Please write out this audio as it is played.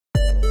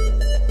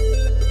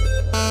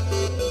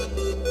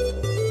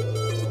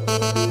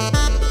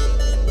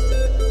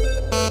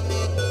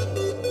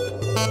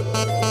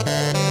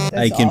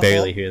I can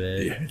barely hear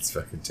that. Yeah, it's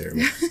fucking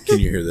terrible. Can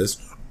you hear this?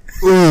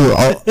 Ooh,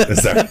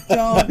 sorry.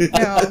 Don't,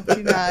 no,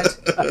 do not.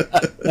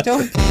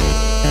 Don't.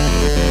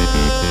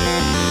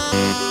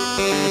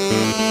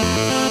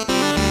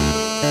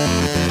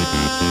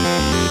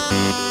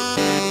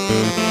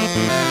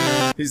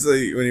 He's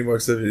like, when he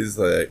walks up, he's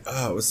like,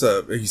 "Oh, what's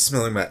up? Are you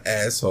smelling my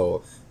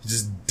asshole?" He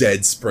just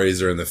dead sprays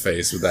her in the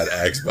face with that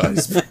Axe body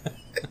spray.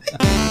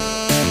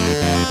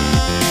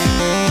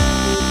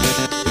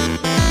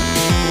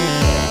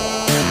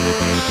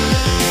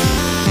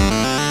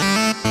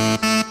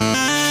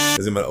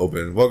 Is it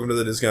open? Welcome to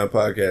the Discount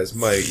Podcast.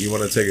 Mike, you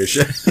want to take a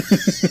shot?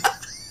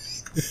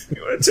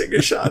 You want to take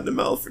a shot in the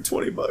mouth for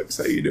 $20?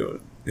 How you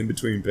doing? In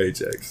between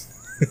paychecks.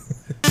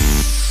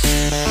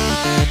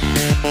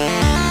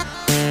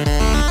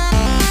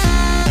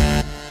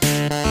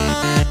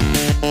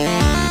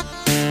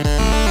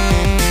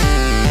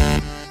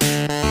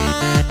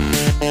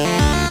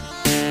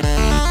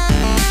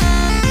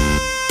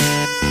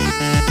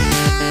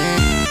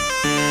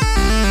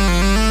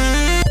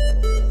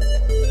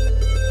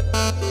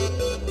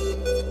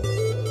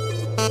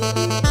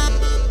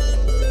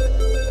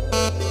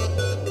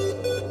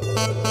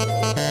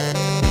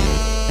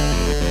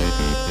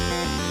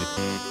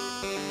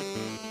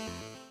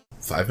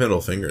 Five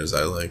middle fingers,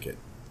 I like it.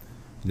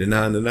 You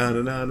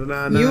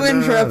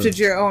interrupted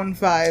your own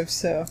five,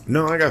 so...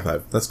 No, I got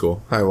five. That's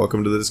cool. Hi,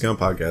 welcome to the Discount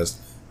Podcast.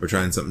 We're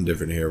trying something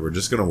different here. We're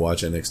just going to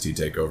watch NXT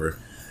TakeOver.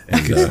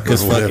 And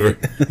Because whatever.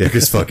 fuck it. Yeah,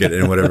 because fuck it.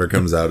 And whatever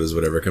comes out is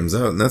whatever comes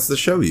out. And that's the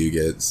show you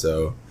get,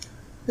 so...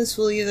 This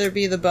will either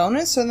be the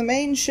bonus or the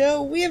main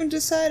show. We haven't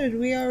decided.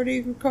 We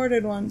already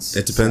recorded once.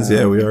 It depends. So.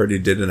 Yeah, we already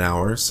did an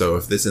hour. So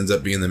if this ends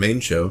up being the main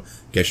show,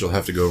 guess you'll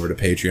have to go over to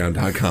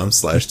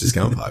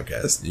patreon.com/discount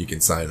podcast. You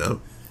can sign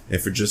up.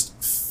 And for just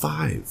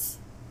 $5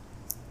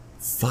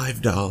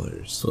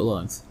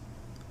 Footlongs.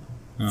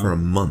 for a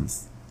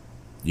month,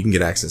 you can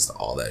get access to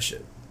all that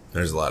shit.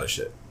 There's a lot of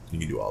shit. You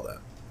can do all that.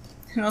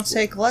 It'll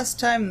take less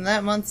time than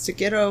that month to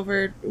get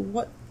over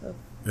what the...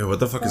 Yeah,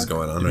 what the fuck is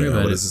going on right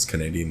now? What is this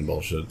Canadian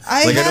bullshit?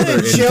 I know had they're a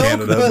in joke,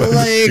 Canada, but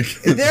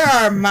like, there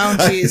are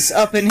Mounties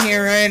up in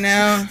here right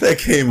now. That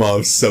came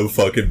off so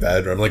fucking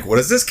bad. I'm like, what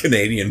is this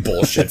Canadian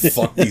bullshit?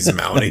 Fuck these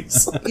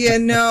Mounties. Yeah,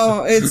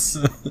 no, it's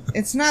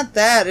not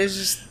that. It's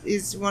just,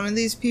 is one of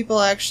these people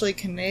actually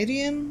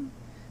Canadian?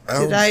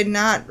 Did I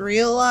not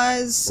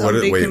realize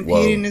somebody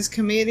competing as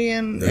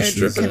comedian?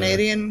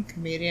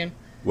 Comedian.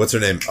 What's her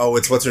name? Oh,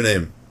 it's what's her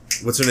name?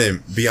 What's her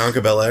name? Bianca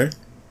Belair?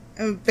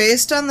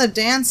 Based on the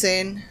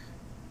dancing.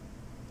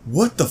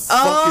 What the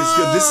fuck is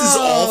good? This is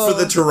all for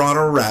the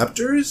Toronto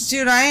Raptors?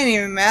 Dude, I ain't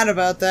even mad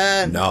about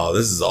that. No,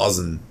 this is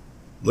awesome.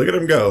 Look at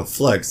him go.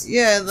 Flex.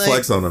 Yeah, like...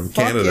 Flex on them.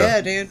 Canada. Yeah,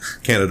 dude.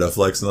 Canada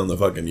flexing on the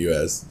fucking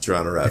U.S.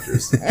 Toronto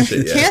Raptors.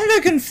 Shit, yeah. Canada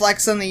can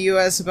flex on the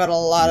U.S. about a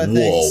lot of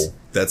things. Whoa.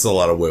 That's a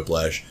lot of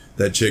whiplash.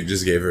 That chick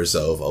just gave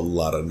herself a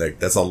lot of neck.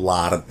 That's a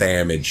lot of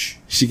damage.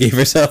 She gave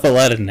herself a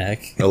lot of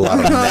neck. A lot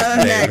of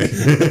neck damage.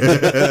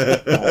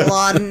 A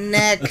lot of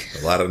neck.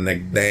 A lot of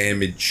neck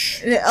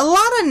damage. A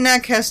lot of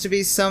neck has to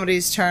be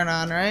somebody's turn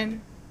on, right?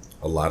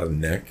 A lot of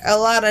neck? A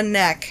lot of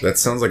neck. That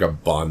sounds like a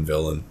Bond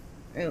villain.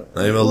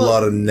 I'm a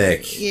lot of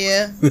neck.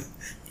 Yeah.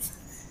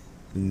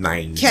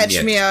 Nine.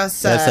 Catch me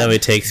outside. That's how he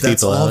takes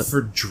That's people all out. for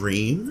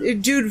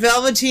Dream? Dude,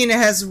 Velveteen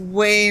has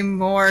way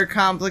more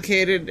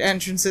complicated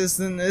entrances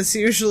than this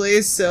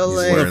usually, so He's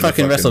like... wearing The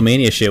fucking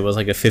WrestleMania shit was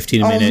like a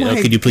 15-minute, Oh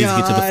my could you please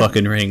get to the God.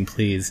 fucking ring,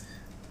 please?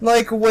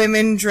 Like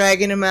women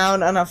dragging him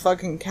out on a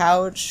fucking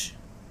couch.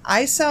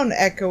 I sound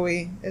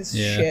echoey as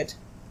shit.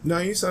 No,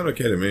 you sound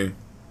okay to me.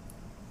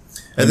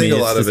 I think a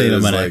lot of it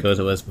is like... as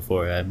it was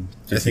before. I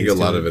think a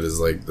lot of it is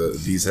like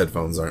these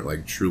headphones aren't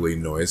like truly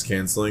noise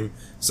canceling,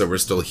 so we're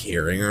still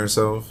hearing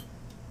ourselves.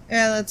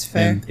 Yeah, that's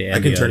fair. I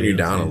can turn you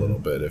down a little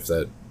bit if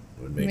that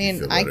would make you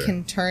feel better. I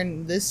can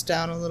turn this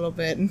down a little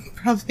bit and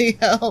probably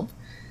help.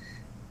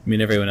 I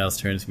mean, everyone else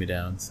turns me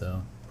down,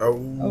 so...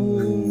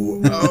 Oh,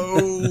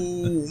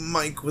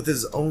 Mike with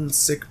his own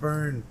sick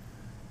burn.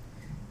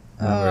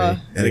 And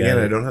again,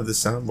 I don't have the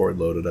soundboard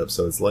loaded up,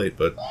 so it's late,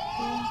 but...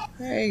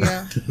 There you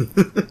go.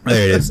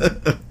 There it is.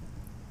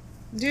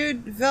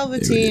 Dude,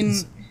 Velveteen...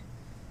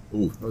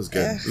 Ooh, that was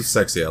good. It was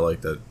sexy, I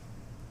like that.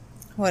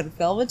 What,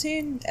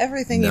 Velveteen?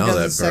 Everything he No, does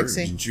that is burp.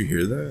 sexy. Didn't you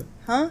hear that?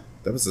 Huh?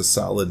 That was a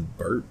solid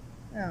burp.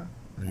 Oh.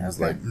 And he was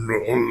Okay. like...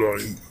 "No,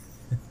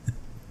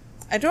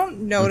 I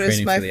don't notice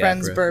training my for the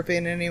friends opera.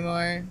 burping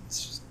anymore.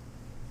 It's just,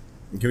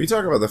 Can we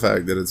talk about the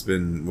fact that it's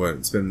been, what,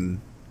 it's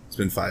been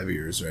 5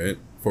 years, right?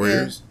 4 Yeah.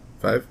 years?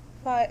 5?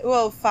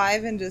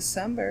 5 in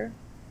December.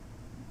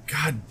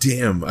 God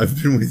damn,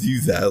 I've been with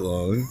you that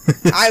long.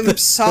 I'm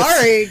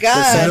sorry, God.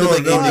 That sounded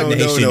like no,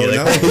 indignation. no, You're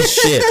no, like, no. oh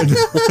shit.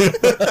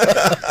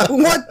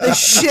 What the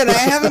shit? I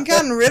haven't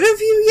gotten rid of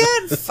you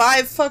yet?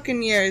 5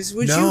 fucking years.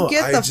 Would No, you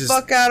get I the just-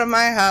 fuck out of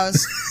my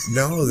house?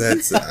 No,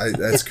 that's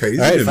crazy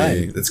All right, to me.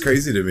 fine. That's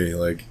crazy to me.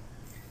 Like,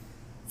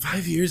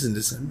 5 years in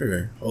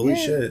December. Holy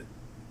Yeah. shit.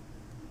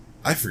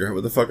 I forgot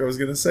what the fuck I was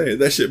gonna say.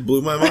 That shit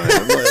blew my mind.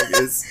 I'm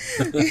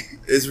like,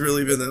 it's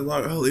really been that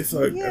long. Holy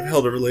fuck. Yeah. I've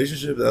held a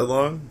relationship that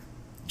long.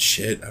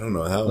 Shit, I don't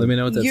know how. Let me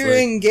know what that's You're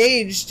like.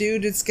 engaged,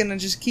 dude. It's gonna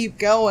just keep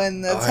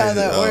going. That's how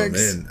that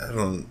works. Man, I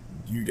don't.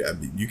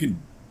 You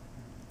can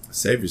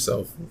save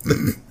yourself.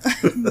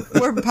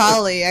 We're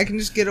poly. I can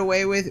just get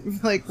away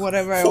with like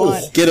whatever I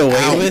want. Get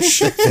away with?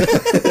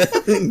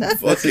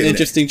 That's an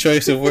interesting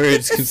choice of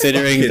words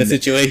considering the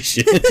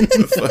situation.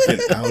 Fucking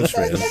ouch,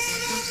 man.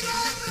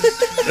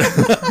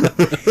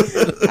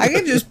 I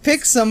can just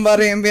pick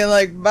somebody and be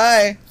like,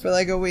 bye, for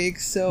like a week,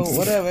 so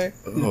whatever.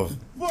 Oh.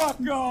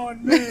 Fuck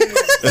on me!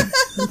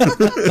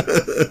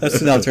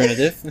 That's an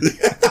alternative.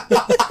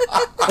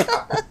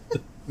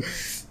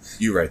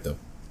 You're right, though.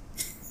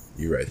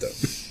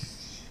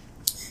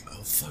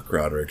 Oh, fuck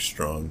Roderick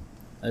Strong.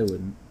 I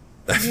wouldn't.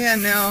 Yeah,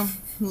 no.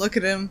 Look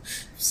at him.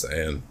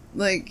 Saying.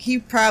 Like, he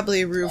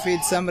probably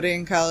roofied somebody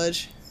in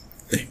college.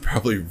 He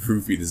probably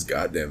roofied his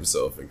goddamn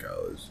self in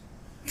college.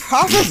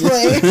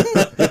 Probably.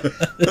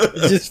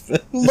 Just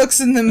Looks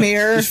in the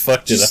mirror. Just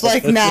fucked it up.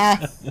 like, nah.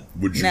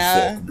 Would you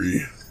Nah. fuck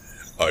me?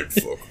 I'd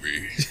fuck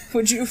me.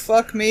 Would you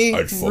fuck me?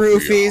 I'd fuck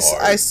Roofies. me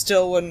hard. I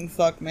still wouldn't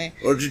fuck me.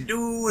 What you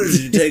do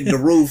is you take the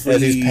roofie.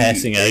 as he's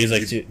passing out, he's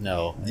like,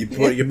 no.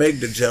 You make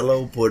the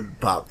Jello, put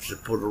pops. You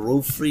put a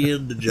roofie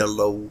in the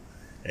Jello,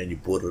 and you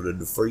put it in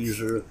the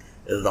freezer.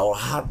 And on a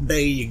hot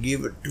day, you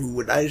give it to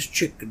a nice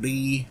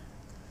chickadee.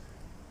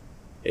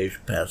 And she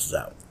passes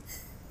out.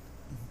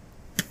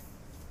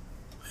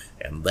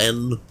 And then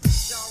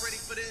Y'all ready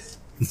for this?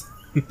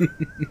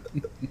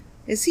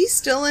 Is he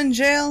still in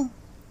jail?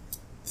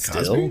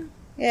 Still?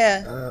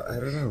 Yeah. I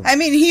don't know. I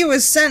mean, he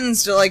was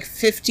sentenced to like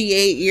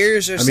 58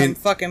 years or some mean,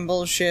 fucking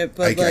bullshit,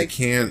 but I like...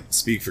 can't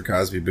speak for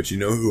Cosby, but you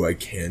know who I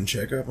can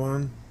check up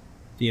on?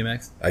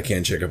 DMX? I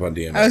can check up on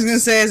DMX. I was gonna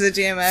say, is it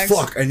DMX?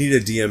 Fuck, I need a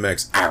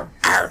DMX. Ow,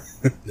 ow.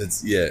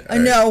 That's, yeah. I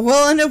know,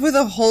 we'll end up with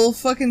a whole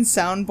fucking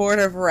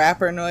soundboard of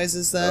rapper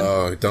noises then.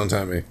 Oh, don't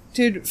tell me.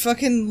 Dude,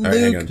 fucking All right,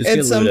 hang Luke on. Just at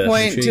get some Luda.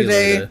 point Make sure you get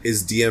today... Luda.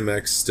 Is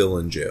DMX still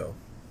in jail?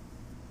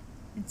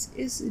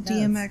 It's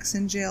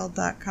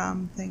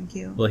dmxinjail.com, thank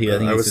you. Well, I think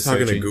I he's was just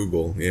talking searching. to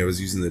Google. Yeah, I was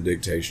using the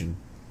dictation.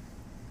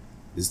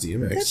 Is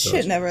DMX That still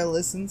shit never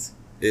listens.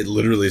 It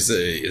literally says,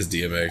 is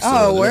DMX still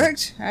Oh, in it jail?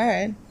 worked?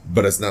 Alright.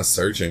 But it's not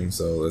searching,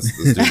 so let's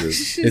do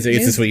this. Is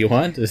this what you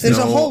want? There's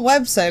a whole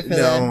website for that.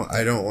 No,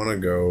 I don't want to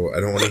go. I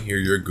don't want to hear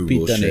your Google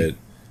Pete Dunne. shit.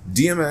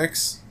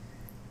 DMX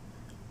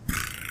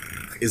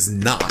is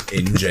not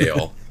in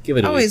jail. Give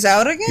it a Oh, week. he's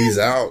out again? He's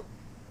out.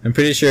 I'm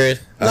pretty sure.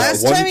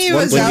 Last one- time he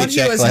one- was when we out, he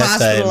checked was last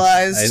time,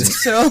 hospitalized.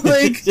 So,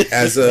 like...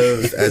 As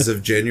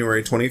of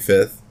January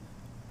 25th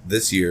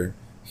this year,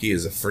 he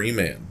is a free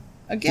man.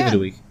 Give it a Again.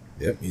 week.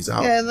 Yep, he's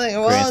out. Yeah, like,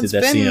 well, Granted, it's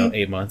that's, been...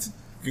 8 months.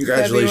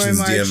 Congratulations,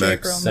 February, March, DMX.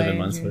 April, 7 May,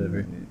 months, June,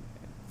 whatever.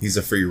 He's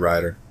a free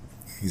rider.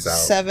 He's out.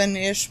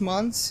 7-ish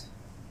months.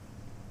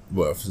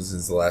 What,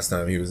 since the last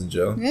time he was in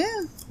jail? Yeah.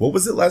 What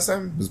was it last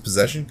time? It was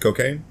possession?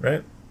 Cocaine,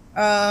 right?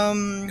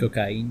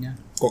 Cocaine.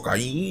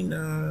 Cocaine.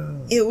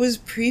 It was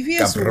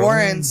previous Cabron.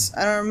 warrants.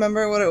 I don't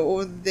remember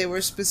what they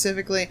were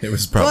specifically. It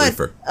was probably But,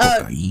 for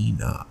cocaine.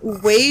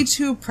 Way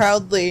too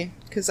proudly,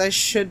 because I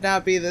should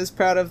not be this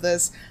proud of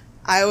this.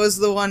 I was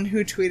the one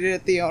who tweeted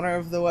at the owner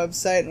of the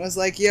website and was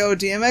like, "Yo,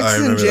 DMX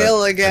is in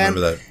jail again." I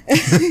remember that.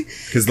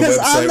 Because the 'Cause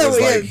on website the was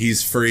way- like,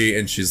 he's free,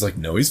 and she's like,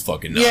 no, he's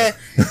fucking not. Yeah,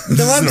 This the is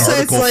an website's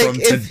article like, from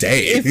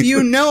today. if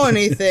you know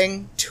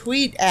anything,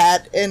 tweet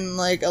at and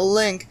like a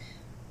link.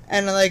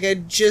 And like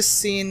I'd just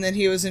seen that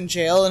he was in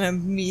jail, and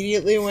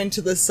immediately went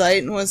to the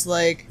site and was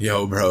like,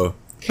 Yo, bro.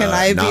 "Can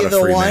I not be a the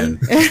free one?"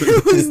 man.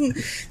 And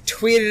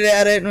tweeted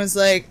at it and was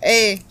like,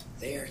 "Hey,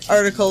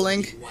 article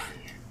link."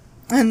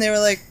 And they were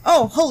like,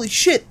 "Oh, holy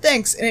shit,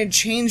 thanks!" And it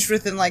changed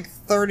within like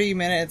 30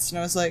 minutes, and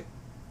I was like,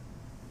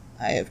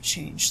 "I have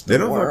changed the They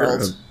don't fuck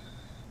world." around.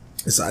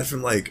 Aside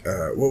from like,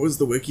 what was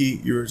the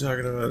wiki you were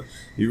talking about?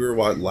 You were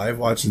live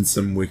watching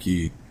some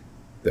wiki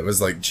that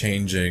was like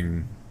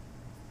changing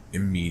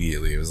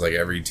immediately. It was like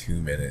every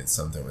 2 minutes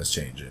something was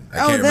changing. I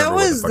can't remember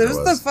what the fuck that it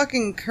was the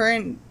fucking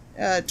current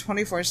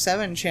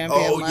 24/7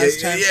 champion Oh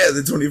last time. yeah,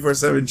 the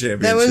 24/7 championship.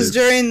 That was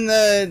during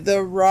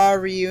the Raw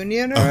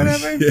reunion or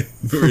whatever. Yeah,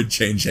 where it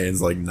changed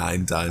hands like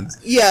 9 times.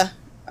 Yeah.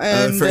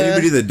 And, For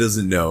anybody that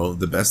doesn't know,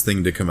 the best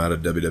thing to come out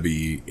of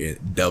WWE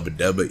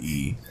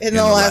in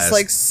the last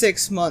like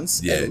 6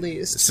 months yeah, at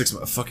least. 6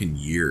 months, fucking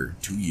year,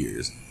 2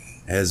 years,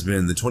 has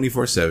been the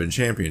 24/7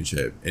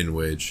 championship, in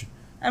which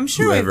I'm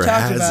sure we've whoever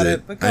talked has about it,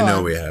 it, but go I know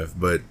on. we have,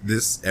 but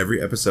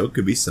every episode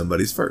could be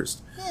somebody's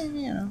first. Yeah,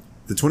 you know.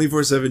 The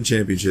 24/7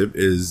 championship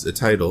is a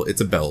title.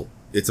 It's a belt.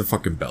 It's a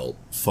fucking belt.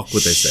 Fuck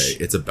what they say.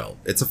 It's a belt.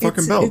 It's a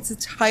fucking belt. It's a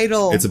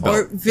title. It's a belt.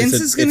 Or Vince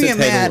is gonna get It's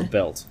a title mad. of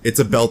belt. It's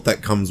a belt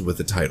that comes with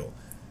a title.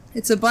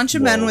 It's a bunch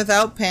of men Whoa.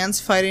 without pants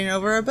fighting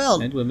over a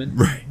belt. And women.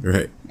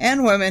 Right.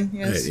 And women,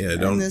 yes. Right, yeah, in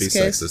don't be this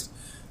case. sexist.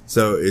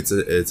 So it's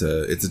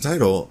a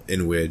title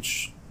in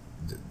which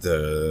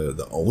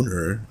the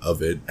owner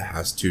of it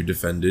has to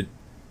defend it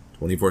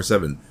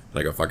 24/7,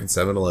 like a fucking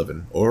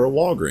 7-Eleven or a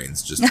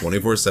Walgreens, just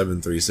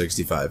 24/7,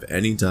 365,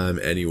 anytime,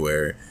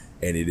 anywhere,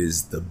 and it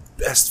is the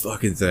best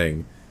fucking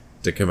thing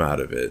to come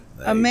out of it.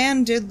 A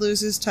man did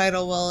lose his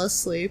title while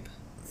asleep.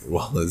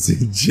 Wallace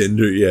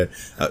Gender, yeah.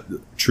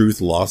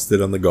 Truth lost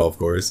it on the golf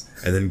course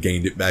and then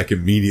gained it back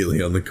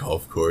immediately on the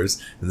golf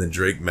course. And then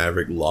Drake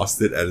Maverick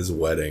lost it at his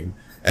wedding.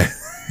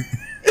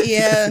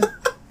 Yeah.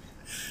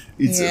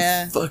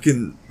 It's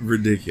fucking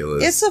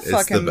ridiculous. It's a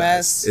fucking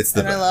mess. It's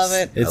the best. I love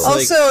it.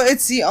 It's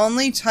it's the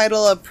only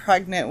title a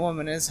pregnant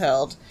woman has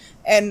held.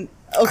 And,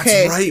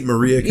 okay. That's right.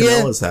 Maria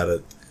Kanellis had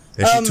it.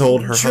 And she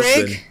told her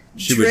husband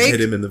she would hit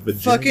him in the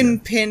vagina. Fucking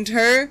pinned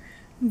her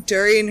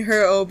during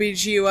her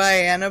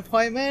OBGYN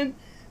appointment,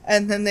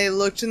 and then they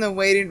looked in the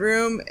waiting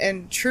room,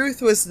 and Truth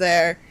was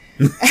there.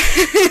 And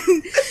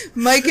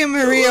Mike and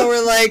Maria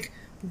were like,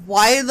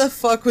 why the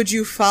fuck would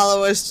you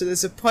follow us to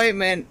this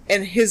appointment?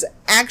 And his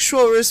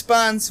actual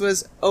response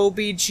was,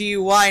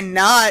 OBG, why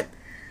not?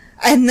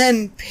 And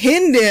then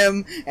pinned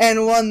him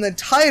and won the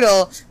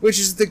title, which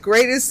is the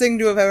greatest thing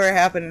to have ever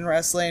happened in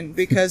wrestling,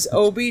 because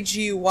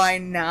OBG, why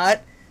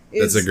not?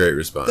 That's a great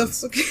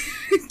response. The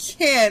fucking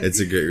can't. It's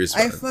a great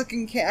response. I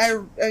fucking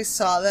can't. I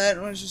saw that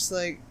and was just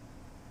like,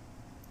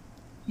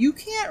 you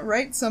can't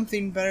write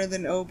something better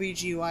than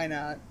OBG, why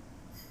not?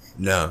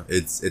 No,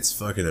 it's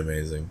fucking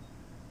amazing.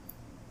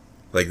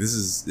 Like, this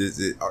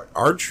is...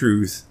 Our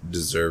Truth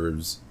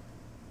deserves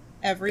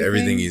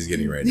everything he's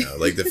getting right now.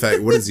 Like, the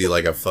fact... What is he,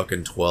 like a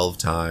fucking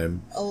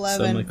 12-time...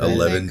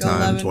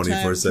 11-time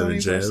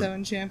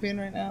 24/7 champion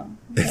right now.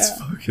 It's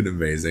fucking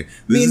amazing.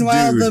 This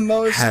Meanwhile, dude the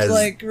most, has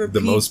repeat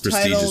the most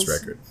prestigious titles,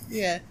 record.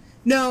 Yeah.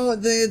 No,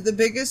 the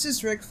biggest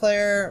is Ric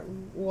Flair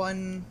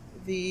won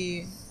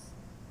the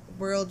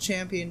World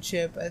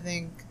Championship, I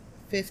think,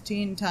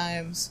 15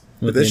 times.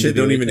 But that shit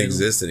don't even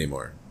exist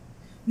anymore.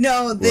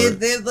 No,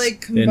 they like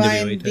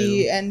combined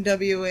the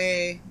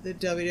NWA, the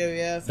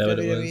WWF,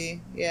 WWE.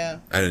 Yeah.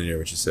 I didn't hear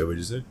what you said. What did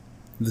you say?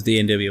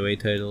 The NWA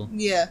title.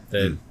 Yeah.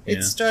 Yeah.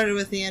 It started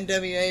with the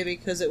NWA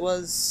because it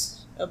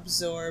was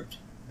absorbed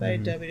by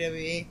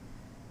WWE.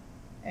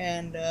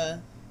 And,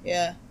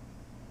 yeah.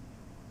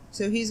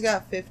 So he's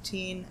got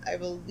 15, I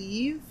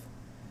believe.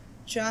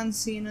 John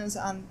Cena's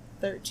on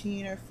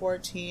 13 or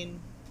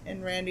 14,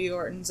 and Randy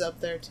Orton's up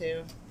there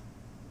too.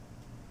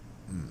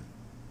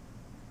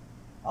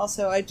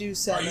 Also, I do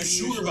sound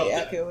unusually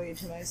echoey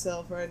to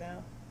myself right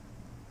now.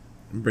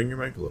 Bring your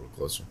mic a little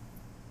closer.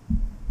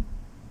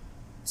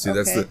 See,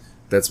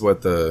 that's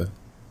what the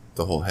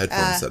whole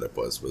headphone setup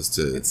was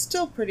to... It's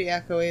still pretty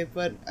echoey,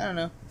 but I don't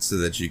know. So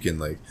that you can,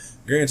 like...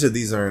 Granted,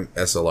 these aren't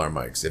SLR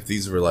mics. If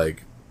these were,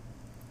 like...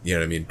 You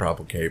know what I mean?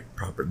 Proper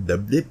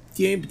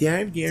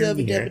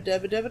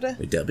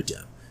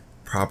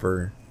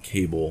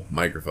cable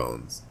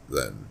microphones,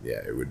 then,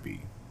 yeah, it would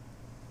be...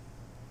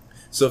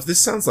 So if this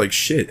sounds like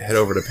shit, head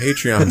over to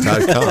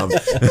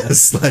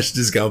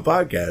patreon.com/discount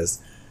podcast.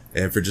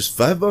 And for just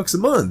 $5 a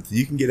month,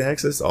 you can get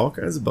access to all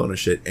kinds of bonus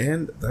shit.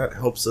 And that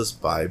helps us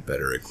buy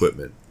better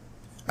equipment.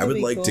 I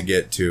would like to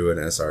get to an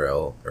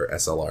SRL or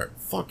SLR.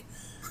 Fuck.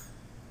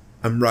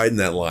 I'm riding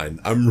that line.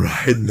 I'm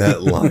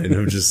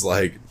just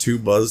like too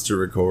buzzed to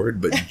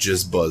record, but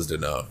just buzzed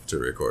enough to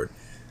record.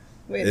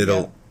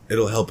 It'll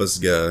help us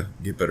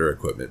get better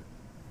equipment.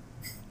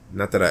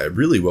 Not that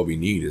what we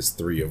need is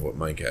 3 of what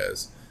Mike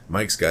has.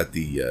 Mike's got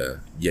the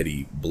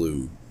Yeti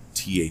Blue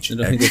THX. I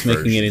don't think it's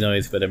making any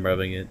noise, but I'm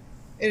rubbing it.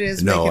 It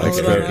is making a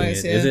little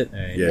noise, yeah. Is it?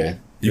 Right, yeah.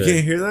 You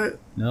can't hear that?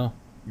 No.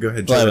 Go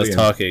ahead. Well, I was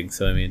talking,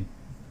 so I mean...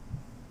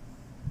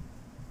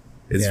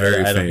 It's very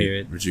faint, I don't hear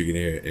it. but you can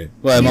hear it. Yeah.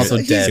 Well, I'm also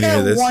deaf. He's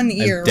got one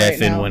ear I'm deaf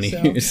right in now, one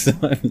so. ear, so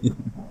I mean...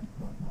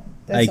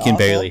 I can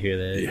barely hear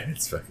that. Yeah,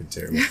 it's fucking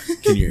terrible.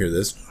 Can you hear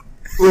this?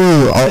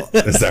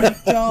 Don't,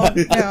 no,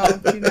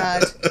 do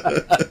not.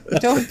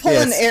 Don't pull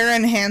an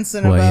Aaron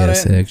Hansen about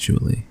it.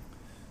 Actually.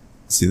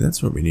 See,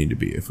 that's what we need to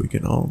be. If we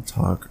can all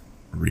talk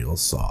real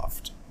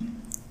soft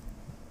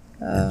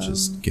and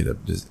just get up.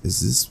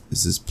 Is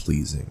this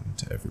pleasing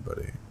to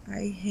everybody?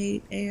 I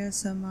hate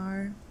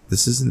ASMR.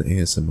 This isn't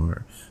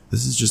ASMR.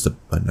 This is just a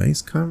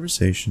nice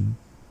conversation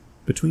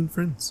between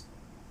friends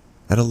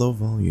at a low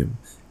volume,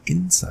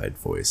 inside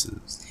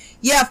voices.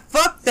 Yeah,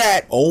 fuck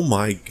that. Oh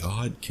my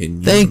God! Can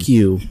you? Thank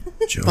you.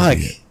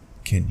 Jody,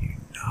 can you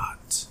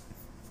not?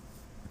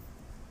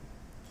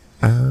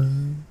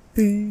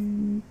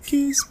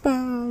 Kissed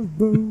by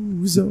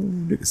Rose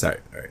on... Sorry,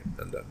 alright,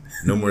 I'm done.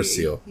 No more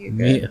seal. You're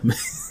good.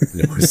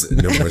 No more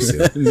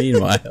seal.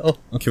 Meanwhile.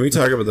 Can we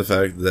talk about the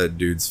fact that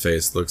dude's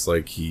face looks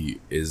like he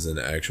is an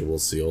actual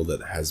seal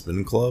that has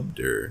been clubbed,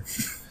 or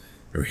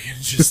are we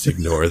gonna just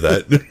ignore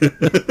that?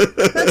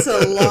 That's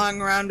a long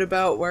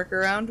roundabout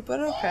workaround, but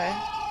okay.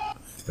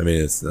 I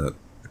mean, it's not...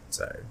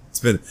 Sorry.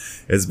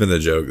 It's been a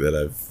joke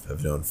that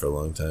I've known for a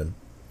long time.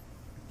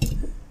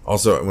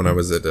 Also, when I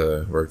was at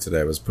work today,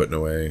 I was putting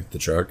away the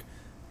truck,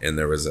 and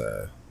there was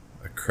a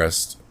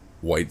Crest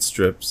white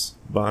strips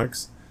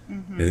box,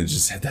 and it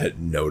just had that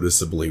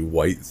noticeably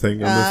white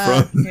thing on the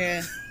front.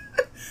 Yeah.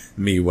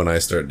 Me, when I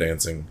start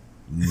dancing,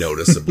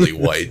 noticeably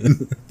white.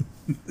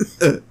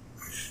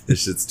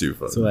 This shit's too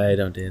fun. That's why I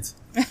don't dance.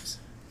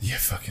 Yeah,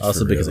 fucking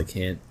Also because I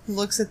can't.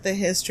 Looks at the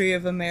history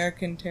of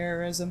American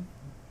terrorism.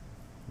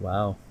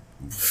 Wow.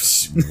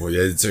 Well,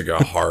 yeah, it took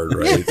a hard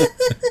right.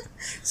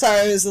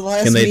 Sorry, it was the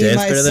last Can they meme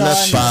dance I better than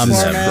us? saw on the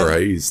Bombs. format.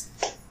 Christ.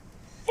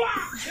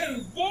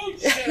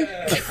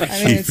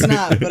 I mean, it's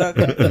not, but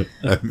okay.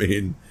 I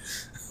mean,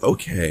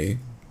 okay.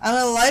 On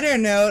a lighter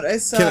note, I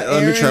saw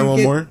Let me try Aaron one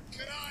get- more.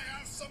 Can I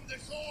have some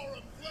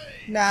decorum,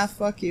 please? Nah,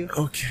 fuck you.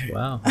 Okay.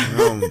 Wow.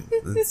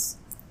 That's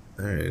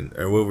all right.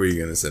 What were you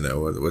gonna say now?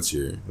 What's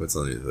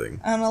on your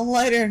thing? On a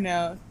lighter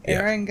note, Yeah.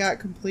 Aaron got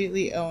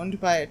completely owned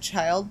by a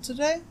child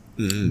today.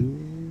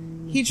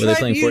 Mm-hmm. He Were they tried.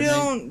 playing You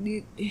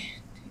Fortnite? don't.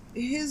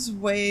 His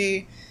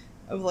way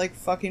of like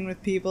fucking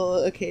with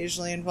people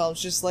occasionally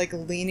involves just like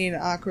leaning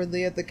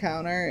awkwardly at the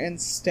counter and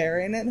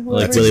staring at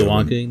whoever. Like Willy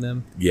Wonka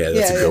them? Yeah,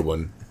 that's Yeah, a yeah. good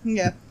one.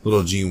 Yeah.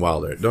 Little Gene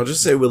Wilder. Don't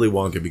just say Willy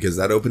Wonka because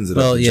that opens it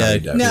Well, up to yeah.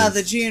 Johnny Depp. No,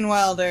 the Gene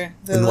Wilder.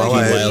 The And while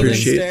like, I Wilder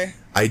appreciate- gangster.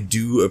 I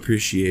do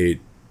appreciate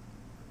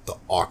the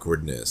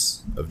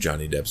awkwardness of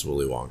Johnny Depp's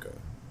Willy Wonka.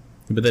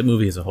 But that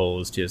movie as a whole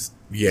was just...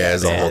 Yeah,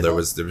 as a bad. whole, there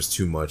was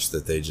too much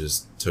that they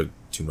just took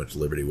too much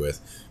liberty with.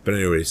 But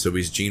anyway, so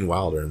he's Gene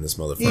Wilder in this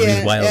motherfucker.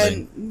 Yeah,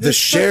 wilding. and The this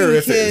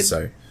sheriff fucking kid, is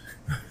sorry.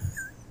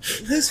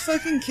 This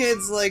fucking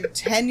kid's like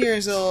 10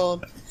 years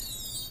old.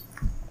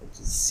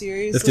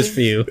 Seriously? That's just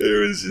for you.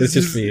 It was It's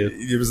just for you.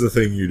 It was the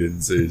thing you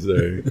didn't say.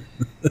 Sorry.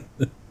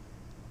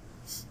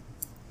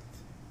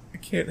 I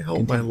can't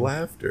help my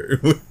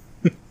laughter.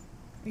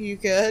 Are you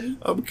good?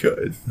 I'm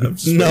good. I'm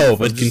just No, waiting-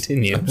 but I'm just-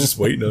 continue. I'm just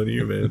waiting on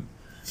you, man.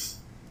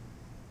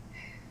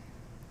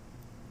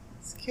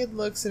 This kid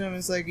looks at him and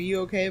is like, "Are you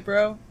okay,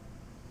 bro?"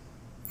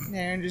 And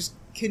Aaron just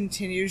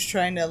continues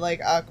trying to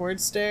like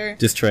awkward stare,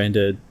 Just trying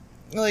to...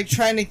 like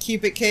trying to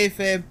keep it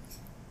kayfabe.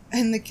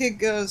 And the kid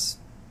goes,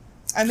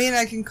 "I mean,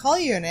 I can call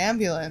you an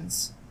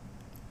ambulance.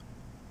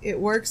 It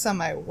works on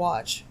my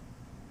watch."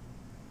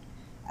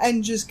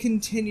 And just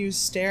continues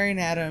staring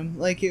at him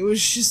like it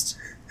was just.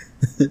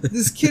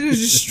 This kid is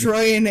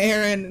destroying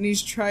Aaron, and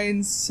he's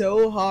trying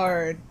so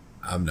hard.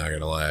 I'm not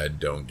gonna lie, I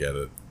don't get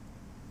it.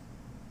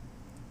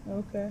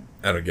 Okay.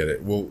 I don't get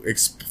it. Well,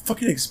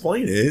 fucking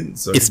explain it.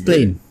 So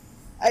Explain.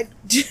 I.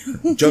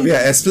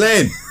 Jovia,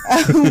 explain.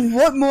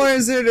 What more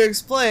is there to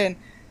explain?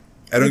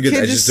 I don't The get.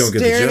 kid I just don't get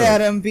the stared joke. at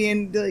him,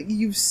 being like,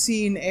 "You've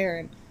seen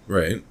Aaron."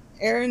 Right.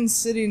 Aaron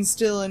sitting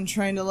still and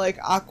trying to like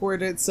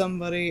awkward at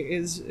somebody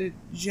is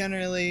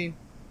generally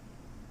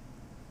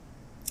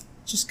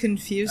just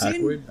confusing.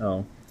 Awkward?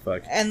 Oh,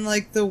 fuck. And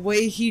like the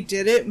way he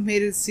did it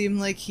made it seem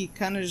like he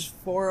kind of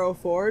just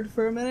 404'd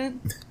for a minute.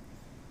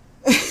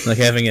 Like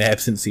having an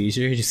absent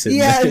seizure? Just sitting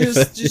Yeah, there.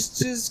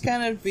 just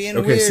kind of being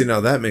Okay. weird. See, now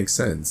that makes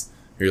sense.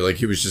 You're like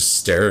he was just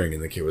staring,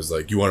 and the kid was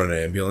like, "You want an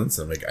ambulance?"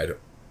 I'm like, I don't.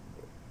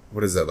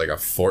 What is that, like a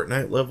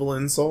Fortnite level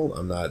insult?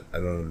 I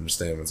don't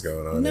understand what's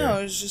going on. No,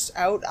 here. it's just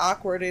out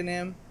awkwarding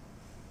him.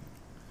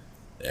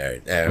 All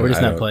right. We're just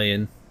I not don't-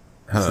 playing.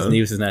 Huh?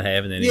 News is not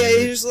having it. Yeah, anymore.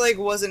 he just like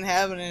wasn't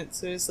having it,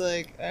 so it's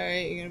like,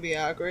 "Alright, you're gonna be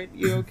awkward.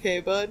 You okay,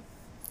 bud?"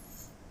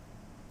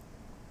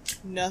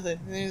 Nothing.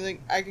 And then he's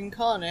like, "I can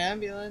call an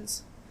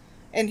ambulance."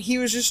 And he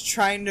was just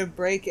trying to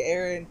break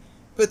Aaron,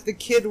 but the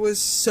kid was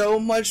so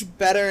much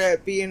better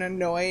at being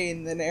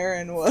annoying than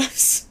Aaron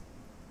was.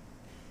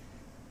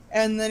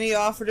 And then he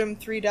offered him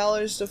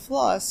 $3 to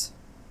floss.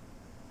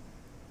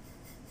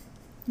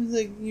 He's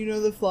like, "You know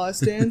the floss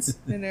dance?"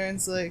 And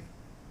Aaron's like,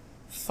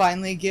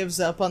 finally gives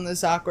up on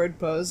this awkward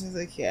pose. And he's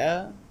like,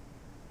 "Yeah."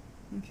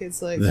 And the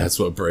kid's like, That's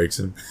what breaks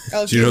him.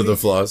 "I'll Do you know give the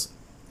flaws?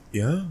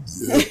 Yeah.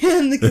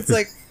 and the kid's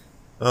like,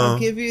 "I'll Oh.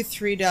 give you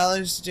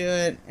 $3 to do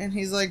it." And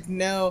he's like,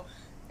 "No."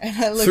 And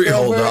I look $3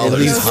 over and I whole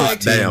was, hot like,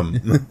 damn.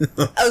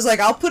 I was like,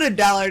 "I'll put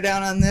 $1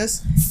 down on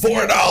this."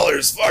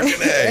 $4 fucking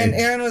And A.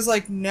 Aaron was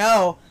like,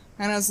 "No."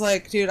 And I was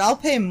like, "Dude, I'll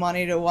pay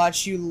money to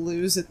watch you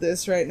lose at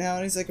this right now."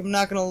 And he's like, "I'm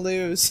not gonna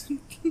lose."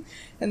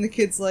 And the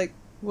kid's like,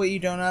 "What, you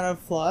don't know how to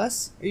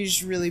floss? Or are you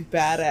just really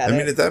bad at I it?"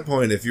 mean, at that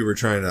point, if you were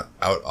trying to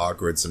out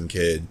awkward some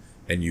kid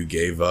and you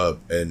gave up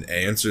and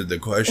answered the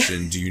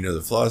question, "Do you know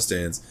the floss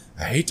dance?"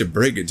 I hate to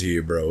break it to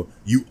you, bro.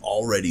 You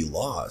already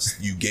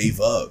lost. You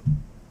gave up.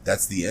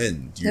 That's the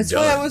end. You're That's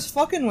done. why I was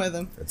fucking with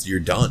him.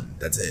 You're done.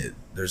 That's it.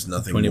 There's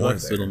nothing 20 more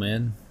bucks, there. little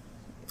man.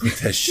 Put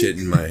that shit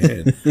in my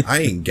hand. I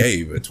ain't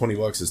gay, but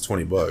 $20 is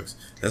 $20.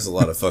 That's a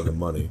lot of fucking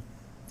money.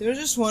 There was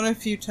just a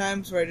few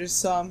times where I just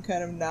saw him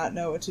kind of not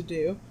know what to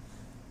do.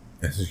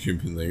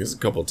 There's a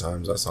couple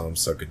times I saw him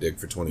suck a dick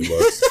for $20.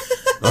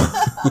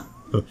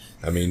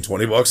 I mean,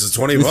 $20 is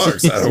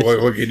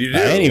 $20. What can you do?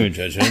 I ain't even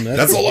judging him.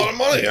 That's a lot of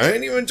money. I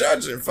ain't even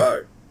judging.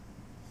 Fuck.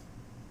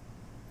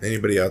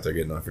 Anybody out there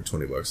getting offered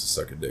 $20 to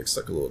suck a dick,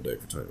 suck a little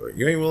dick for $20.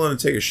 You ain't willing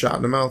to take a shot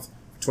in the mouth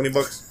for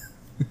 $20?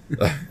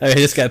 I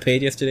just got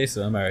paid yesterday,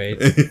 so I'm alright.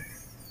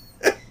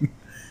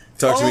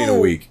 Talk to me in a Oh.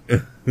 week.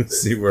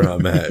 See where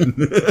I'm at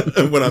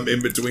when I'm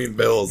in between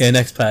bills. Yeah,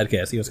 next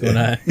podcast. See what's going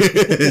on.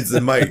 It's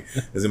the mic.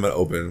 Is it my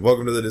open?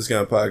 Welcome to the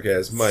Discount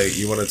Podcast. Mike,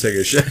 you want to take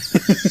a shot?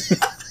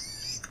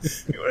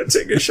 You want to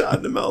take a shot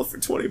in the mouth for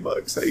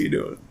 $20? How you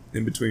doing?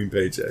 In between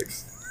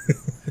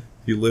paychecks.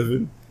 You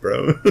living,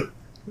 bro?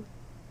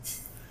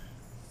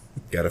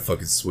 Gotta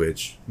fucking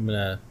switch. I'm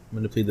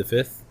gonna plead the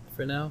fifth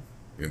for now.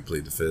 You can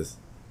plead the fifth.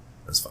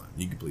 That's fine.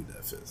 You can plead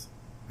that fifth.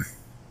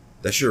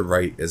 That's your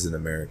right as an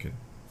American.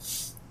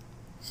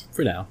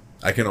 For now.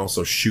 I can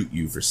also shoot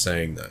you for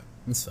saying that.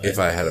 That's fine. If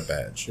I had a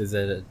badge. Is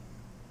that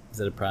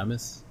a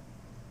promise?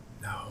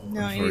 No, he needs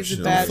a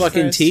unfortunately. badge.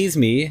 Fucking first. tease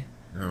me.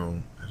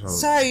 No, I don't.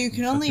 Sorry, you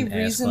can only Fucking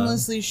ass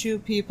reasonlessly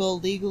shoot people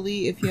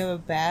legally if you have a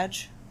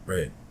badge.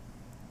 Right.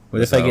 What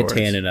That's if I how it get works.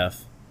 tan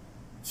enough?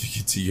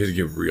 You gotta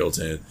get real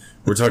tan.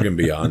 We're talking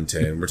beyond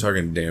tan. We're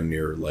talking damn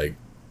near like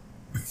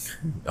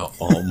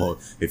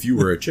almost. If you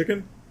were a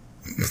chicken,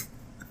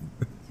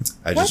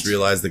 I just What?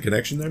 realized the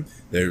connection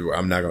there.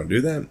 I'm not gonna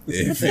do that.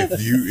 If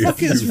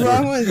What is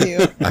wrong with you?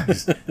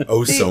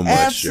 Oh, so The much.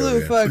 absolute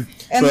Joey. fuck.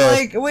 And But-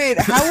 like, wait,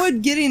 how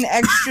would getting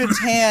extra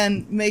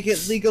tan make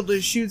it legal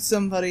to shoot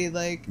somebody?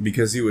 Like,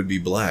 Because he would be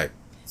black.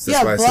 So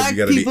that's why yeah, I said black you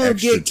gotta people be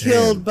extra get tan.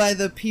 killed by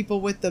the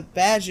people with the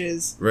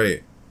badges.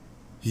 Right.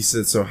 He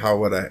said, so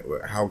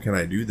how can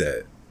I do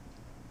that?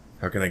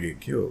 How can I get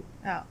killed?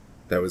 Oh.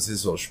 That was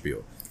his whole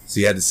spiel. So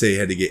he had to say he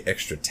had to get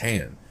extra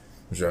tan.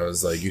 Which I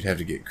was like, you'd have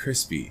to get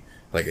crispy,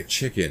 like a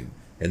chicken.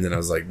 And then I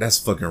was like, that's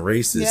fucking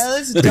racist. Yeah,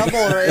 that's double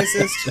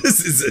racist.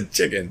 This is a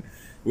chicken.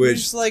 Which,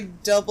 Just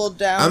like double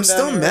down. I'm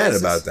still on mad racist.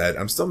 about that.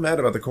 I'm still mad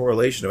about the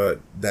correlation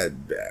about that.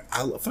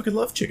 Fucking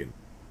love chicken.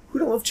 Who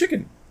don't love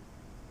chicken?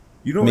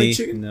 You don't Me? like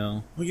chicken?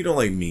 No. Well, you don't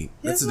like meat.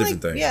 He That's a doesn't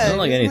different like, thing. Yeah, I don't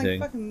like he doesn't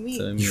anything. fucking meat.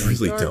 So, I mean, You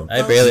really don't.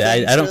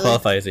 I don't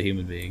qualify as a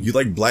human being. You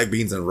like black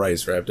beans and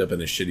rice wrapped up in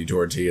a shitty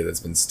tortilla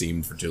that's been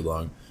steamed for too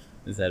long.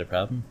 Is that a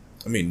problem?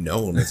 I mean,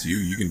 no, unless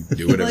you can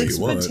do He whatever likes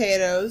you want.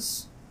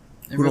 potatoes.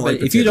 Who don't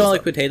like If you don't potatoes, like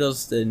though?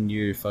 potatoes, then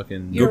you're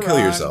fucking. Go You're kill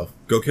wrong. yourself.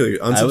 Go kill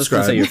your I was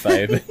gonna say you're unsubscribe.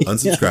 fired.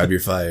 Unsubscribe. You're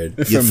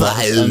fired. You're From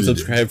fired.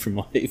 unsubscribe from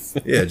life.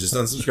 Yeah, just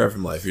unsubscribe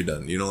from life. You're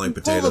done. You don't like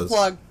Pull the potatoes.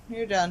 plug.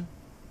 You're done.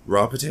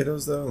 Raw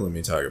potatoes, though. Let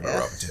me talk about Yeah.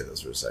 raw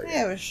potatoes for a second.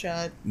 Have a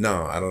shot,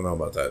 No, I don't know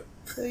about that.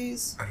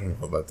 please. I don't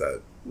know about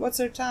that. What's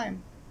our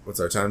time? What's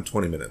our time?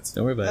 20 minutes.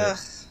 Don't worry about Ugh.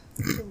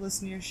 To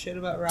listen to your shit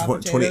about raw Tw-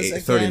 potatoes 28,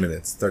 again. 30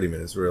 minutes. 30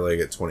 minutes. We're like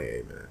at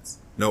 28 minutes.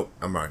 Nope,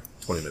 I'm wrong.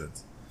 20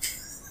 minutes.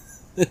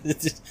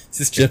 it.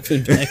 Just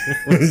jumping back and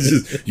forth.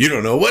 Just, you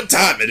don't know what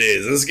time it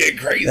is. Let's get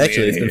crazy.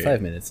 Actually, in it's been here.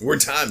 5 minutes. We're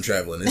time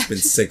traveling. It's been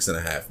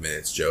 6.5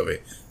 minutes, Joey.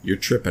 You're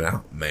tripping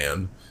out,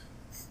 man.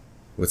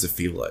 What's it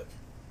feel like?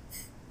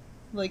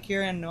 Like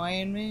you're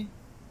annoying me.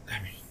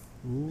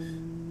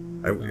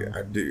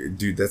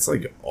 Dude, that's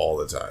like all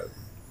the time.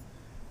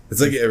 It's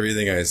like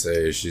everything I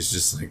say. She's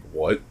just like,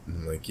 "What?"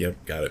 And I'm like,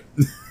 "Yep, got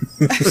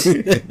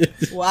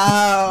it."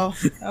 Wow.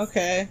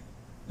 Okay.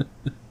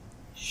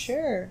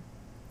 Sure.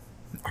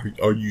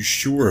 Are you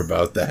sure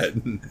about that?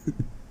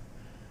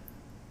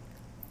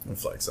 Don't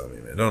flex on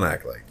me, man. Don't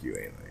act like you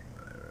ain't like.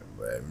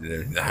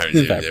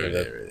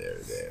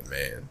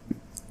 Man,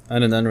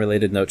 On an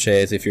unrelated note,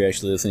 Chaz, if you're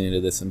actually listening to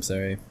this, I'm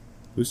sorry.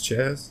 who's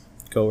Chaz?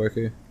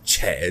 Coworker.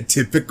 Chad,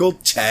 typical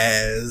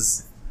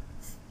Chaz.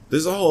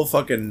 There's a whole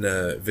fucking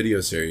video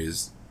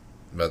series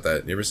about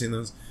that. You ever seen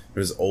those?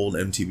 There's old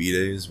MTV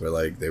days where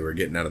like they were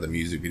getting out of the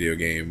music video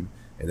game,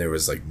 and there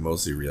was like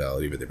mostly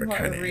reality, but they were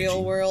kind What, of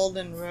real world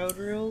and road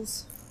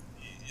rules?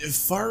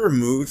 far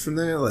removed from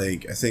that.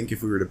 Like I think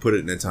if we were to put it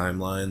in a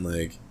timeline,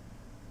 like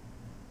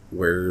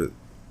where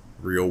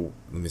real,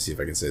 let me see if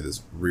I can say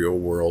this, real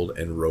world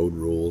and road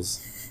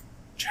rules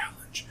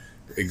challenge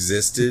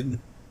existed,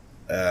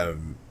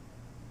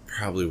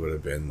 probably would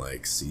have been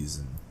like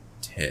season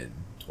 10,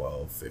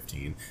 12,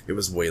 15. It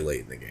was way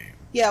late in the game.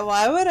 Yeah,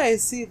 why would I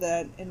see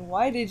that? And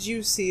why did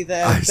you see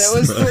that? I That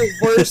was saw- the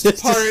worst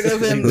part of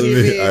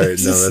MTV. All right,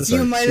 no, that's you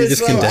fine. might You're as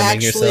just well condemning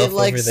actually yourself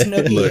like over there.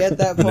 Snooki Look, at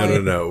that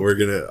point. No. We're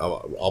gonna.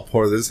 I'll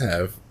pour this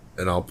half,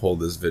 and I'll pull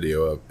this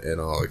video up, and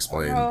I'll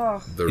explain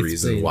Oh. the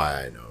reason Explain.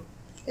 why I know.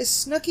 Is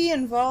Snooki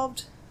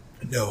involved?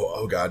 No,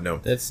 oh god, no.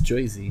 That's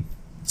Joyzy.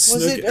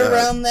 Was it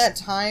around that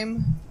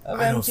time of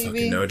I don't MTV?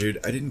 fucking know, dude.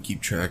 I didn't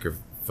keep track of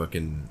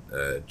fucking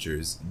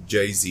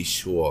Jay-Z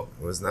Shore.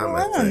 It was not Well, my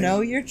I thing. don't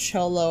know. Your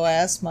cholo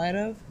ass might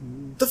have.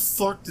 The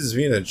fuck does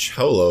being a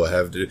cholo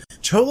have to do?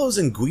 Cholos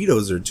and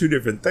Guidos are two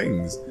different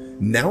things.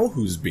 Now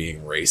who's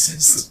being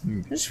racist?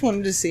 I just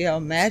wanted to see how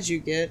mad you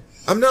get.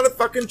 I'm not a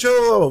fucking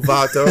cholo,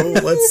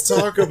 Vato. Let's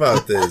talk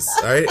about this.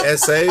 Alright,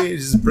 SA,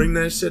 just bring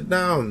that shit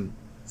down.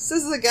 This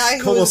is the guy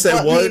who Como was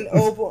said buttoning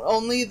what?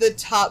 only the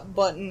top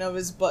button of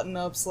his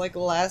button-ups like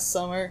last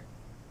summer.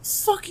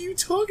 Fuck are you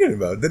talking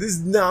about? That is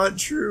not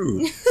true.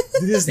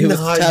 That is It was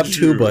not top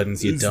true. two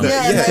buttons, you It's dumb- not-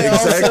 Yeah, Yeah, and I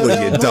also exactly,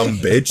 you don't dumb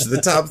like- bitch.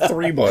 The top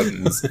 3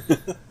 buttons.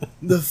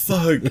 The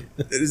fuck?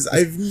 That is,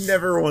 I've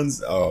never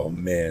once. Oh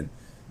man,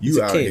 It's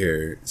you a out cape.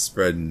 here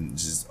spreading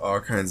just all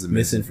kinds of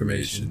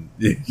Misinformation.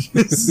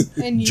 misinformation.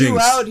 And you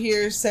Jinx. out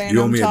here saying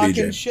You owe I'm me a talking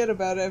DJ. shit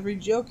about every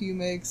joke you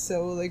make,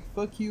 so like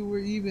fuck you, we're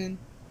even.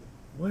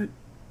 What?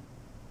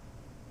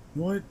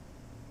 What?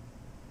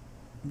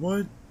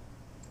 What?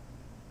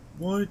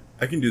 What?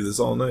 I can do this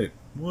all night.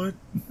 What?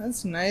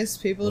 That's nice.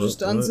 People What?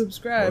 just What?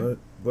 unsubscribe.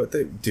 What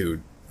they,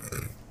 dude?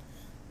 I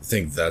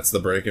think that's the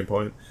breaking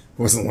point.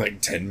 It wasn't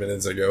like 10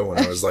 minutes ago when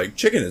I was like,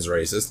 chicken is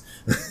racist.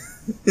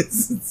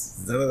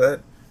 it's none of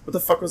that. What the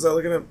fuck was I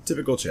looking up?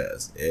 Typical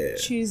Chaz. Yeah.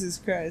 Jesus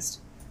Christ.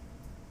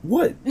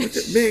 What?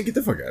 Man, get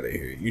the fuck out of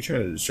here. You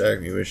trying to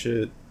distract me with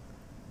shit?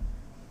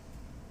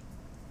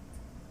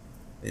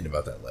 Ain't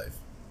about that life.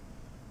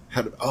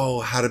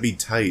 How to be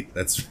tight.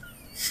 That's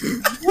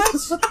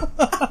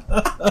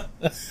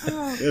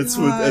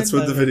that's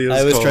what the video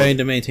is I was called. trying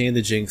to maintain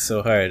the jinx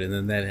so hard, and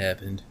then that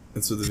happened.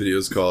 That's what the video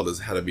is called, is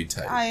how to be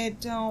tight. I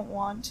don't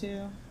want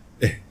to.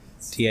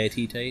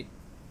 TIT tight?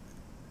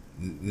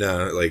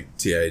 No, like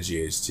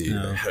TIGHT.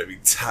 No. How to be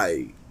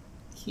tight.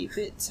 Keep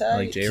it tight.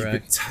 Like Keep J-Rock?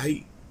 it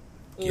tight.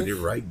 Get it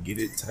right. Get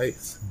it tight.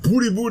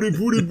 Booty, booty,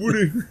 booty,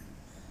 booty.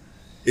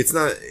 It's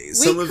not.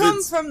 Some we of come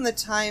it's. from the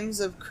times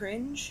of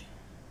cringe.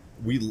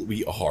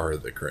 We are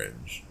the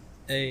cringe.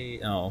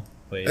 Oh,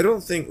 wait. I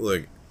don't think.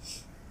 Look,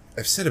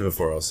 I've said it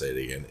before. I'll say it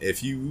again.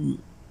 If you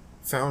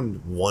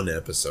found one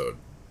episode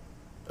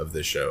of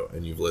this show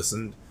and you've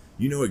listened,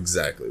 you know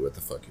exactly what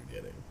the fuck you're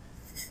getting.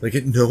 Like,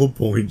 at no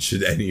point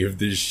should any of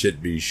this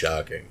shit be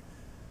shocking.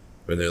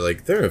 When they're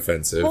like, they're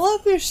offensive. Pull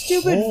up your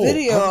stupid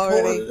video I'm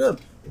already. pulling it up.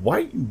 Why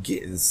are you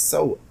getting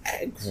so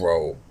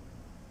aggro?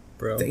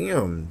 Bro.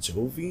 Damn,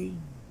 Jovi.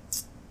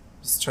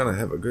 Just trying to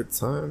have a good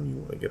time. You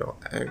want to get all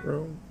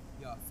aggro?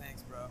 Yo,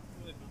 thanks, bro.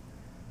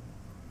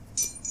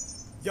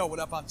 Yo, what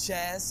up? I'm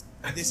Chaz,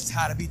 and this is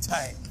How to Be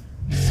Tight.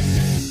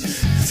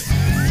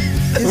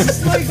 Is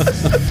this like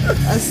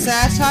a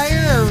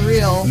satire or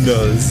real?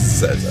 No, this is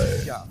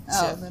satire. Yo,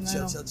 Oh, then I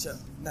don't- chill.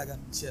 Mega,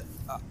 chill.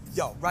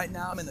 Yo, right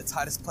now I'm in the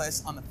tightest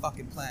place on the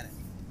fucking planet.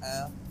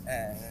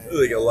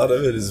 Like, a lot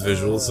of it is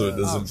visual, so it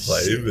doesn't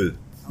play, shit. but...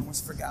 I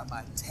almost forgot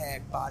my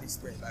tag body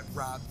spray by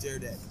Rob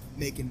Dyrdek,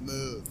 making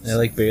moves. I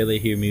like barely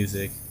hear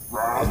music.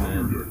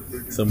 And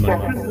then someone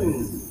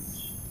mumbling.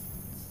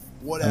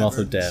 Whatever. I'm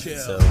also deaf, chill,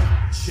 so...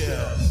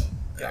 Chill.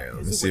 Hang on,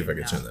 let me see if I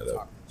can turn that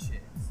up.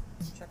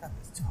 Check out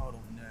this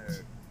total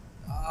nerd.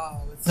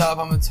 Oh, what's up?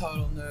 I'm a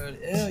total nerd.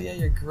 Ew, yeah,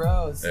 you're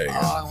gross. There you go.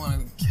 I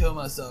want to kill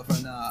myself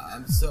right now.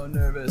 I'm so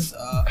nervous.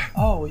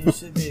 Well, you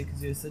should be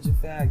because you're such a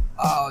fag.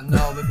 Oh,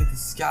 no, look at the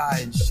sky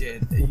and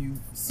shit. Are you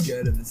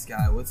scared of the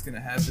sky? What's going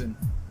to happen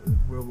with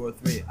World War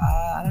III?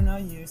 I don't know.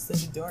 You're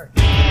such a dork.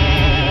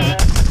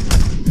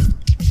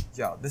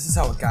 Yo, this is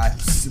how a guy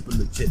who's super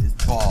legit his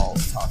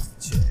balls talks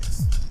to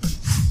chicks.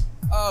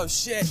 Oh,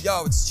 shit.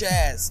 Yo, it's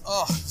Chaz.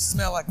 Oh, you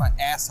smell like my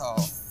asshole.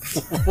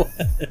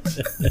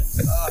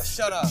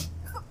 Shut up.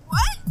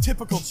 What?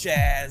 Typical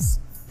Chaz.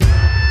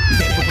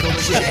 Typical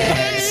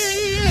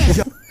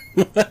Chaz.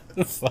 What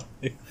the fuck?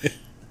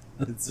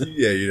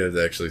 Yeah, you'd have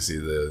to actually see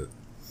the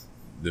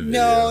video.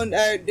 No,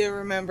 I do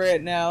remember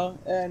it now,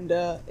 and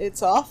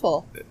it's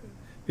awful.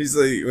 He's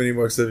like, when he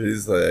walks up,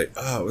 he's like,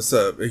 "Oh, what's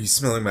up? Are you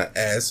smelling my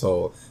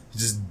asshole?" He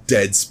just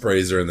dead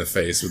sprays her in the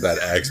face with that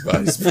Axe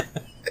body spray.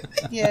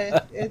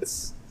 Yeah,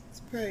 it's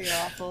pretty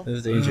awful.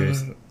 That's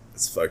dangerous.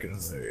 It's fucking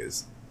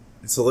hilarious.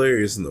 It's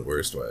hilarious in the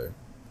worst way.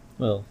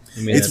 Well,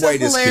 I mean, It's that's-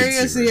 whitest kid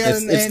hilarious, humor. yeah,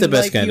 It's the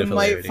best like, kind you of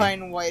might hilarity.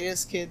 find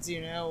whitest kids,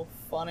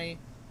 funny.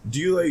 Do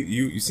you like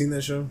you seen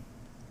that show?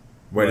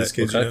 Whitest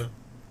Kids, Wakuk? you know?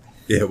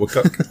 Yeah,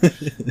 Wakuk.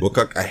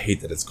 Wakuk. I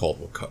hate that it's called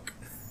Wakuk.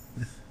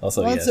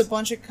 also, Well, yes. it's a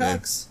bunch of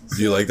cucks.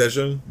 Do you like that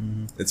show?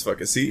 Mhm. It's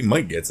fucking. See,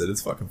 Mike gets it.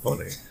 It's fucking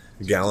funny.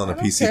 A gallon I of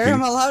don't PCP. care.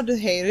 I'm allowed to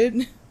hate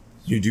it.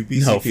 You do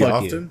PCP No, fuck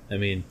often? you. I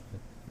mean,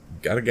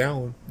 Got a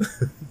gallon.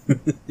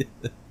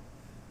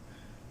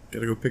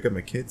 Gotta go pick up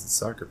my kids at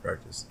soccer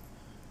practice.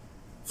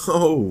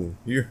 Oh,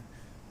 you're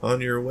on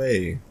your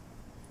way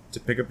to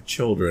pick up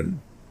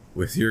children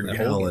with your The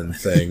whole gallon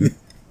thing.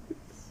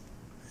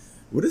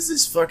 What is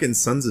this fucking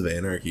Sons of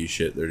Anarchy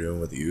shit they're doing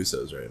with the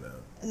Usos right now?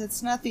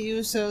 It's not the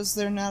Usos.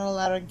 They're not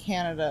allowed in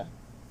Canada.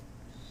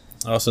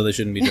 also, they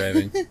shouldn't be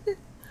driving.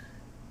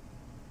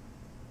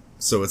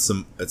 So it's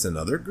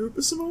another group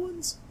of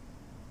Samoans?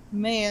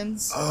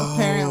 Mans, Oh,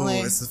 apparently.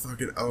 it's the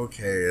fucking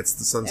it's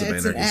the Sons of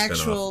It's Anarchy an spinoff.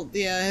 actual,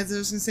 yeah, I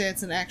was gonna say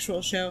it's an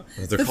actual show.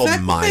 They're the called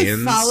fact Mayans. That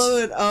they follow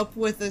it up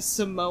with a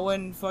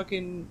Samoan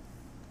fucking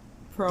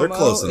promo. They're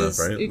close enough, is-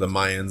 right? The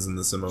Mayans and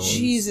the Samoans.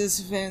 Jesus,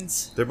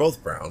 Vince. They're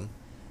both brown.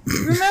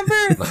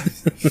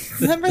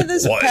 Remember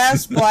this What?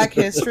 past Black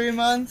History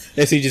Month?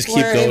 Yes, you just keep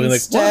Where going like,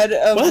 instead what?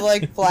 of What?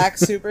 like black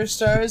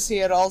superstars, he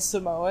had all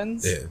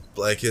Samoans. Yeah,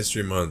 Black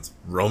History Month.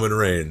 Roman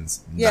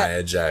Reigns, Yeah.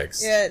 Nia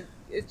Jax, Yeah,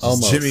 it just,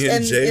 Almost. Jimmy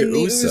and Jey and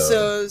the Uso.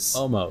 Usos,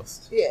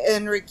 Almost. yeah,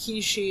 and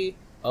Rikishi.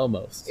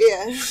 Almost.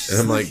 Yeah. And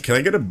I'm like, can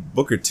I get a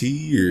Booker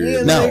T or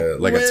Yeah, No.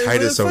 like a where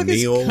Titus the fuck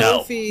is O'Neil? No.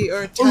 Kofi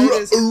or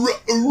Titus.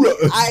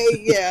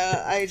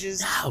 I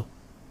just. No.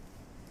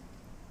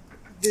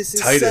 This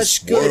is Titus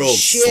such good World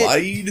shit.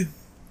 Slide.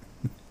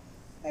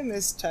 I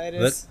miss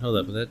Titus. Hold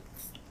up. That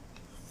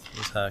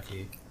was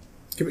hockey.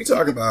 Can we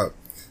talk about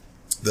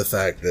the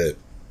fact that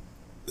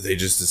they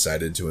just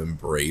decided to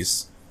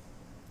embrace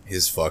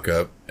his fuck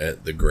up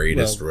at the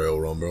greatest Well- Royal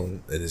Rumble,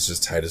 and it's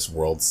just Titus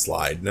World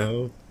Slide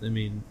now? I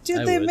mean, Dude,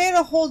 I they would. made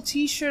a whole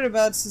T-shirt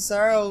about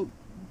Cesaro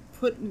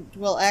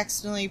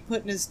accidentally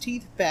putting his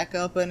teeth back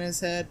up in his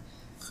head.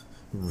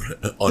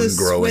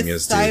 Ungrowing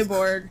his teeth.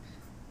 Cyborg.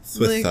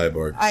 Swift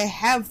Cyborg. I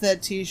have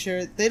that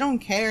T-shirt. They don't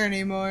care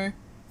anymore.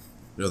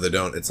 No, they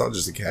don't. It's all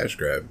just a cash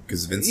grab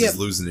because Vince Yep. is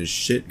losing his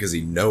shit because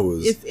he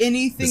knows. If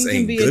anything This can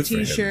ain't be a good for him.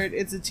 T-shirt,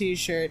 it's a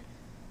T-shirt.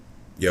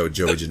 Yo,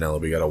 Joey Janela,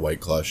 we got a White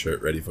Claw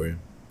shirt ready for you.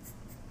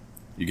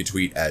 You can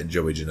tweet at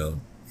Joey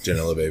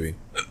Janela baby.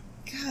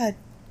 God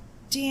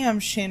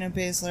damn, Shayna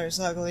Baszler is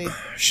ugly.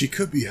 She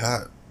could be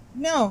hot.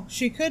 No,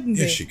 she couldn't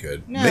be. Yes, she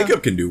could. No.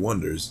 Makeup can do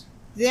wonders.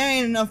 There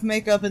ain't enough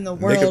makeup in the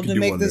world to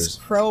make this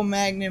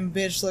Cro-Magnon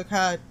bitch look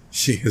hot.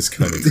 She is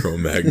kind of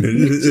Cro-Magnon.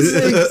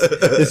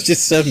 It's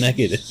just so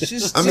negative.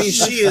 I mean,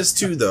 she is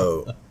too,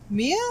 though.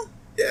 Mia?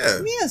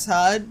 Yeah. Mia's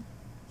hot.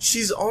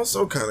 She's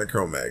also kind of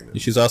Cro-Magnon.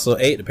 She's also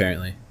 8,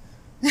 apparently.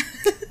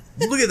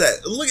 Look at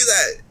that. Look at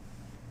that.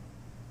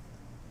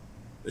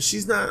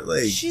 She's not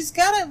like... She's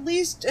got at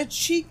least a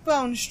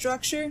cheekbone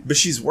structure. But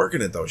she's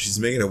working it, though. She's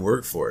making it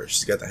work for her.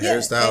 She's got the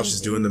hairstyle.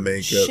 She's doing the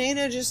makeup.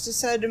 Shayna just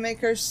decided to make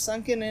her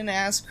sunken-in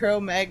ass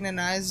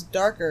Cro-Magnonized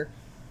darker.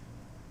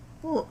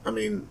 Well, I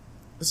mean,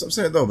 that's what I'm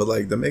saying, though. But,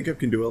 like, the makeup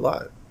can do a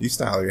lot. You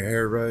style your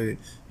hair right.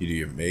 You do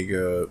your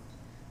makeup.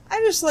 I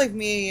just like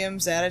Mia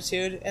Yim's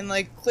attitude. And,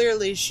 like,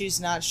 clearly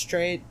she's not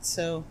straight,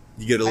 so...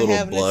 You get a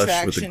little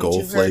blush with the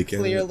gold flake in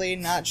it. Clearly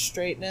not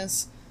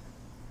straightness.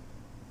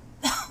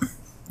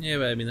 Yeah,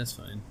 but I mean, that's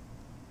fine.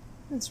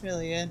 That's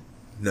really it.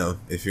 No,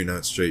 if you're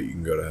not straight, you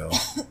can go to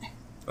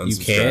hell. You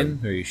can,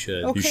 or you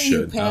should? Okay, you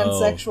should.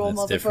 pansexual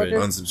motherfucker. Different.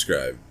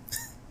 Unsubscribe.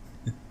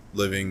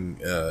 Living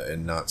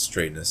in not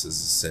straightness is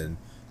a sin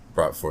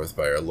brought forth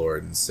by our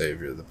Lord and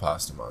Savior, the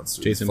pasta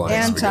monster. Jason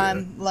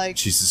Anton, like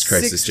Jesus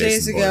Christ, 6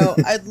 days ago,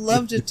 I'd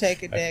love to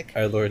take a dick.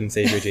 Our Lord and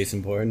Savior, Jason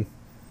Bourne.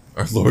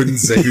 Our Lord and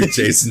Savior,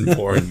 Jason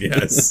Bourne,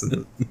 yes.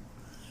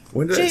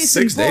 When did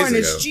Jason 6 days Bourne ago?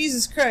 is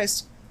Jesus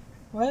Christ.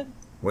 What?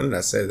 When did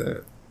I say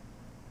that?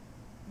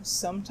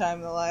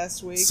 Sometime the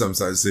last week.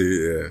 Sometimes,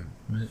 see, yeah.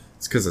 What?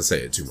 It's because I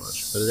say it too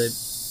much. What did I...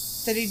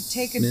 That he'd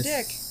take a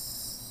dick.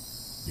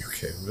 You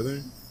okay over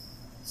there?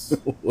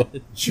 What?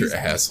 Is your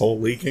asshole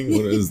leaking?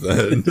 What is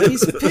that?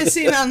 He's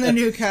pissing on the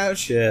new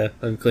couch. Yeah,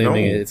 I'm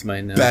claiming No. it. It's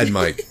mine now. Bad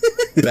Mike.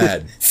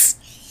 Bad.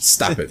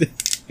 Stop it.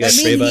 You got I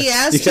spray mean, he bottle?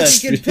 asked You if got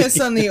he could spray- piss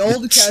on the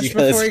old couch You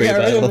got a before he spray got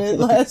rid of bottle. it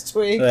last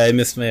week. I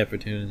missed my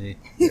opportunity.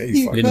 Yeah,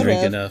 you fuck Didn't off. drink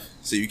have. enough.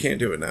 So you can't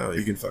do it now.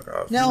 You can fuck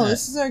off. No, Yeah.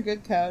 this is our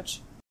good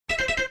couch.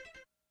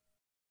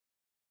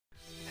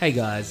 Hey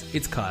guys,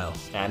 it's Kyle.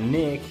 I'm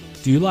Nick.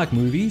 Do you like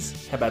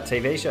movies, How about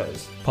TV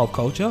shows? pop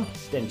culture?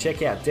 Then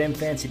check out Dem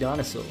Fancy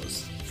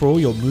Dinosaurs. For all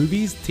your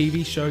movies,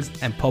 TV shows,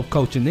 and pop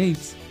culture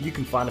needs, You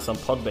can find us on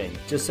Podbean.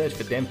 Just search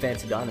for Dem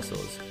Fancy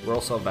Dinosaurs. We're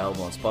also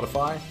available on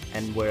Spotify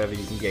and wherever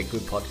you can get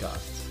good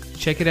podcasts.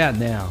 check it out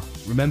now.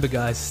 Remember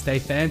guys, stay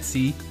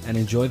fancy and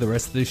enjoy the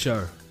rest of the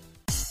show.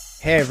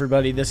 Hey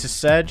everybody, this is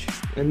Sedge,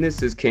 And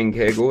this is King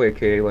Kegel,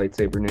 aka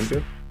Lightsaber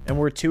Ninja. and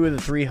we're 2 of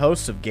the 3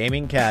 hosts of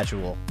Gaming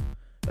Casual,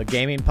 a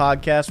gaming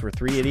podcast where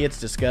 3 idiots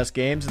discuss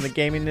games in the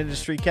gaming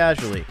industry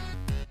casually.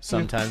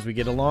 Sometimes we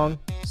get along,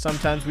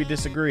 sometimes we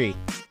disagree,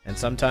 and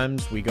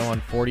sometimes we go on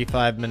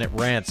 45-minute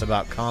rants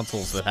about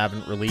consoles that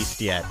haven't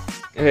released yet.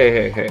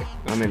 Hey,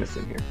 I'm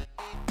innocent here.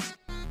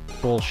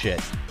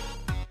 Bullshit.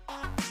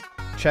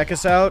 Check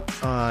us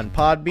out on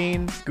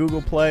Podbean,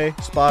 Google Play,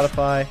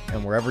 Spotify,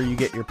 and wherever you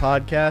get your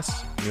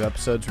podcasts. New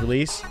episodes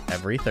release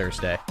every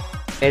Thursday.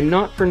 And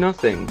not for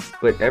nothing,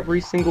 but every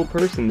single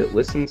person that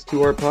listens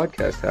to our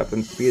podcast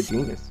happens to be a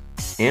genius.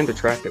 And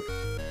attractive.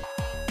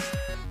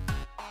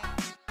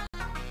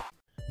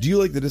 Do you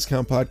like the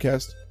Discount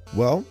Podcast?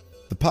 Well,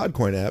 the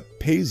Podcoin app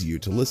pays you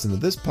to listen to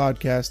this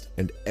podcast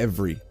and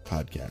every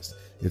podcast.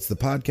 It's the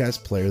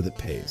podcast player that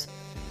pays.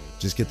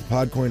 Just get the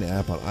Podcoin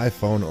app on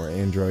iPhone or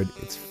Android.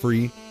 It's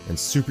free and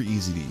super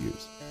easy to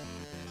use.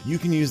 You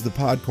can use the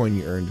Podcoin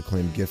you earn to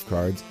claim gift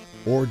cards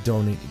or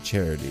donate to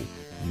charity.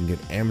 You can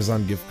get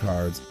Amazon gift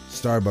cards,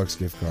 Starbucks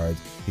gift cards.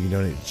 You can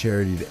donate to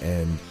charity to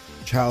end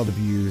child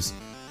abuse.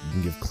 You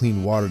can give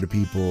clean water to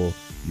people.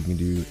 You can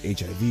do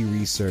HIV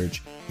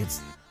research.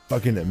 It's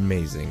fucking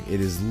amazing.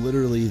 It is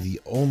literally the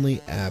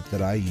only app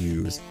that I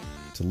use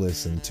to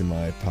listen to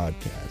my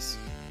podcasts.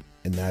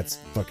 And that's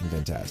fucking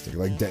fantastic.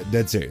 Like,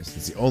 dead serious.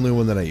 It's the only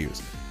one that I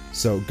use.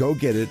 So go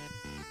get it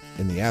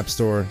in the App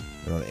Store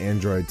and on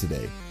Android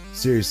today.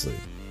 Seriously.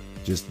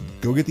 Just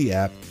go get the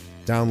app,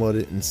 download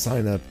it, and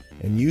sign up,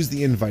 and use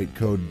the invite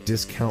code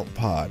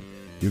DISCOUNTPOD.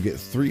 You'll get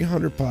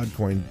 300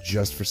 Podcoin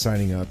just for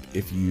signing up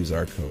if you use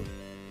our code.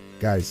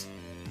 Guys,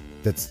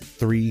 that's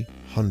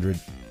 300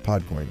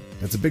 Podcoin.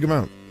 That's a big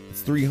amount.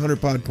 It's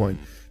 300 Podcoin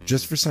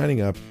just for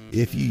signing up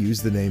if you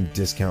use the name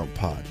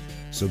DiscountPod.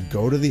 So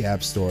go to the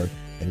App Store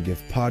and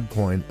give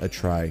Podcoin a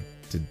try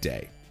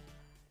today.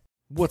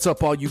 What's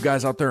up, all you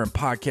guys out there in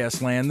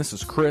podcast land? This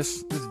is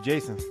Chris. This is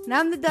Jason. And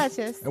I'm the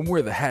Duchess. And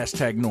we're the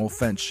Hashtag No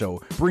Offense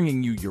Show,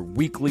 bringing you your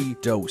weekly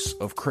dose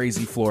of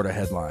crazy Florida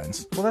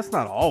headlines. Well, that's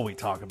not all we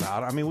talk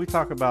about. I mean, we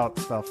talk about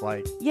stuff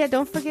like... Yeah,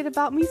 don't forget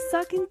about me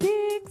sucking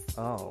dicks.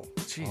 Oh,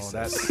 Jesus. Oh,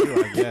 that's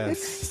true, I guess.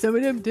 Some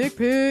of them dick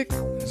pics.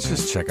 Let's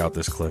just check out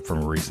this clip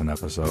from a recent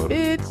episode.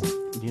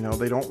 Bitch. you know,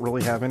 they don't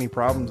really have any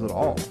problems at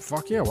all.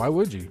 Fuck yeah, why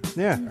would you?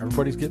 Yeah.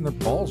 Everybody's getting their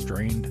balls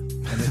drained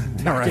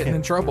and not getting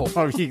in trouble.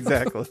 Oh,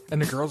 exactly.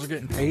 And the girls are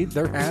getting paid,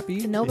 they're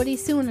happy. And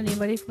nobody's suing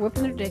anybody for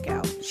whipping their dick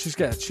out. She's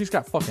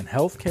got fucking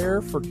health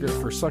care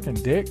for sucking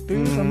dick,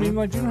 dude. I mean,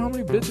 like, do you know how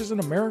many bitches in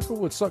America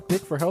would suck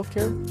dick for health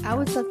care? I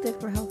would suck dick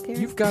for health care.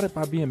 You've got it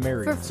by being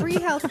married. For free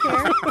health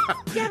care?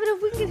 Yeah, but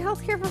if we can get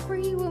health care for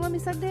free, you won't let me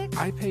suck dick?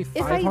 I pay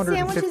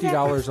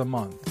 $550 a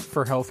month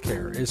for health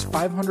care. Is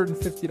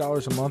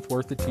 $550 a month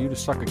worth it to you to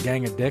suck a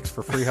gang of dicks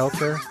for free health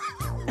care?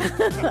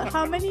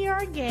 How many are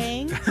a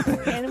gang?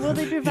 And will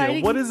they be providing...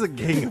 Yeah, what is a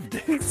gang of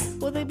dicks?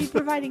 Will they be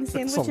providing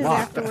sandwiches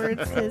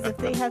afterwards? Because if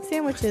they have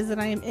sandwiches, then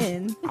I am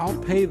in. I'll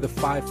pay the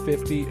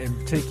 $550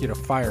 and take you to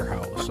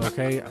Firehouse,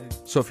 okay?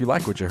 So if you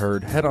like what you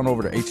heard, head on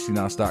over to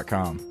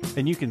htnos.com.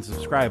 And you can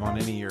subscribe on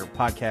any of your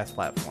podcast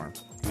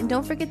platforms. And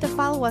don't forget to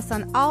follow us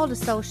on all the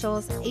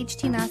socials,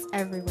 HTNOS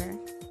everywhere.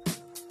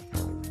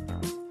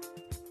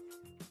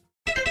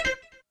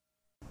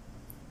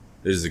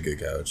 This is a good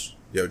couch.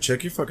 Yo,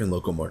 check your fucking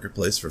local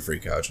marketplace for free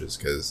couches,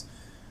 because...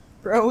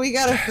 Bro, we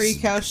got a free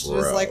couch that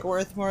is, like,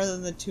 worth more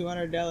than the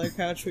 $200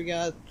 couch we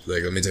got.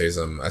 Like, let me tell you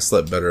something. I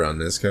slept better on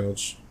this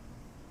couch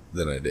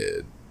than I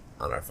did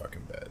on our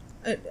fucking bed.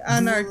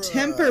 On our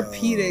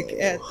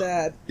Tempur-Pedic at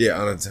that. Yeah,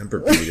 on a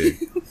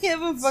Tempur-Pedic. We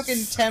have a fucking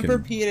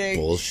Tempur-Pedic.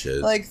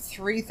 Bullshit. Like,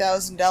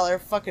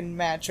 $3,000 fucking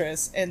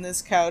mattress in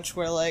this couch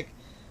where, like,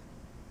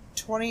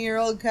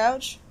 20-year-old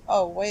couch?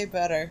 Oh, way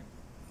better.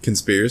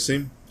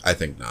 Conspiracy? I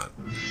think not.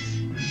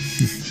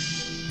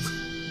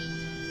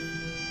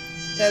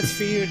 That's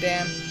for you,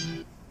 Dan.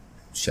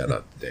 Shout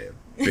out to Dan.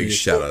 Big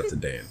shout out to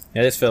Dan.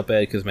 I just felt bad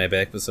because my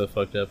back was so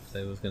fucked up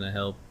that I was going to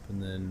help,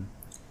 and then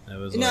I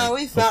was no, like,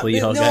 we found, we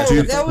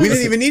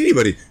didn't even need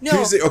anybody. No,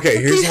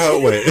 Here's how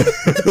it went.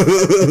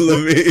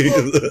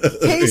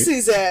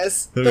 Casey's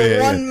ass. The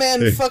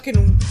one-man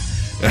fucking...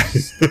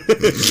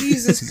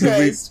 Jesus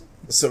Christ.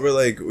 So we're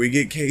like, we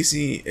get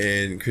Casey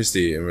and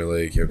Christy, and we're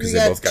like, yo, because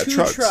they both got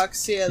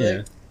trucks.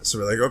 Yeah. So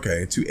we're like,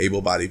 okay, 2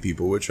 able-bodied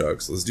people with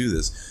trucks. Let's do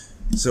this.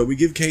 So we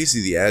give Casey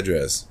the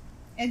address.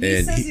 And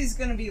he says he's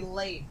going to be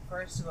late,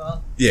 first of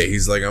all. Yeah,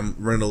 he's like, I'm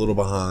running a little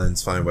behind.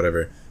 It's fine,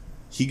 whatever.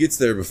 He gets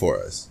there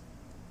before us.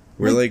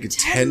 We're like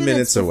 10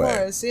 minutes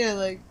away. Us. Yeah,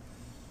 like.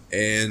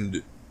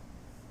 And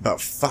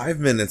about 5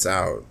 minutes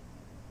out,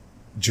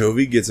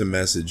 Jovi gets a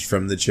message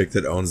from the chick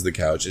that owns the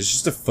couch. It's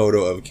just a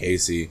photo of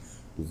Casey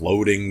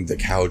loading the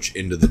couch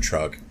into the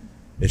truck.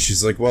 And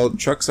she's like, well, the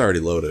truck's already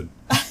loaded.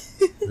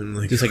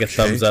 Like, just like a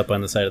thumbs up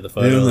on the side of the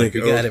photo. Like,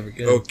 we got it, we're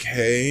good.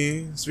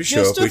 Okay. So we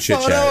show up, we chit chat.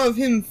 Just a photo of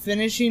him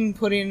finishing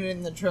putting it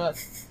in the truck.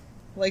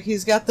 Like,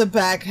 he's got the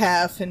back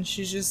half, and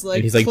she's just like...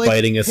 And he's like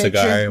biting a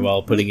cigar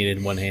while putting it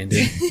in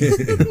one-handed.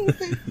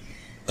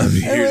 I'm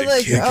here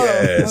to kick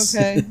ass.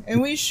 Okay.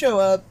 And we show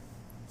up.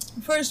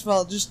 First of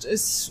all,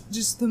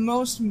 just the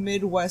most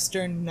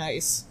Midwestern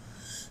nice.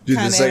 Dude,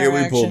 the second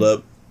we pulled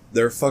up,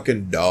 their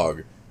fucking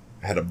dog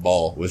had a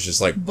ball. Was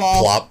just like,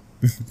 plop,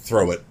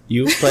 throw it.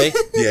 You play?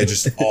 Yeah,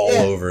 just all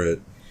over it.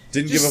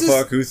 Didn't give a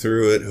fuck who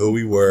threw it, who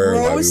we were,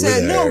 why we were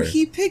there. No,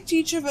 he picked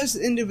each of us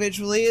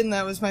individually, and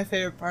that was my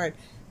favorite part.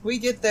 We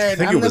get there,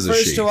 and I'm the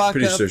first to walk up.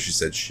 Pretty sure she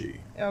said she.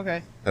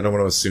 Okay. I don't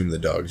want to assume the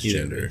dog's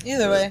gender.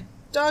 Either way,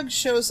 dog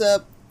shows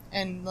up,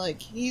 and,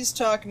 like, he's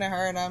talking to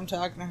her, and I'm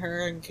talking to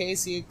her, and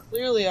Casey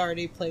clearly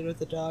already played with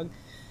the dog.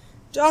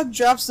 Dog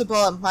drops the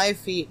ball at my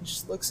feet and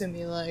just looks at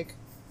me like,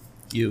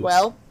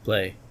 well,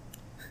 play.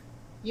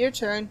 Your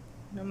turn.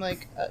 And I'm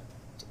like,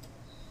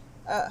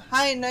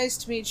 hi, nice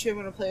to meet you. I'm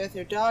going to play with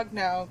your dog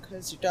now,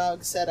 because your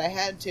dog said I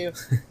had to.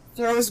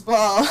 Throws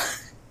ball.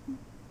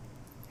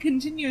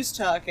 Continues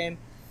talking.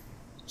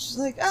 She's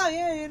like, oh,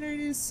 yeah,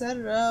 you set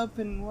it up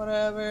and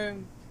whatever.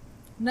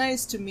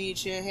 Nice to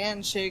meet you.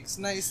 Handshakes,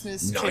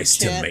 niceness, nice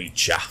to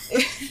meet ya.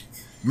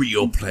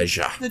 Real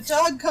pleasure. The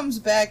dog comes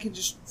back and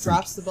just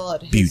drops the ball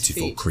at his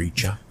Beautiful feet.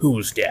 Creature.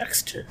 Who's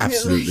next?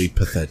 Absolutely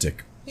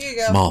pathetic. Here you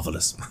go.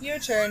 Marvelous. Your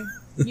turn.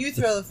 You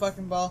throw the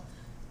fucking ball.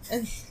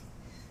 And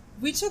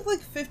we took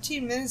like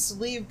 15 minutes to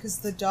leave because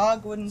the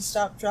dog wouldn't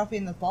stop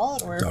dropping the ball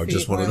at our feet. Dog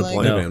just wanted to like,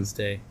 play, man.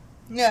 Stay.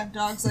 Yeah,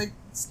 dog's like,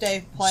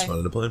 stay, play. Just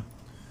wanted to play.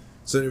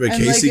 So anyway,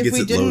 and Casey like, gets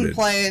it loaded. if we didn't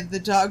play it, the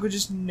dog would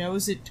just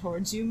nose it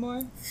towards you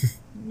more.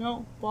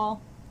 No,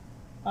 ball.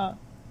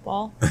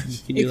 Ball.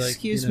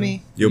 Excuse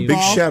me. Yo, big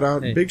ball. shout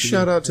out,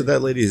 shout out to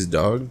that lady's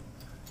dog.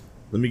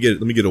 Let me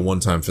get a one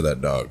time for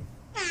that dog.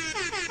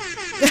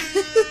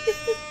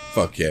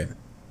 Fuck yeah.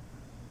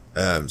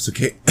 So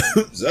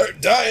sorry,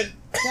 dying.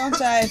 Don't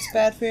die. It's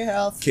bad for your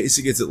health.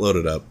 Casey gets it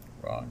loaded up.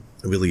 Wrong.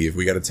 We leave.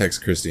 We got to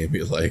text Christy and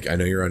be like, I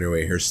know you're on your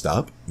way here.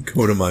 Stop.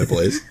 Go to my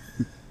place.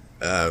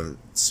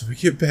 So we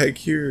get back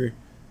here,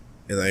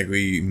 and like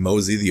we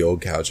mosey the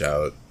old couch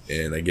out,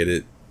 and I get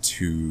it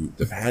to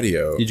the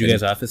patio. Did you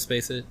guys office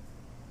space it?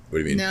 What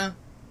do you mean? No.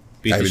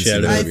 Beat the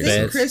shit out of I it.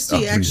 think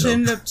Christy actually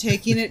ended up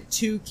taking it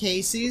to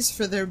Casey's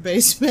for their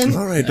basement.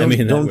 All right,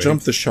 don't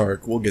jump the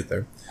shark. We'll get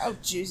there. Oh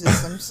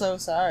Jesus, I'm so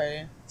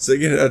sorry. So I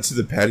get it out to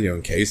the patio,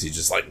 and Casey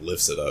just like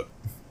lifts it up.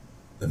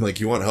 I'm like,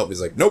 "You want help?"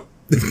 He's like, "Nope."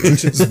 And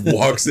just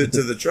walks it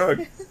to the truck.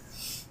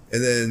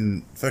 And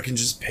then fucking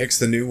just picks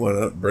the new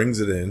one up, brings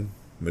it in,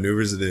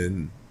 maneuvers it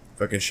in.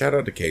 Fucking shout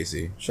out to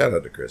Casey. Shout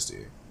out to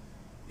Christy.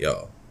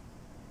 Yo.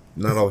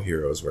 Not all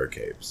heroes wear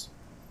capes.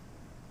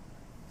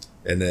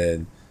 And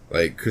then,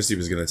 like, Christy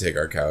was going to take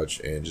our couch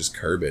and just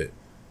curb it.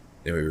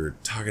 And we were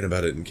talking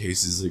about it, and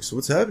Casey's like, so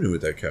what's happening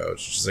with that couch?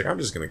 She's like, I'm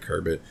just going to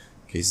curb it.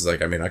 Casey's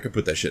like, I mean, I could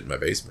put that shit in my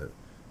basement.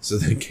 So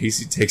then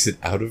Casey takes it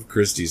out of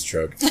Christy's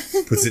truck,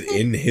 puts it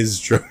in his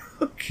truck.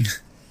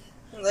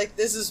 Like,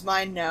 this is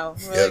mine now.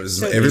 Yeah, like,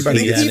 so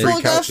everybody gets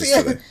free couches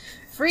today.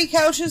 Free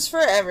couches for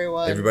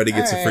everyone. Everybody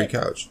gets a free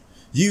couch.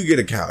 You get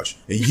a couch,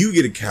 and you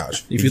get a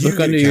couch. If you look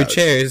under your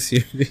chairs,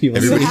 you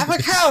have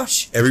a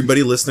couch.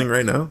 Everybody listening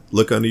right now,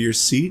 look under your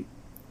seat.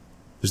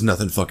 There's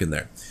nothing fucking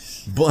there.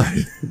 But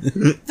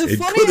it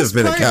could have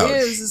been a couch.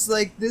 Is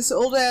like this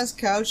old ass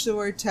couch that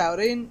we're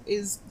touting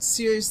is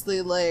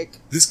seriously like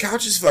this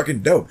couch is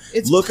fucking dope.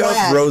 Look plaid.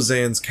 up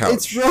Roseanne's couch.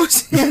 It's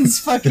Roseanne's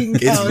fucking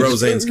couch. It's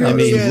Roseanne's couch.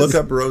 Really Look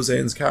up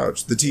Roseanne's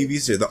couch. The TV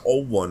series, the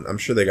old one. I'm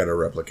sure they got a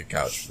replica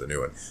couch for the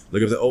new one.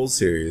 Look up the old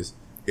series.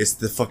 It's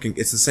the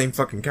same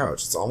fucking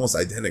couch. It's almost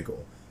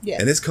identical. Yeah.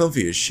 And it's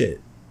comfy as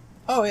shit.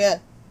 Oh yeah.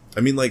 I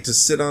mean, like to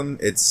sit on,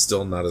 it's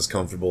still not as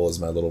comfortable as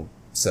my little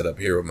setup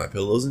here with my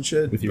pillows and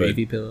shit. With your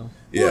AV pillow?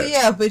 Yeah. Well,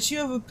 yeah, but you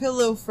have a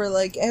pillow for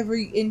like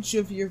every inch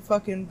of your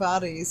fucking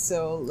body,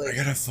 so like. I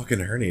got a fucking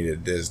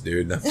herniated disc,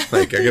 dude.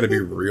 Like, I gotta be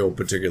real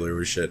particular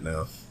with shit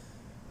now.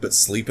 But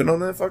sleeping on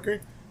that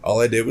fucker,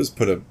 all I did was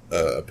put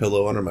a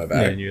pillow under my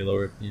back. Yeah, and your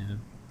lower, yeah.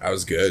 I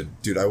was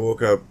good. Dude, I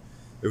woke up,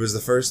 it was the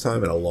first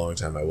time in a long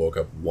time I woke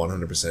up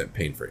 100%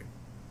 pain-free.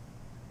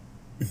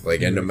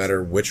 Like, and no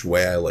matter which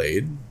way I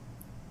laid,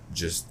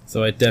 just...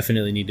 So I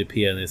definitely need to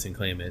pee on this and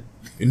claim it.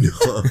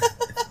 No.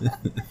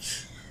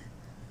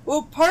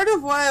 Well, part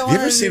of why I wanted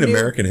You ever seen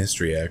American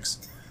History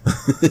X?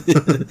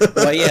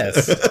 Why,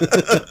 yes.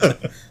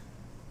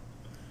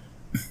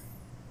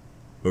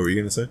 What were you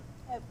going to say?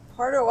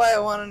 Part of why I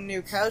wanted a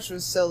new couch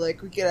was so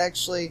like we could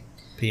actually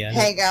Piano?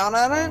 hang out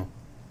on it.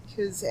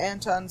 Because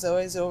Anton's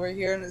always over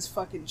here in his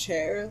fucking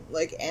chair,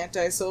 like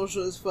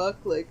antisocial as fuck,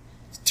 like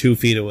 2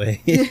 feet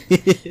away. No,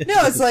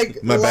 it's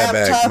like my bad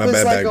laptop bag,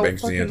 is like a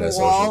makes me fucking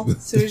antisocial. wall.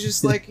 So he's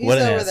just like he's What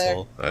an over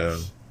asshole. there.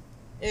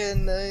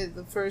 And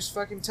the first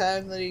fucking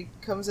time that he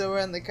comes over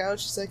on the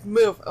couch, he's like,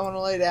 "Move! I want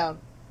to lay down.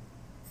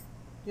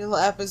 Your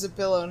lap is a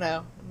pillow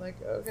now." I'm like,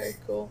 "Okay,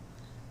 cool."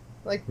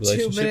 Like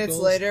 2 minutes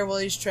later, while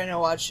he's trying to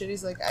watch it,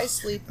 he's like, "I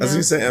sleep now." I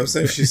was gonna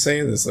say, she's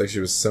saying this like she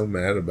was so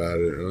mad about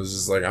it, and I was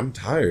just like, I'm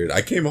tired.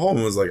 I came home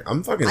and was like,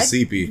 I'm fucking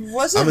seepy.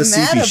 Wasn't I'm a mad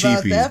seepy about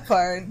sheepy. that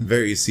part.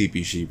 Very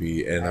seepy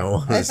sheepy, and I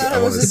want to. I thought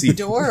it was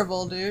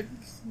adorable, dude.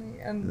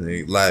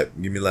 And lap,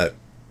 give me lap.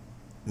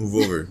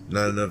 Move over.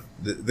 Not enough.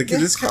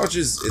 This couch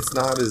it's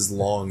not as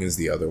long as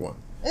the other one.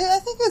 I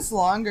think it's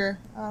longer.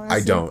 Honestly. I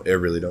don't. I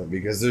really don't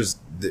because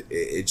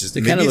it just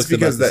It kind of looks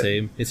about the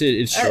same.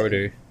 It's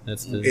shorter.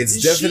 It's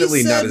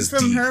definitely not as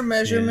from deep. her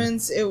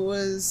measurements, it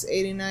was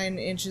 89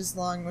 inches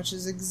long, which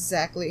is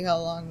exactly how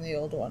long the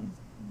old one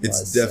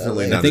was. It's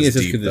definitely not as deep, I think it's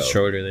just because though. it's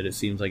shorter that it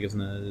seems like it's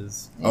not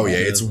as... Oh, yeah,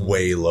 it's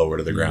way lower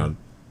to the ground.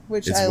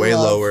 Which it's I way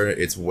love. lower.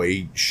 It's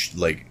way,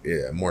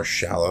 more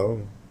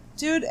shallow.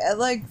 Dude, at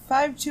like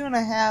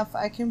 5'2.5",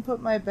 I can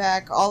put my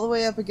back all the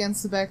way up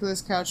against the back of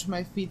this couch and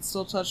my feet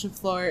still touch the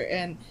floor,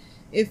 and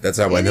if That's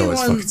how I know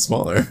it's fucking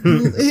smaller.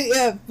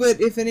 Yeah,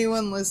 but if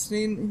anyone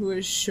listening who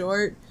is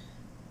short...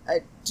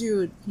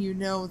 dude, you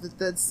know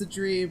that's the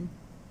dream.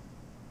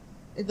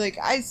 Like,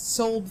 I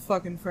sold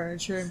fucking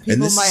furniture, and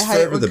people my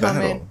height would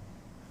come in.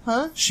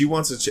 Huh? She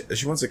wants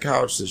a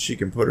couch that she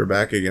can put her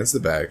back against the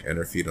back and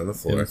her feet on the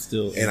floor.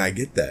 And I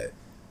get that.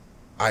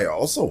 I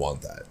also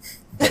want that.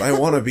 But I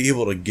want to be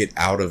able to get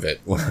out of it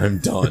when I'm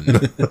done.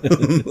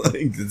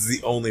 Like, that's the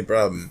only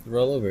problem.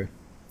 Roll over.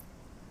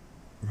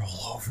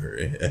 Roll over,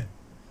 yeah.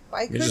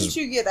 Why couldn't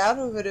you get out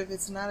of it if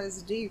it's not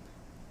as deep?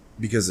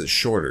 Because it's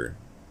shorter.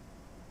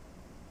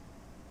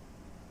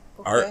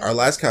 Okay. Our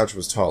last couch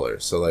was taller,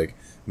 so like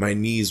my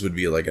knees would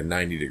be like a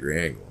 90-degree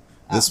angle.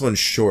 This one's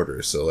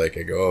shorter, so like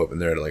I go up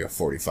and they're at like a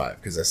 45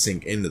 because I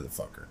sink into the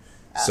fucker.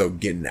 So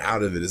getting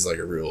out of it is like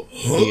a real.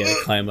 You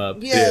gotta climb up.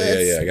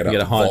 Yeah. I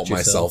gotta vault haunch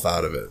myself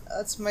out of it.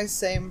 That's my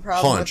same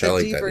problem Haunch, with I the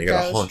like deeper that. You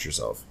gotta couch. haunch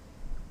yourself.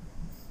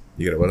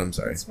 You gotta what? I'm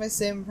sorry. It's my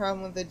same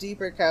problem with the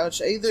deeper couch.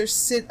 I either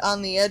sit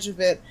on the edge of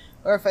it,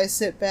 or if I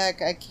sit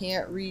back, I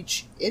can't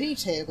reach any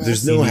table.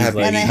 There's no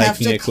happy and I have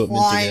to equipment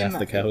climb. to get off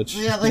the couch.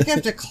 Yeah, like I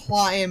have to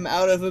climb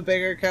out of a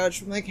bigger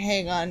couch. I'm like,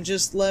 hang on,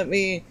 just let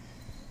me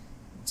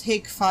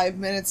take 5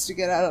 minutes to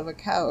get out of a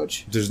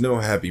couch. There's no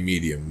happy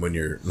medium when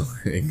you're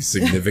like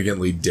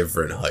significantly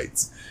different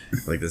heights.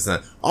 Like that's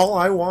not. All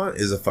I want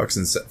is a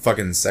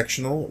fucking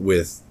sectional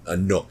with a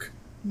nook.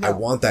 No. I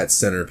want that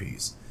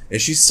centerpiece. And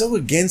she's so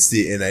against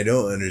it, and I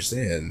don't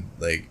understand.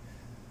 Like,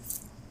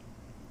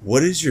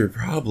 what is your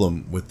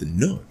problem with the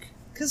nook?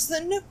 Because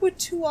the nook with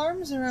 2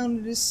 arms around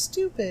it is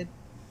stupid.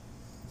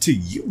 To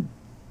you.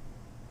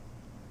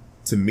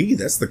 To me,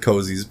 that's the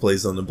coziest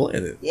place on the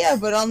planet. Yeah,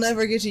 but I'll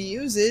never get to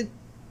use it.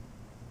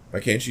 Why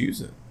can't you use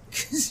it?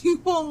 Because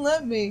you won't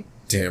let me.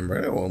 Damn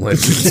right I won't let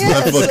you into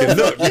my fucking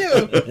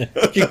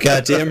nook. You're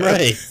goddamn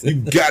right. You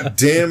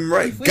goddamn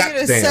right. If we get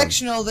a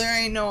sectional, there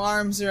ain't no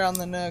arms around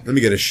the nook. Let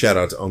me get a shout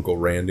out to Uncle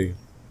Randy.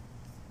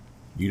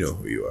 You know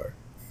who you are.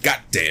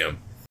 Goddamn.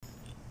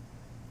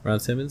 Ron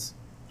Simmons?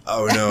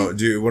 Oh no,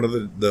 dude! One of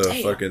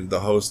the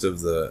host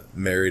of the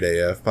Married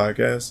AF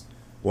podcast.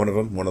 One of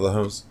the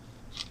hosts,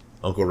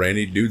 Uncle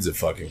Randy. Dude's a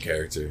fucking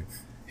character.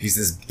 He's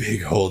this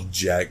big old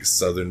jack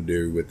Southern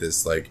dude with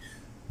this like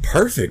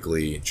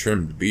perfectly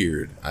trimmed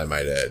beard. I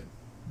might add,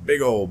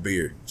 big old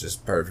beard,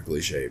 just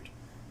perfectly shaped.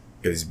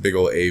 Got these big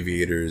old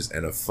aviators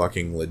and a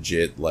fucking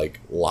legit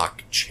like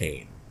lock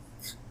chain,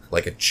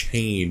 like a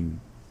chain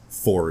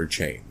for a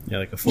chain. Yeah,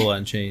 like a full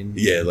on chain.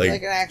 Yeah,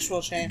 like an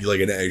actual chain. Like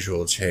an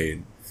actual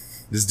chain.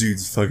 This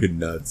dude's fucking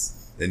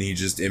nuts. And he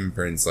just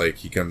imprints, like,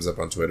 he comes up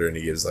on Twitter and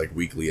he gives, like,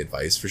 weekly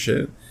advice for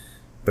shit.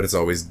 But it's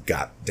always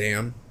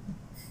goddamn.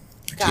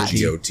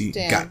 G-O-T.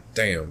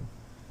 Goddamn.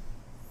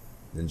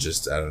 And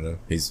just, I don't know.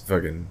 He's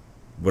fucking,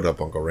 what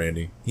up, Uncle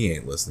Randy? He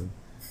ain't listening.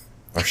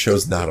 Our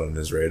show's not on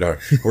his radar.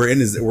 We're in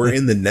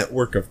the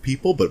network of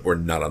people, but we're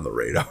not on the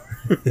radar.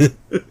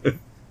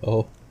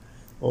 Oh,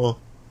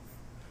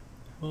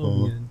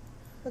 man.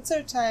 What's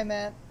our time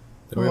at?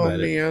 Don't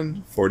worry about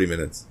man. 40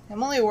 minutes.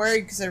 I'm only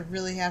worried because I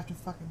really have to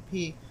fucking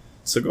pee.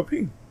 So go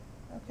pee.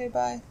 Okay,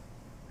 bye.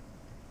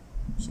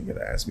 You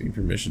gotta ask me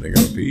permission to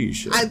go pee.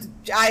 Shit.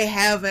 I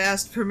have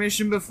asked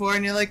permission before,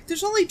 and you're like,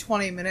 "There's only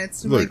 20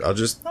 minutes." I'm Look, like, I'll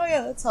just. Oh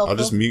yeah, that's helpful. I'll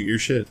just mute your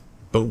shit.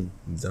 Boom,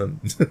 done.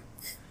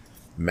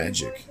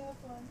 Magic.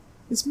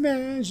 It's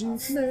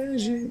magic,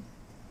 magic.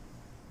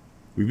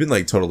 We've been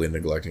like totally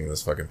neglecting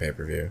this fucking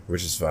pay-per-view,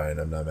 which is fine.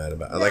 I'm not mad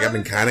about it. Like I've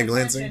been kind of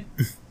glancing.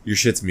 Your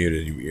shit's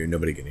muted.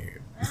 Nobody can hear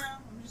you.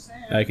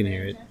 I can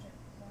hear it.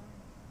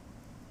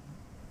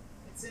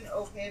 It's an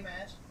okay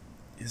match.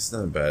 It's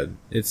not bad.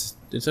 It's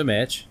a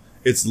match.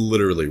 It's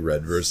literally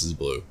red versus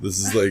blue. This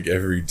is like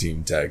every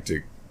team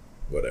tactic,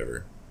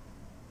 whatever.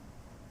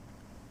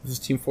 Is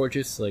Team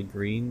Fortress like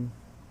green?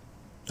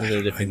 I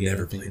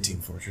never played Team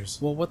Fortress.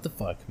 Well, what the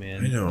fuck,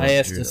 man? I know. I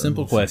asked a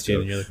simple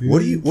question. And you're like,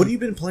 what have you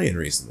been playing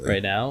recently?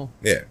 Right now?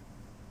 Yeah.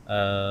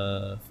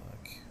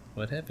 Fuck.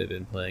 What have I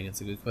been playing?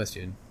 It's a good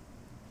question.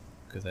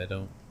 Because I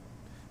don't.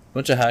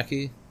 Bunch of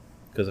hockey.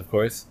 Because of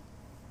course.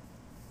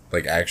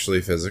 Like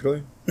actually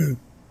physically?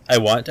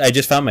 I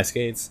just found my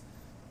skates.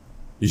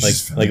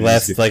 Last week I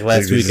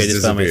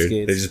just found my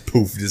skates. They just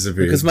poof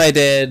disappeared. Because my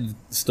dad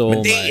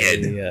stole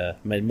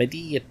my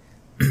dad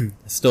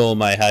stole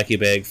my hockey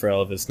bag for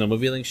all of his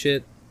snowmobiling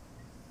shit.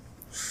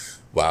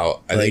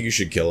 Wow, I think you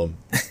should kill him.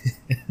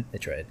 I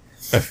tried.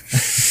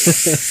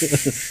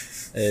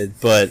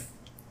 But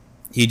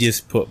he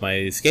just put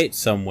my skates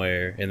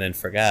somewhere and then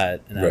forgot,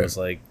 and I was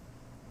like,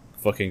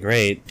 fucking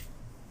great.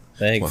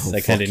 Thanks. Well,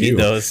 I kind of need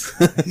those.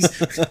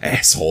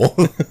 Asshole.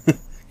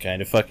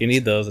 Kind of fucking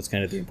need those. That's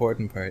kind of the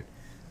important part.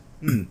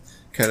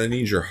 Kind of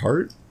need your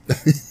heart.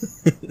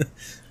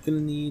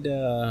 Gonna need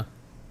an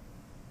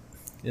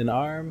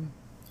arm,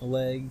 a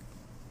leg.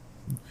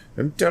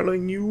 I'm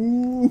telling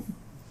you.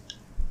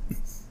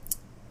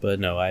 But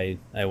no, I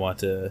want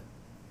to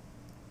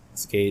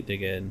skate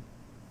again.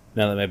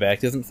 Now that my back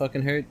doesn't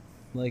fucking hurt,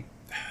 like,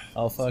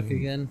 I'll fuck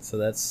again. So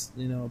that's,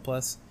 a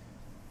plus.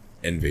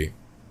 Envy,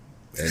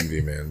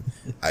 man.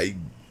 I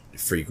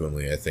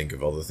think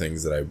of all the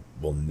things that I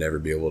will never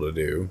be able to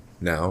do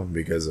now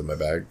because of my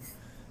back,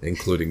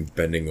 including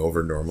bending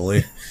over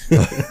normally. Wait,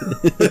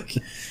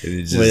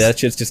 that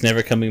shit's just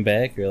never coming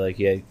back? Or like,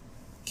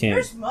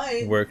 can't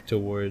work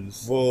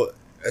towards... Well,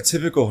 a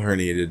typical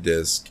herniated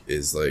disc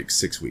is like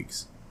 6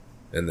 weeks.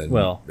 And then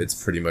it's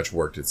pretty much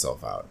worked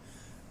itself out.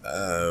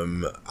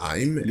 I'm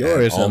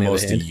at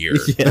almost a year.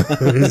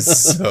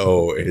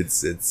 So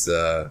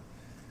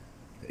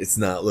it's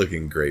not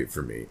looking great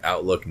for me.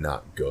 Outlook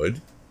not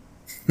good.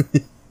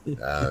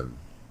 And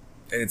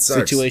it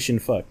sucks. Situation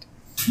fucked.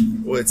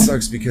 Well, it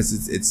sucks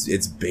because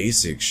it's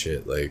basic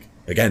shit. Like,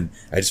 again,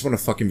 I just want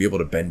to fucking be able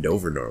to bend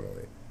over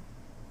normally.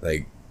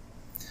 Like,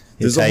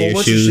 there's a whole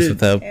bunch of shit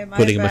without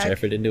putting much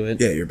effort into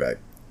it. Yeah, you're back.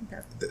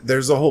 Okay.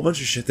 There's a whole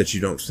bunch of shit that you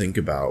don't think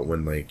about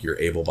when like you're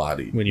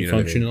able-bodied. When you're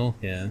functional,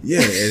 yeah.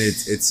 Yeah, and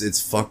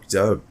it's fucked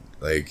up.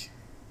 Like,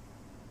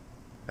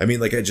 I mean,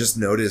 like I just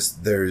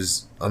noticed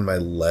there's on my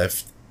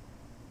left,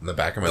 on the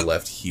back of my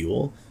left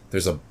heel,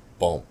 there's a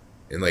bump.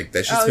 And like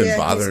that shit's been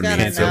bothering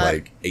me for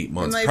like 8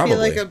 months. It might be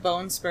like a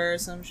bone spur or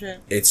some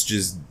shit.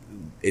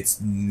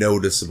 It's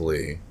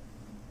noticeably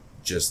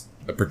just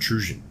a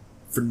protrusion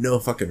for no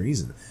fucking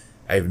reason.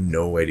 I have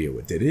no idea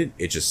what did it.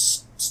 It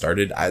just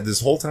started.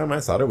 This whole time I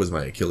thought it was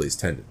my Achilles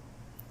tendon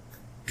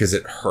because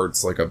it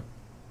hurts like a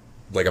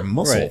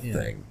muscle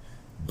thing.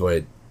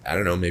 But I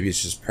don't know. Maybe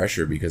it's just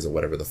pressure because of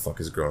whatever the fuck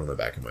is growing on the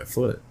back of my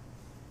foot.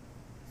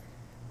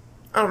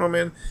 I don't know,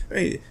 man.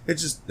 It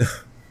just.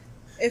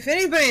 If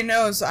anybody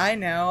knows, I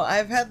know.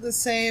 I've had the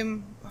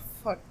same.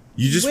 Fuck.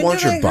 You just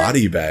want your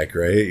body back,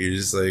 right? You're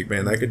just like,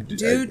 man, I could.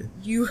 Dude,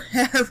 you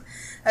have.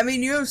 I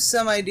mean, you have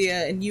some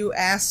idea, and you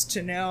asked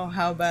to know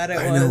how bad it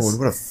was. I know, and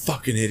what a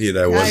fucking idiot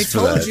I was I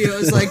told you, it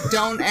was like,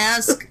 don't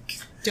ask.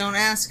 Don't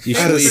ask. You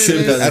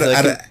should have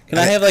done. Can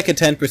I have like a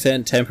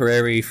 10%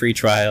 temporary free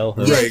trial?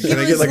 Right? Can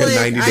I get like a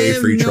 90-day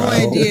free trial? I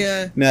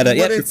have no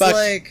idea what it's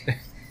like.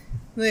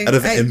 Out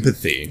of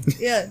empathy.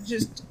 Yeah,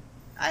 just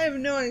I have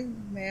no idea.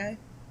 May I?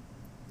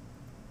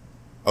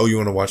 Oh, you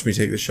want to watch me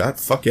take the shot?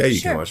 Fuck yeah, you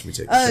can watch me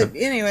take the shot.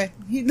 Anyway,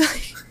 he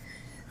like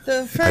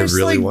the first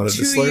really like wanted 2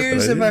 to slurp,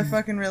 years but I of our didn't.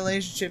 fucking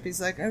relationship, he's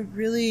like,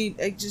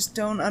 I just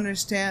don't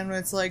understand what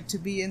it's like to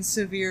be in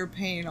severe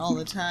pain all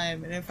the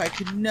time, and if I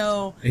could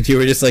know. And you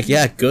were just like,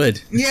 yeah,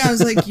 good. Yeah, I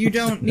was like, you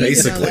don't need to know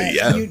Basically, that.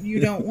 yeah. You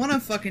don't want to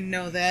fucking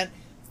know that.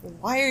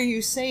 Why are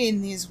you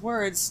saying these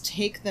words?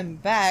 Take them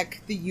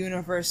back. The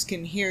universe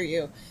can hear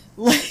you.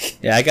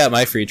 Like, yeah, I got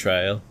my free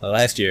trial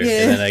last year,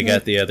 Yeah. and then I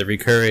got the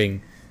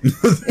recurring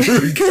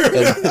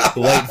the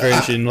light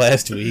version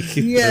last week.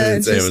 Yeah,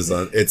 it's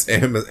Amazon. It's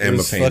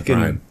Amazon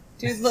Prime.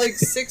 Dude, like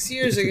 6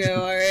 years ago,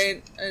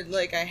 alright,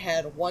 I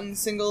had one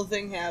single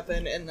thing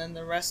happen, and then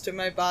the rest of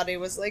my body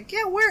was like,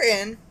 yeah, we're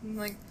in. I'm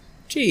like,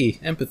 gee,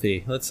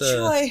 empathy. Let's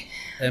joy.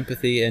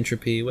 Empathy,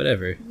 entropy,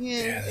 whatever.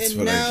 Yeah, That's and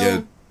what now I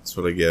get. That's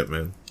what I get,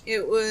 man.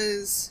 it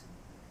was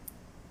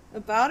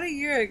about a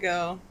year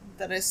ago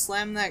that I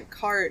slammed that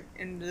cart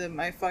into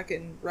my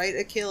fucking right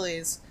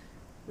Achilles,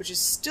 which is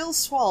still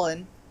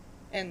swollen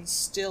and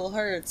still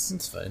hurts.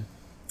 It's fine.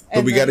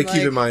 But we got to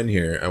keep in mind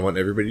here, I want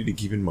everybody to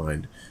keep in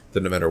mind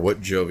that no matter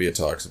what Jovia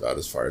talks about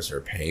as far as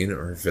her pain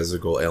or her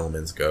physical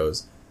ailments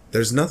goes,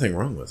 there's nothing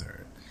wrong with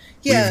her.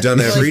 Yeah, We've done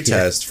every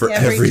test for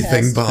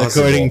everything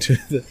possible. According to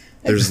the...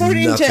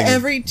 According to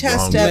every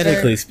test ever.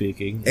 Medically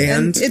speaking.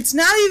 And it's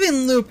not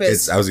even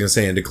lupus. I was going to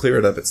say, and to clear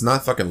it up, it's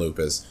not fucking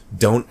lupus.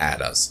 Don't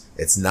add us.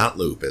 It's not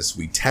lupus.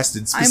 We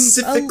tested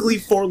specifically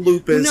for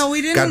lupus. No,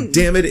 we didn't. God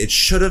damn it, it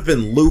should have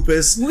been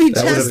lupus. We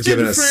that would have tested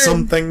given us for-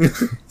 something.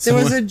 There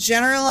was a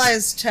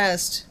generalized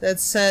test that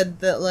said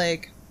that,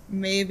 like,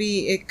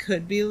 maybe it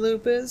could be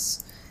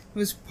lupus. It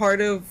was part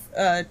of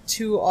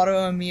 2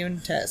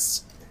 autoimmune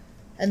tests.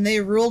 And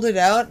they ruled it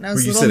out, and I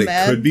was you a little said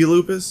mad. it could be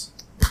lupus?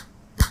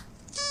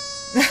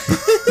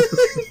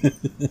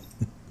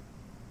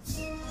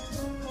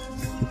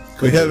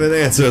 We have an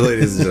answer,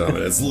 ladies and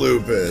gentlemen. It's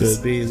lupus.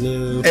 Could be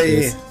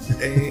lupus.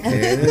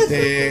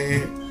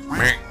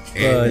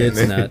 But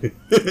it's not.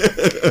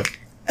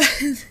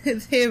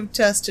 They have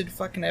tested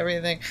fucking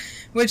everything.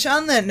 Which,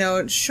 on that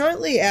note,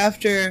 shortly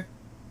after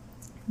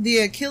the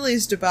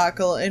Achilles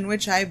debacle, in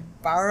which I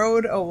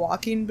borrowed a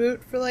walking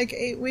boot for like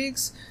 8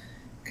 weeks,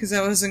 because I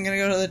wasn't going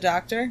to go to the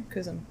doctor,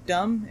 because I'm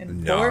dumb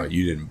and poor. No,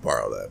 you didn't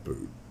borrow that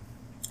boot.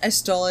 I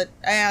stole it.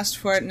 I asked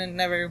for it, and it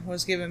never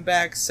was given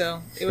back,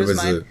 so it was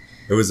mine.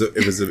 It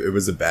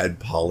was a bad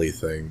poly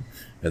thing,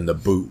 and the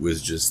boot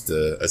was just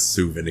a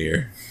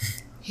souvenir.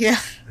 Yeah.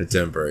 A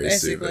temporary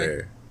Basically.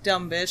 souvenir.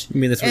 Dumb bitch. I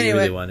mean, that's what you Anyway.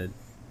 really wanted.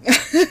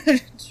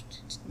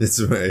 This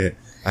way,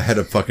 I had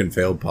a fucking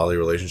failed poly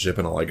relationship,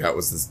 and all I got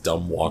was this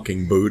dumb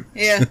walking boot.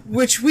 Yeah,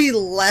 which we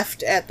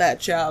left at that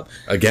job.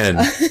 Again.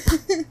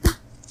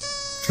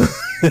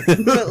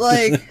 But,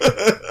 like,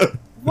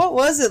 what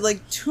was it?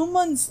 Like, 2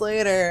 months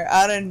later,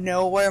 out of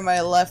nowhere,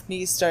 my left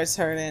knee starts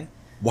hurting.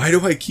 Why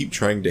do I keep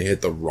trying to hit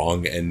the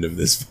wrong end of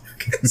this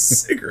fucking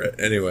cigarette?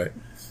 Anyway.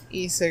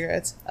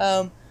 E-cigarettes.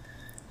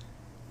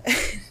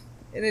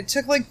 And it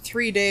took like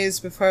 3 days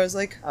before I was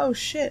like, oh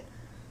shit,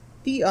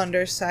 the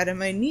underside of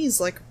my knee's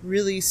like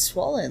really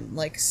swollen,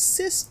 like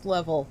cyst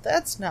level.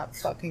 That's not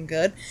fucking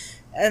good.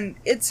 And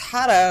it's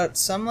hot out,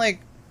 so I'm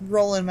like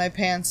rolling my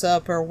pants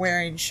up or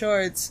wearing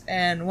shorts,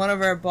 and one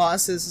of our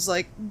bosses is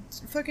like,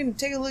 fucking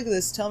take a look at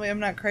this, tell me I'm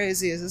not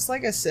crazy, is this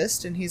like a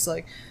cyst? And he's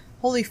like,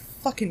 holy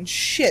fucking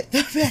shit,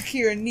 the back of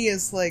your knee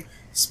is like...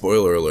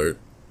 Spoiler alert.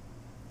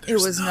 It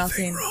was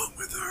nothing wrong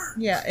with her.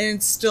 Yeah, and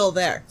it's still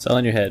there. It's all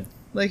in your head.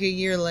 Like a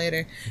year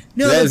later.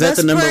 No, Is that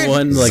the number part-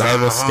 one, like,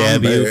 I will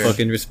stab you Zombie.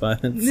 fucking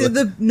response?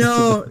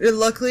 No,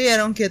 luckily I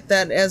don't get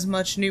that as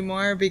much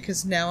anymore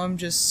because now I'm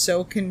just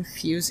so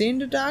confusing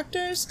to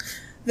doctors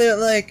that,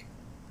 like,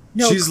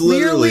 no, She's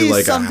clearly literally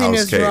like something a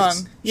house is case.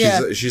 wrong.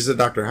 Yeah, She's a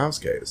Dr. House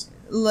case.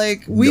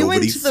 like, we Nobody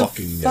went to the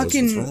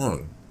fucking knows what's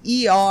wrong.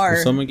 ER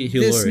Will someone get Hugh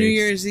this Laurie? New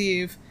Year's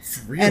Eve,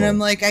 For real. and I'm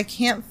like, I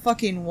can't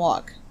fucking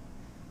walk.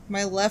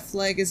 My left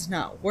leg is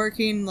not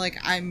working. Like,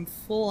 I'm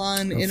full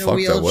on in a Fuck,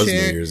 wheelchair. that was New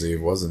Year's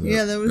Eve, wasn't it?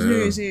 Yeah, that was New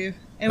Year's Eve.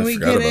 And I we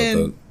forgot get about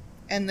in, that.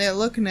 and they're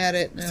looking at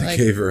it, and they're They like,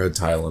 gave her a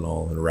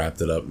Tylenol and wrapped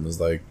it up and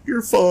was like,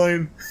 "You're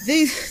fine."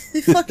 They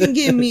fucking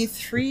gave me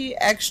 3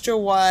 extra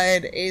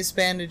wide ace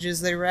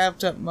bandages. They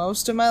wrapped up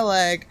most of my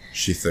leg.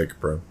 She thick,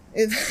 bro.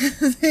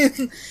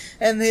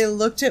 And they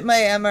looked at my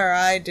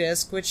MRI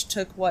disc, which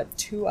took,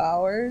 2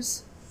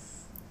 hours?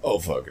 Oh,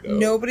 fuck it up.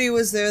 Nobody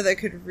was there that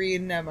could read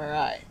an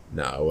MRI.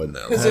 No, it wasn't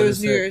that Because long. it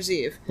was New Year's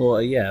Eve.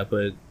 Well, yeah,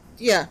 but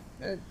Yeah.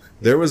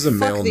 There was a Fuck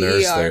male the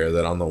nurse ER. there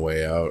that on the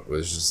way out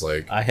was just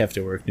like, I have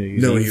to work New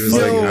Year's no, Eve. he was No.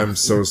 like, I'm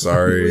so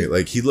sorry.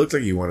 Like, he looked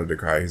like he wanted to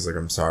cry. He's like,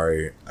 I'm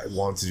sorry. I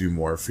want to do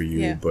more for you,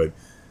 Yeah. but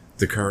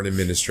the current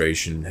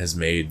administration has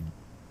made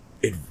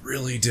it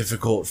really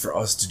difficult for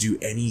us to do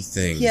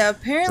anything. Yeah,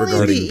 apparently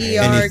regarding the pain.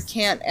 ER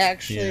can't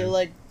actually, Yeah.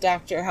 like,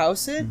 Dr.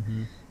 House it.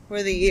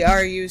 Where the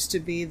ER used to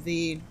be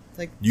the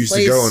used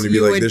to go and you'd be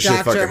like, this shit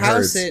Dr. fucking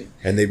House hurts. it.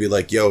 And they'd be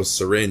like, yo,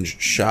 syringe,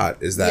 shot,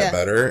 is that Yeah.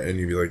 better? And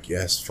you'd be like,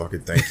 yes,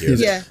 fucking thank you.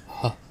 Yeah.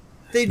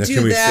 They Now, do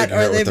can we that, figure or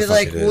out what they'd the be fuck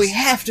like, it well, we is?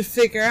 have to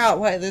figure out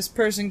why this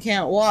person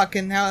can't walk,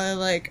 and now they're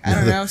like, I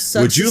don't know,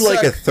 suck Would you to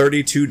like a suck.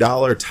 $32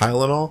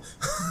 Tylenol?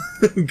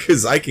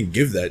 Because I can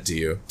give that to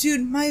you.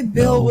 Dude, my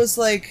bill was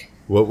like...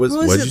 What'd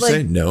it, you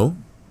say? No?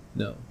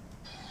 No.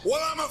 Well,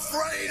 I'm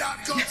afraid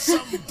I've got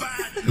some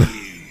bad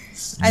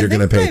news. You're going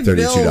to pay my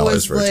bill $32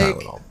 was for a like-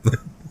 Tylenol.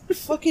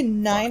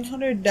 fucking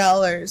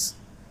 $900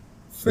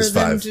 for It's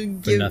them five. to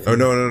give... Oh,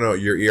 no.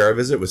 Your ER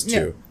visit was 2. Yeah.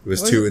 It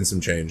was Was 2 it? and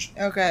some change.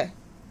 Okay.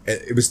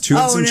 It was 2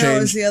 and some Oh, no, change. it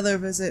was the other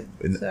visit.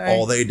 And Sorry.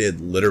 all they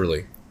did,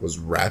 literally, was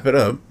wrap it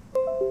up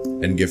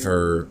and give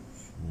her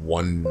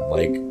one,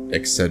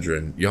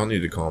 Excedrin. Y'all need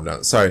to calm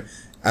down. Sorry,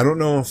 I don't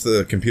know if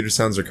the computer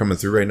sounds are coming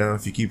through right now.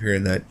 If you keep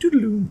hearing that,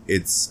 doo-doo-doo,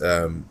 it's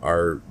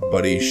our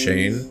buddy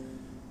Shane.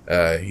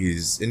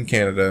 He's in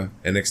Canada.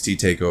 NXT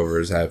TakeOver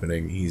is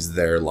happening. He's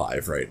there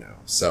live right now.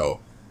 So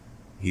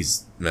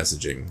he's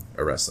messaging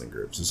a wrestling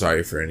group. So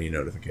sorry for any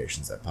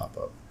notifications that pop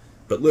up.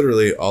 But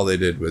literally, all they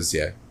did was,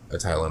 a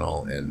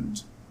Tylenol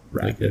and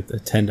Like a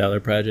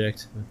 $10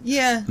 project.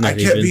 Yeah. Not I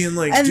kept even. being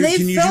like, And dude, they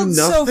can you felt do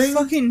so nothing?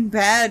 fucking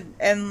bad,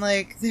 and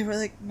they were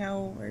like,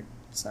 no, we're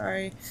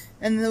sorry.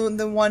 And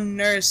the one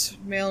nurse,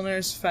 male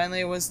nurse,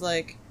 finally was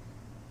like,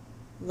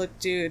 look,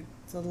 dude,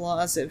 the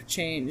laws have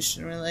changed.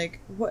 And we're like,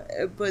 what?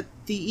 But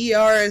the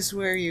ER is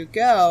where you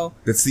go.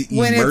 That's the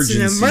when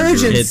emergency it's an room.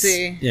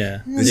 emergency.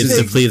 This is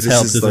to please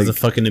help. This is a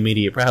fucking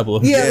immediate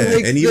problem. Yeah,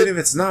 and even if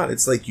it's not,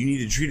 it's like you need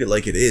to treat it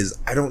like it is.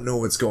 I don't know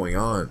what's going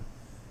on.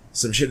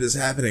 Some shit is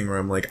happening where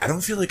I'm like, I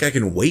don't feel like I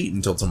can wait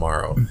until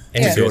tomorrow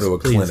to go to a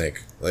please.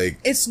 clinic. Like,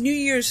 It's New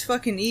Year's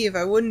fucking Eve.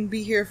 I wouldn't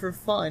be here for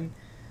fun.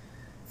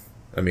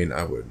 I mean,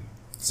 I would.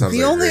 Sounds The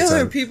like a only great other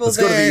time. people Let's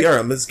go to the there-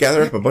 ER. Let's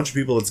gather up a bunch of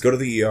people. Let's go to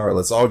the ER.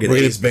 Let's all get We're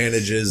gonna- ace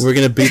bandages. We're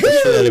gonna beat the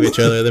shit out of each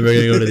other, then we're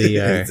gonna go to the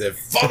ER.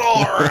 It's fun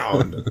all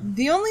around.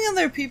 The only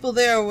other people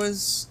there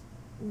was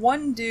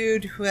one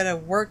dude who had a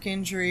work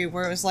injury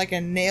where it was like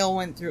a nail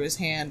went through his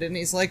hand, and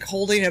he's like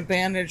holding a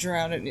bandage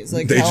around it, and he's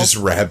like, They "Help." just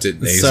wrapped it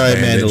in ace Sorry,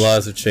 man. bandage. The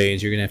laws have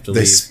changed. You're gonna have to They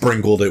leave.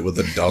 sprinkled it with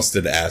a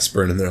dusted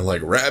aspirin, and they're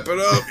like, "Wrap it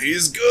up.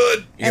 He's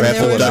good." And Wrap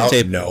there it was- out. Duct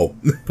tape. No.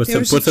 Put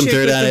There some was a chick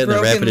dirt with on a it and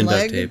then wrap it broken in duct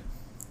leg. tape.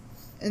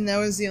 And that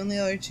was the only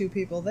other two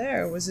people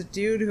there. Was a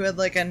dude who had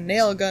like a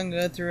nail gun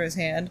go through his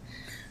hand,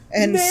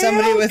 and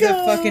somebody with a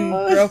fucking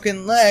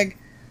broken leg.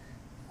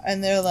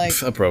 And they're like,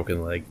 A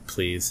broken leg,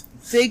 please.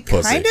 they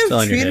Pussy. kind It's of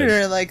on your treated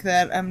head. her like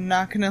that. I'm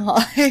not gonna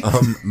lie.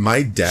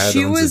 My dad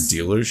She owns was- a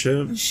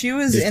dealership. She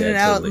was His in dad and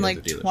out totally in owns like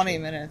a dealership. 20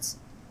 minutes.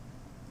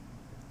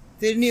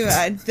 They didn't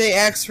even. They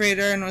X-rayed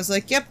her and was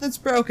like, "Yep, that's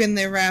broken."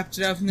 They wrapped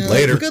it up and they're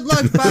Later. like, "Good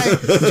luck, bye."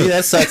 Gee,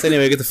 that sucks.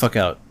 Anyway, get the fuck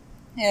out.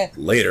 Yeah.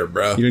 Later,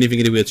 bro. You don't even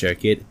get a wheelchair.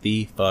 Get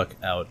the fuck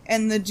out.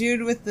 And the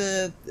dude with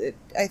the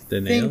I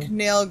The think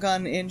nail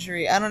gun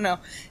injury. I don't know.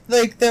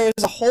 Like there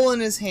was a hole in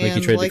his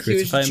hand. tried to Like he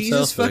was crucify Jesus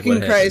himself? Like, fucking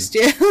what Christ.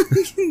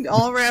 Yeah,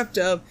 all wrapped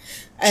up.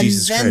 And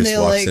Jesus then Christ they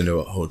walks like into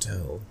a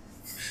hotel.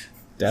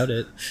 Doubt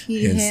it.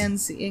 he Hands-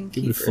 hands the He would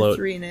innkeeper float.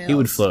 3 nails. He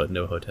would float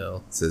into a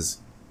hotel. Says,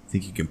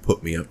 "Think you can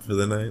put me up for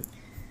the night?"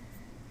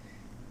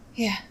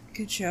 Yeah,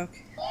 good joke.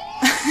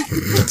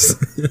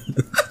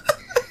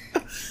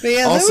 But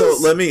yeah, that Also,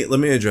 was- let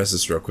me address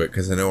this real quick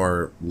because I know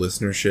our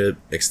listenership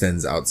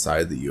extends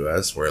outside the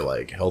U.S. where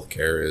like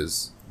healthcare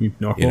is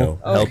Normal.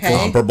 Okay.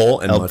 comparable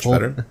and Helpful.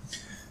 much better.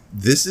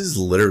 This is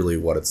literally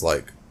what it's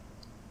like.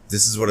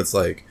 This is what it's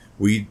like.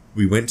 We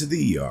went to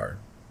the ER.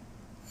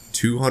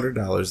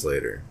 $200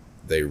 later,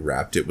 they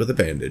wrapped it with a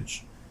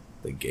bandage.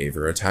 They gave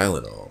her a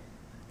Tylenol,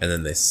 and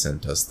then they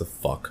sent us the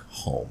fuck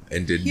home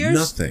and did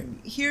nothing.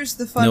 Here's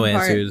the fun No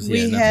part. answers,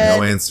 We yeah, had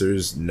No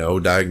answers, no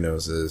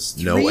diagnosis,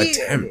 no three-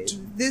 attempt.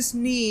 This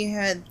knee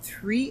had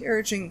 3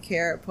 urgent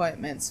care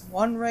appointments,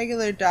 1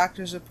 regular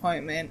doctor's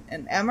appointment,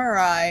 an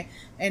MRI,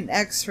 an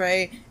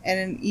X-ray, and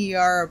an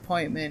ER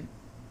appointment.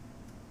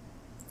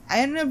 I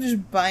ended up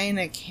just buying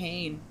a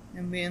cane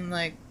and being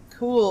like,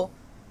 "Cool,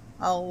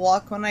 I'll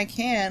walk when I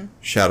can."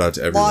 Shout out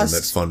to everyone Lost-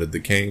 that funded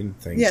the cane.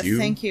 Thank yeah, you.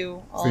 thank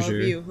you, all For of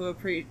sure. you who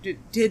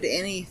did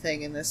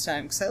anything in this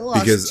time, because I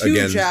lost Because 2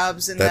 again,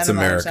 jobs in that's that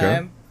amount America. of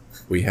time.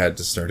 We had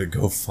to start a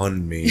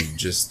GoFundMe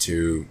just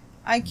to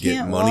I get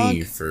can't money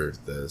walk. for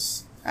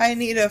this. I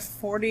need a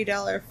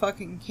 $40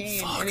 fucking cane.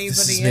 Anybody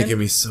This is in? making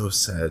me so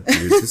sad,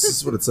 dude. This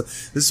is what it's like.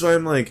 This is why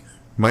I'm like,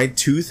 my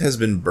tooth has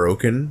been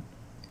broken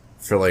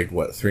for like,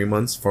 what, 3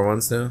 months, 4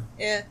 months now?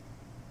 Yeah.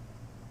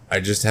 I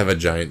just have a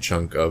giant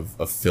chunk of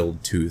a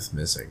filled tooth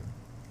missing.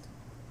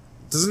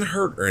 It doesn't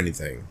hurt or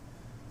anything.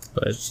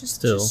 But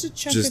still. Just a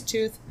chunk Just of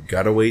tooth.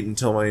 Gotta wait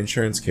until my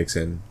insurance kicks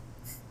in.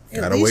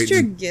 At Gotta least wait.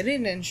 you're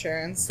getting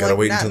insurance. Gotta like,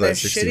 wait not until in a that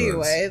 60 shitty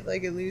months. way.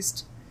 Like, at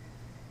least...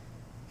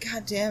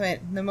 God damn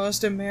it. The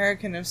most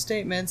American of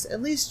statements.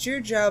 At least your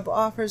job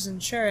offers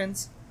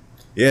insurance.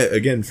 Yeah,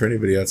 again, for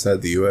anybody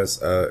outside the U.S.,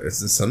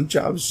 some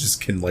jobs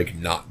just can, like,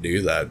 not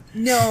do that.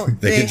 No,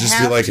 They can just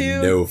be have like,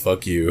 to. no,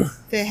 fuck you.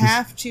 They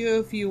have to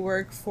if you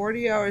work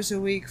 40 hours a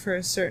week for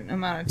a certain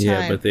amount of time.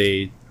 Yeah, but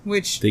they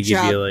Which they give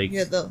job, you like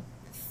yeah,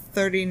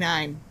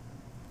 39,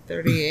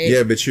 38.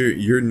 Yeah, but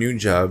your new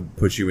job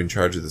puts you in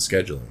charge of the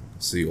scheduling,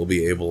 so you'll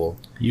be able.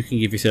 You can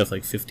give yourself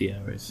like 50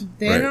 hours.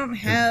 They don't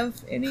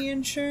have any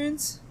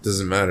insurance.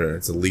 Doesn't matter.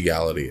 It's a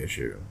legality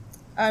issue.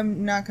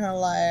 I'm not gonna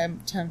lie.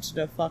 I'm tempted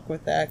to fuck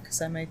with that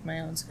because I make my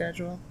own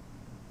schedule.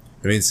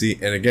 I mean, see,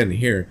 and again,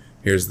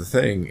 here's the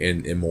thing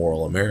in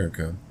immoral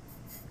America.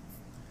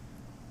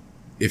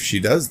 If she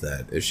does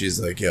that, if she's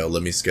like, yo,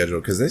 let me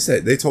schedule, because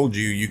they told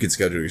you could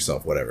schedule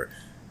yourself, whatever.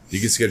 You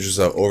could schedule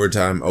yourself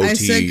overtime, OT, I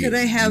said, could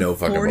I have no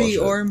 40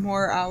 bullshit. or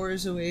more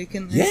hours a week?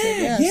 And they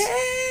said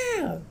yes.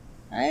 Yeah.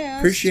 I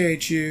asked.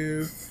 Appreciate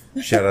you.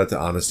 Shout out to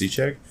Honesty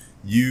Check.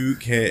 You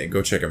can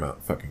go check them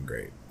out. Fucking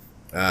great.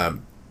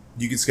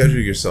 You can schedule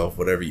yourself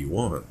whatever you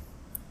want.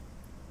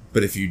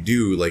 But if you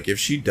do, like if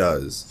she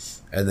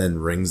does, and then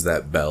rings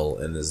that bell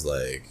and is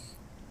like,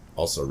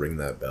 also ring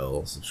that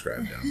bell,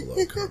 subscribe down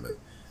below, comment.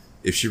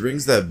 If she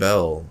rings that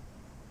bell,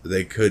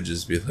 they could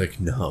just be like,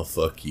 no,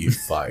 fuck you,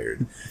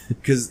 fired.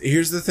 Because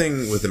here's the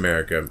thing with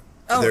America.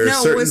 Oh, there are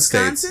no, certain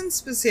Wisconsin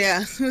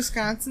states,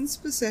 Wisconsin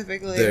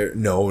specifically.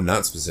 No,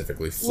 not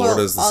specifically.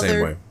 Florida's the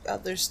same way.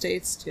 Other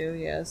states too,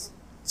 yes.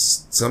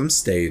 Some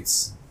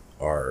states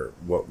are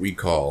what we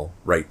call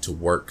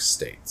right-to-work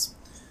states,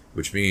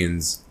 which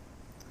means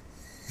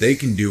they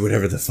can do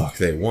whatever the fuck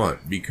they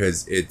want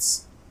because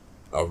it's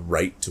a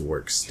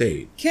right-to-work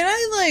state. Can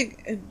I,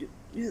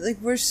 like,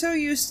 we're so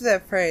used to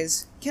that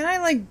phrase. Can I,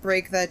 like,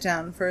 break that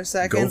down for a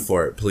second? Go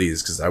for it,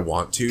 please, because I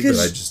want to, but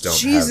I just don't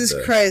Jesus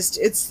have Christ,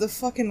 it's the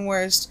fucking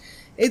worst.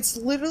 It's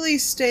literally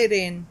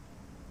stating,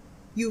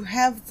 you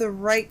have the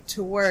right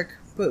to work,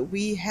 but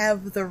we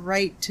have the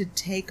right to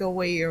take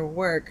away your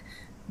work.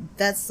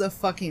 That's the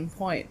fucking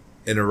point.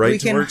 In a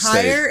right-to-work state,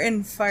 we can hire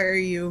and fire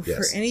you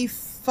for any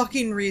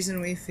fucking reason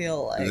we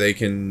feel like. They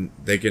can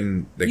you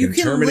can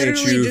terminate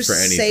you just for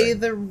anything. say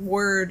the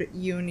word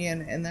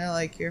union, and they're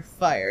like, you're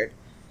fired.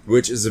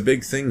 Which is a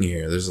big thing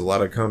here. There's a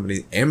lot of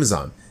companies.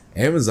 Amazon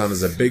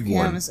is a big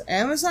one.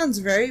 Amazon's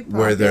very popular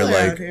where they're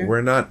out like, here.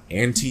 we're not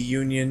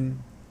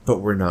anti-union, but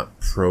we're not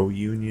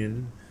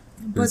pro-union.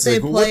 But it's they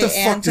like, well, what the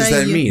fuck does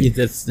that mean?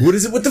 Yeah,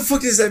 What the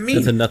fuck does that mean?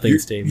 That's a nothing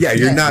statement. Yeah,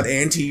 you're not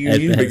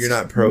anti-union, but you're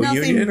not pro-union.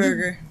 Nothing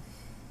burger.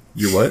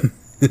 You're what?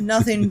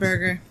 Nothing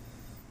burger.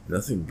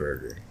 Nothing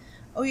burger.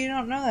 Oh, you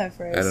don't know that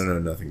phrase? I don't know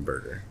nothing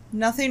burger.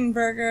 Nothing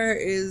burger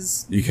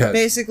is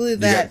basically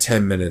that. You got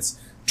 10 minutes.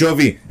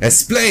 Jovi,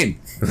 explain!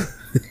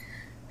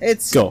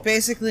 It's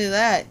basically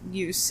that.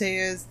 You say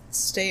a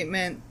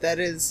statement that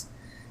is...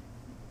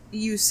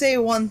 You say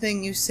one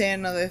thing, you say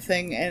another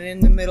thing, and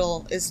in the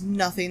middle is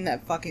nothing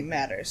that fucking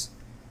matters.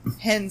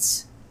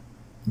 Hence...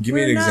 Give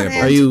me an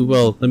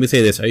example. Let me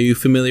say this. Are you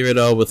familiar at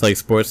all with, like,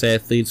 sports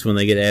athletes when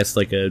they get asked,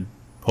 like, a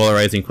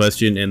polarizing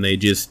question and they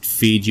just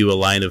feed you a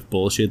line of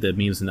bullshit that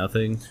means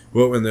nothing?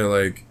 Well, when they're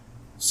like,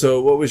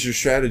 so what was your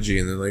strategy?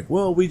 And they're like,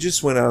 well, we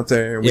just went out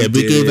there. And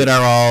we gave it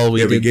our all.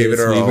 We gave it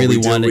our all. We really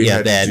wanted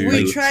that.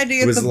 We tried to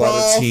get the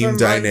ball from one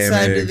side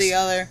to the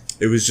other.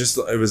 It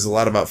was a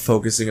lot about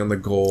focusing on the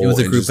goal. It was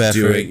a group effort.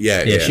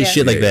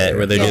 Shit like that,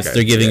 where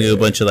they're giving you a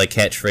bunch of like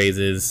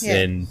catchphrases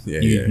and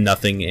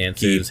nothing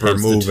answers. Keep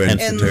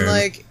moving. And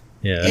like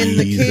in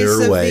the case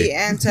of the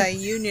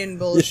anti-union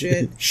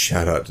bullshit,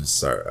 shout out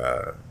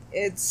to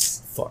it's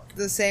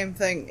the same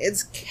thing.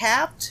 It's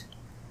capped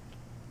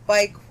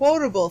by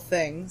quotable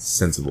things,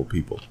 sensible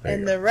people,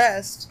 and the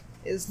rest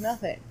is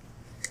nothing.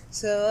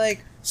 So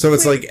like,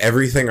 it's like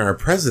everything our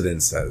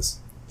president says.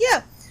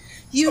 Yeah.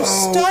 You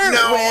start with...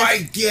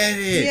 I get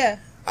it. Yeah.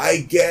 I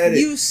get it.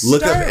 You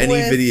Look up any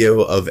with, video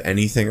of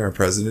anything our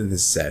president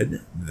has said.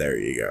 There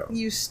you go.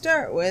 You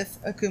start with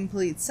a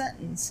complete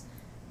sentence.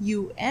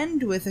 You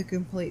end with a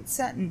complete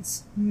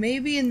sentence.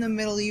 Maybe in the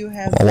middle you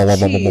have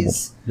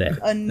cheese.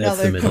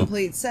 Another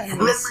complete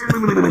sentence.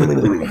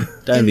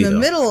 In the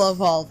middle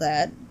of all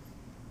that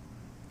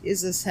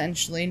is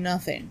essentially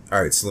nothing.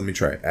 Alright, so let me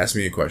try. Ask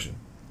me a question.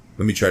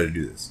 Let me try to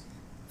do this.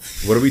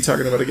 What are we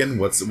talking about again?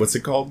 What's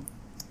it called?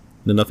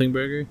 The Nothing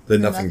Burger? The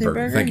Nothing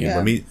Burger. Thank you.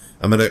 Yeah.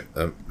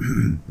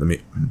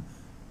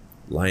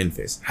 Lion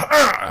face.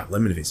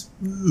 Lemon face.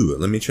 Ooh,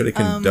 let me try to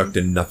conduct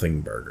a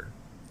Nothing Burger.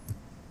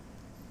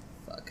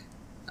 Fuck.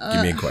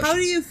 Give me a question. How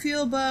do you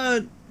feel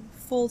about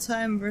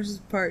full-time versus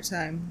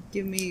part-time?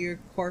 Give me your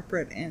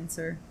corporate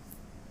answer.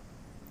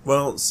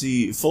 Well,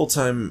 see,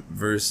 full-time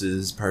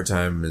versus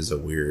part-time is a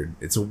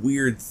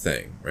weird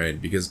thing,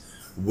 right? Because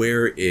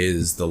where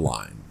is the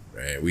line,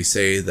 right? We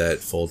say that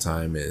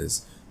full-time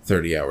is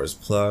 30 hours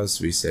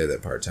plus, we say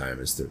that part-time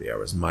is 30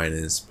 hours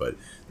minus, but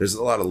there's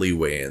a lot of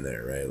leeway in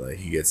there, right? Like,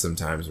 you get some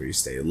times where you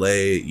stay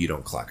late, you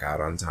don't clock out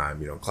on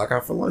time, you don't clock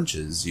out for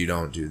lunches, you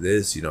don't do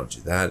this, you don't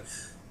do that.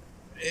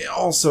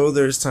 Also,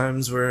 there's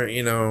times where,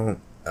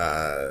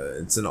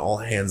 it's an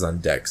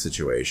all-hands-on-deck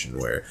situation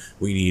where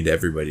we need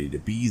everybody to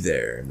be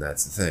there, and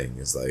that's the thing,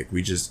 is like,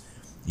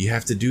 you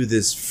have to do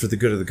this for the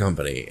good of the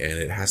company, and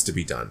it has to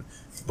be done.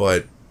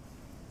 But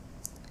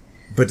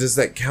does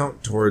that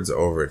count towards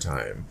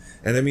overtime?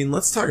 And I mean,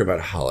 let's talk about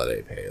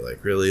holiday pay.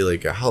 Like, really,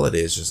 like, a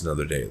holiday is just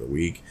another day of the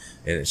week,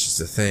 and it's just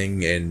a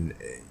thing, and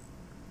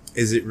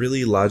is it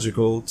really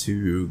logical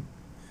to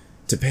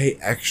pay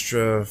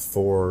extra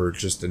for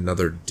just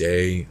another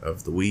day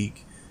of the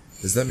week?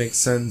 Does that make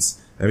sense?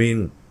 I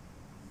mean,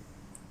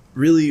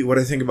 really, what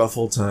I think about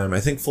full-time, I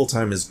think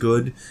full-time is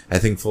good. I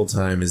think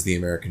full-time is the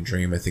American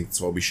dream. I think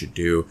that's what we should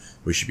do.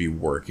 We should be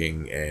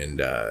working,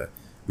 and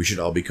we should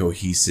all be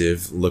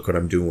cohesive. Look what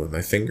I'm doing with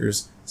my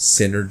fingers.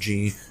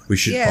 Synergy. We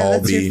should all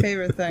that's be your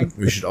favorite thing.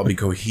 We should all be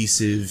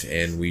cohesive,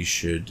 and we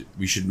should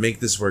make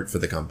this work for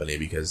the company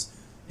because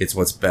it's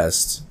what's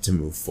best to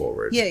move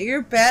forward. Yeah,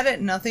 you're bad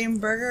at nothing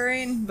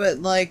burgering, but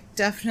like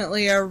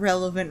definitely a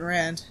relevant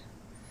rant.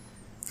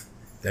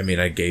 I mean,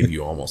 I gave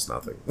you almost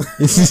nothing.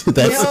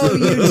 No,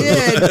 you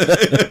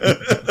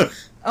did.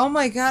 Oh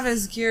my god,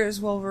 his gear is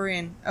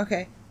Wolverine.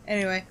 Okay,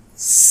 anyway.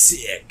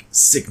 Sick,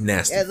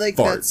 nasty Yeah, like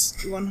farts.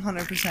 that's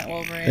 100%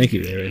 Wolverine. Thank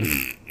you, Aaron.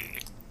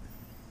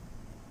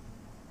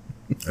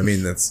 I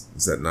mean, is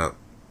that not...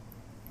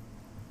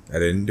 I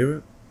didn't do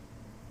it?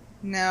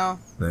 No.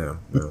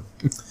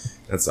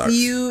 That sucks.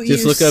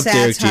 Just look up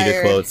Derek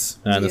Jeter quotes,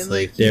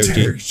 honestly. Derek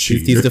Jeter.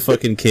 He's the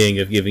fucking king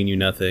of giving you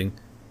nothing.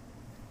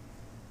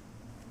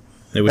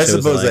 I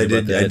suppose I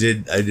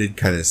did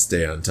kind of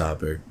stay on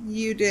topic.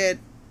 You did.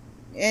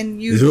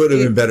 And you... It would have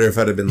been better if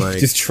I'd have been like...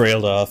 just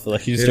trailed off.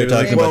 Like, you start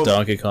talking about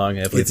Donkey Kong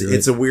halfway through.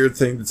 It's a weird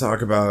thing to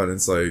talk about.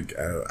 It's like,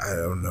 I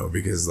don't know,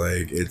 because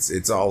like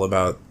it's all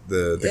about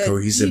the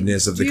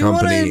cohesiveness of the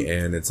company,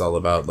 and it's all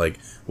about like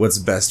what's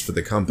best for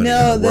the company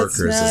and the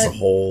workers as a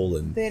whole.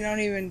 And they don't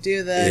even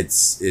do that.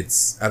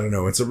 It's I don't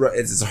know. It's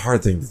a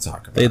hard thing to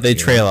talk about. They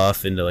trail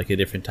off into like a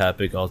different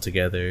topic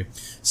altogether.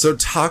 So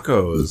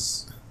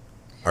tacos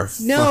are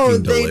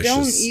fucking delicious. They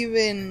don't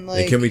even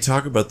like. Can we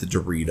talk about the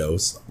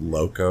Doritos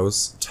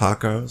Locos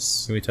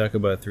tacos? Can we talk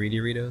about 3D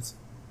Doritos?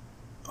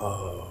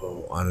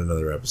 Oh, on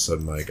another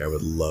episode, Mike, I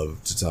would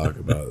love to talk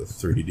about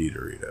 3D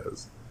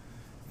Doritos.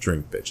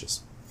 Drink,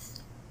 bitches.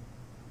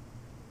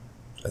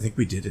 I think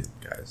we did it,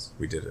 guys.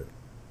 We did it.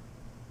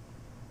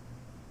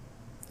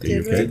 Are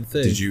you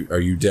okay? Are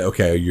you dead?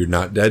 Okay, you're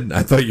not dead?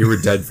 I thought you were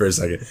dead for a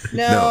second.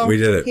 No, we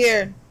did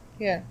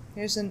it.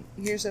 Here's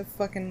a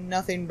fucking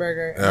nothing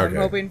burger. Okay. I'm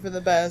hoping for the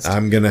best.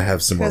 I'm gonna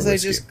have some more whiskey.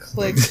 Because I just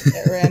clicked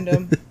at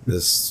random.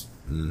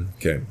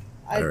 Okay.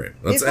 All right.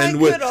 Let's end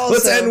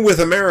with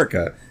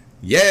America.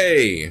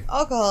 Yay!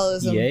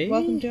 Alcoholism. Yay?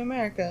 Welcome to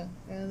America.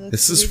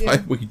 This is why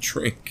we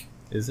drink.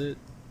 Is it?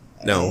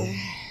 No.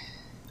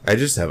 I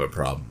just have a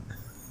problem.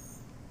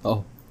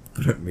 Oh.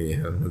 But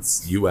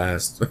you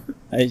asked.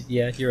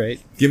 Yeah, you're right.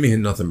 Give me a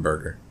nothing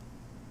burger.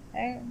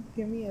 Hey,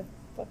 give me a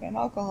fucking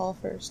alcohol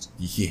first.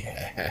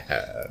 Yeah.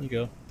 There you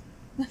go.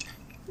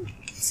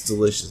 It's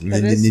delicious.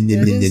 That is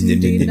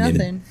indeed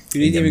nothing.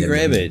 You didn't even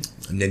grab it.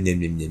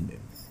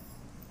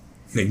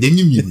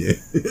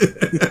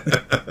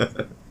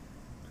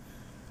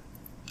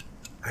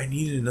 I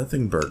need a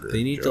nothing burger.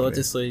 They need to let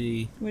this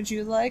lady. Would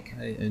you like?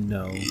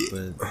 No,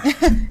 but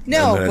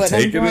no, but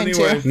I'm going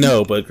to.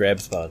 No, but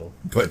grabs bottle.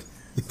 But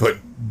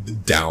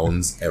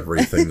downs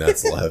everything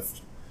that's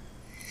left.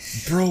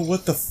 Bro,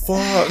 what the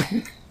fuck?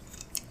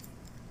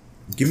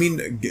 Give me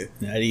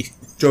Natty.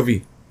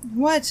 Jovi.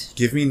 What?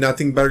 Give me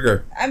nothing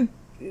burger. I'm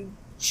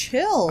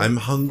chill. I'm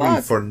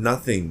hungry for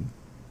nothing.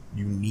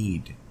 I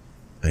need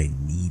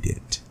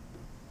it.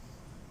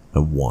 I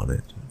want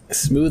it.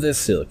 Smooth as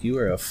silk. You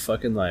are a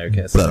fucking liar,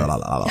 Cassie.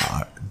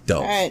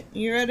 Don't. Alright,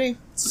 you ready?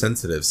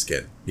 Sensitive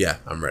skin. Yeah,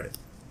 I'm ready.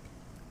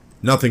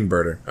 Nothing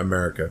burger.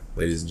 America,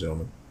 ladies and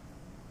gentlemen.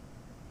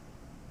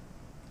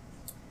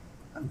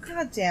 Oh,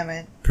 God damn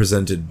it.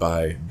 Presented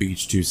by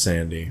Beach Too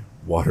Sandy,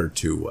 Water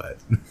Too Wet.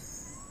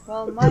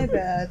 Well, my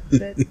bad.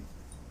 That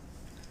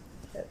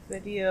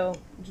video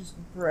just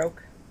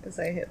broke as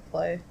I hit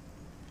play.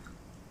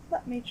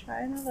 Let me try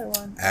another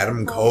one.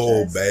 Adam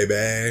Cole,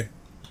 baby.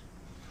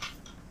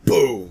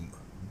 Boom.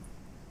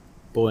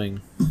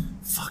 Boing.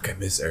 Fuck, I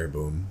miss Air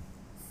Boom.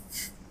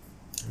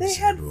 They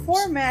had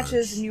 4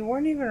 matches and you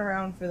weren't even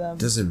around for them.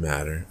 Doesn't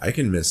matter. I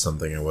can miss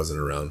something I wasn't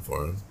around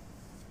for.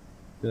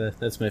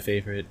 That's my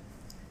favorite.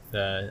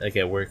 Like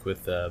at work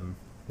with,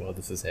 while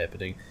this is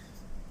happening.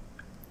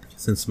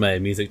 Since my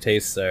music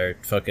tastes are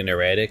fucking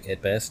erratic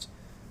at best.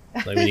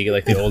 Like when you get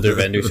like the older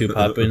vendors who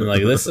pop in,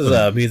 like this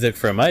is music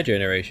from my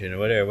generation or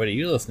whatever. What are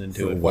you listening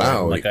to?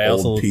 Wow, like I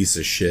old also, piece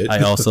of shit. I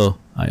also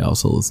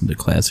listen to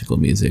classical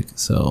music,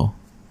 so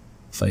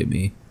fight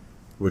me.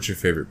 What's your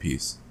favorite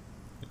piece?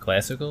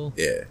 Classical?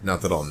 Yeah,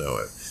 not that I'll know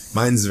it.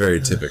 Mine's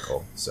very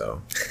typical,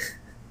 so.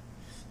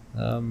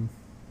 I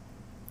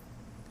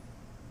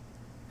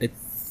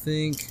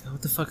think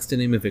what the fuck's the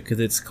name of it? Because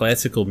it's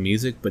classical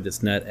music, but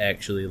it's not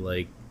actually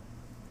like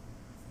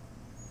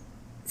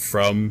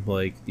from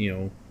like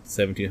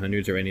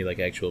 1700s or any like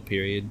actual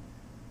period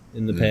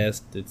in the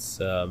past. It's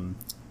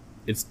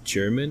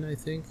German, I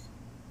think,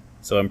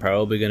 so I'm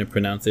probably going to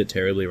pronounce it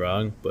terribly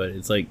wrong, but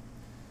it's like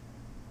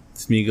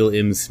Smeagol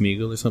im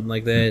Smeagol or something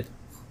like that.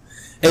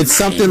 It's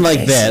something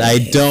like that. I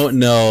don't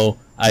know.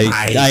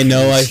 I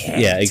know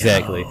yeah,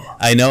 exactly.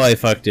 I know I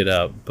fucked it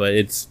up, but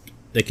it's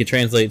like it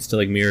translates to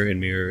like mirror and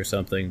mirror or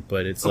something,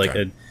 but it's like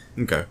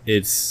Okay.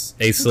 It's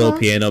a slow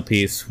piano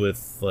piece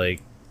with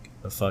like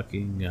a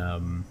fucking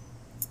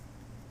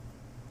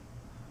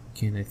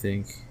can I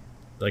think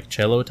like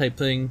cello type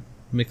thing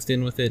mixed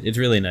in with it. It's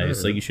really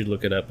nice. Like you should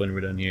look it up when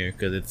we're done here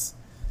because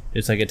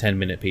it's like a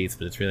 10-minute piece,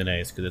 but it's really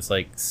nice because it's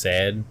like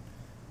sad,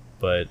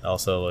 but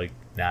also like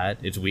not.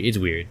 It's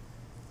weird.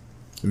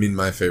 I mean,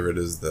 my favorite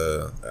is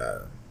the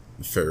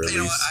fair release. You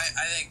know what?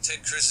 I think Ted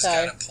Chris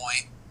has got a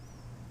point.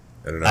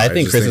 I don't know. I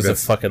think Chris is a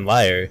fucking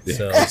liar. Yeah,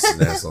 So. Chris is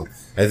an asshole.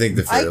 I think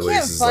the fair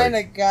release is find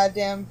like, a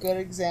goddamn good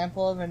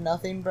example of a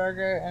nothing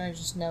burger, and I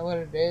just know what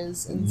it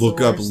is. And look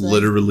up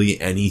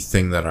literally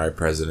anything that our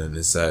president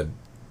has said.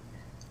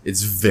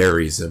 It's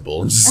very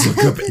simple. Just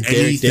look up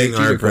anything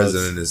our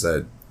president has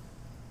said.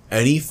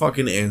 Any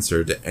fucking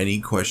answer to any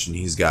question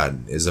he's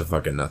gotten is a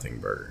fucking nothing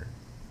burger.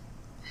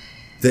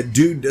 That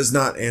dude does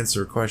not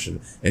answer a question.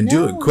 And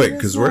do it quick,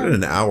 because we're at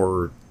an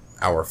hour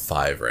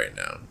 5 right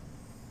now.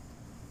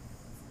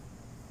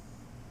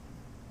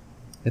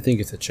 I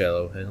think it's a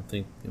cello. I don't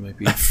think it might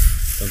be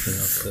something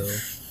else though.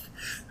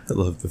 I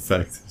love the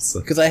fact it's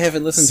like because I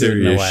haven't listened to it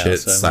in a while. Shit,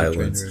 so I'm silence.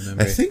 trying to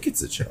remember. I think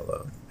it's a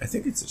cello.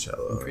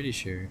 I'm pretty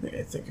sure.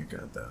 I think I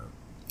got that.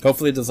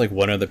 Hopefully, there's like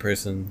one other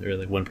person or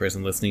like one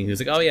person listening who's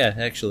like, "Oh yeah,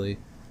 actually."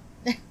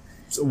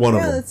 So one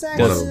of them.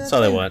 That's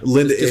all I want.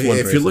 Linda, just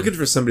if you're looking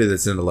for somebody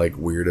that's into like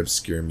weird,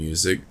 obscure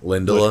music,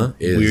 Lindela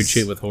is weird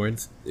shit with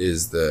horns.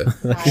 Is the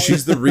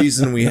she's the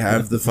reason we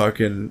have the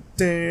fucking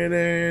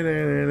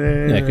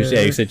yeah, because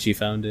you said she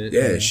found it.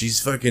 Yeah,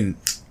 she's fucking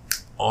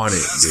on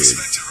it, dude.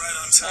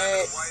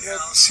 Alright,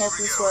 let's hope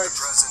this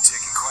works. President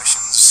taking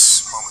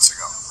questions moments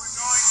ago. We're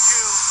going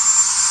to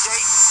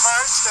Dayton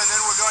first, and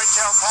then we're going to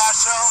El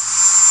Paso.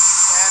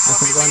 And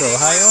we'll be going to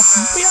Ohio?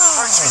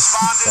 First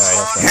responders,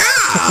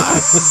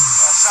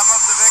 some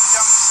of the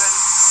victims, and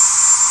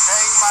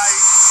paying my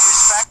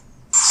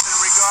respects and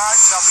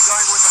regards. I'll be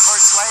going with the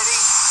First Lady,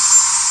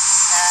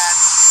 and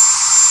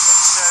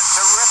it's a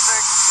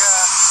terrific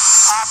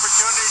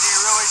opportunity,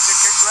 really, to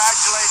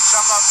congratulate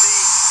some of the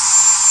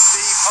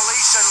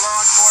police and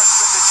law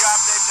enforcement. The job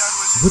they've done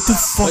was what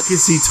the fuck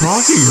is he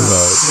talking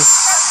about?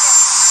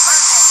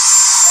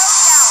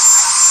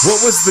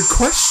 What was the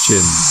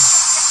question?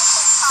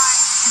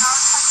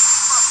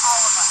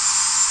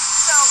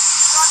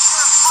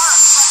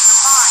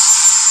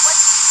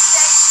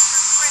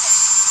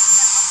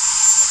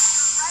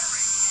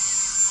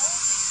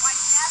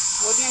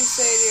 What do you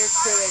say to your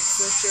critics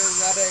that your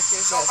rhetoric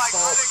is at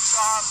fault?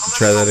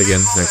 Try that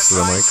again next to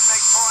the mic.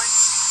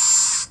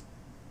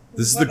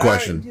 This is the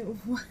question.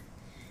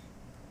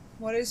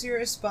 What is your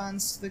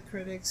response to the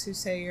critics who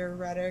say your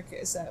rhetoric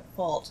is at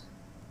fault?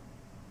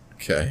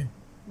 Okay.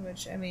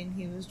 Which, I mean,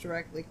 he was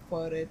directly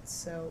quoted,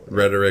 so...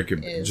 Rhetoric,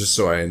 just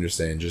so I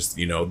understand, just,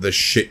 you know, the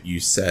shit you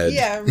said.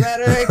 Yeah,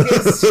 rhetoric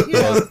is, you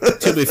know...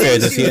 To be fair,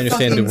 does he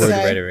understand the word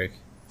rhetoric?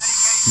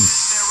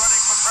 They're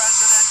running for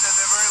president, and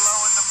they're very low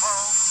in the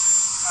polls.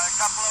 A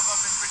couple of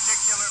them in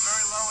particular,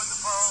 very low in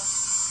the polls.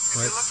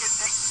 If you look at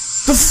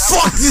the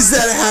fuck does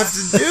that have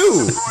to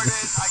do?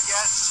 I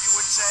guess you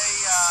would say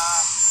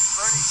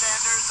Bernie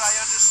Sanders, I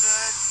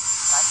understood.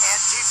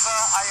 Antifa,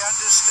 I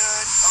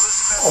understood.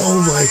 Elizabeth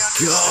Warren, my I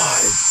understood.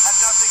 God. Had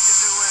nothing to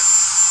do with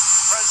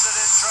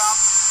President Trump.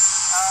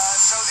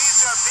 So these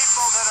are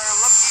people that are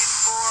looking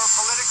for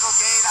political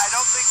gain. I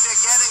don't think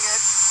they're getting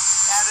it.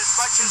 And as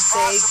much as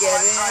possible,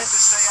 I tried to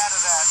stay out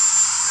of that.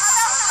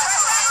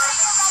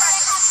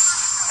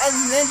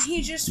 And then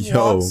he just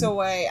walks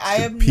away. I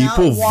am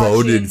people not watching.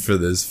 Voted for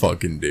this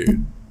fucking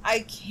dude. I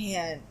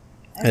can't.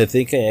 I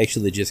think I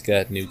actually just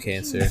got new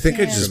cancer. I think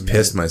I just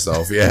pissed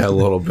myself. Yeah, a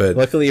little bit.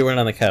 Luckily, you weren't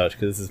on the couch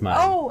because this is mine.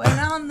 Oh, and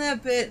on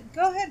that bit,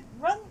 go ahead,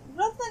 run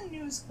the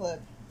news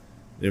clip.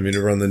 You want me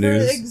to run the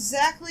news? For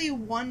exactly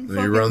one fucking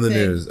Let me run the thing.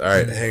 news. All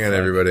right, hang on,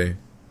 everybody.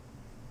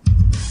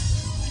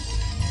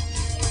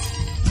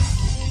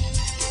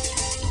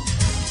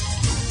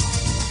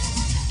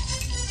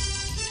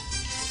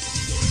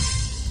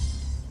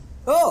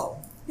 Oh,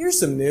 here's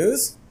some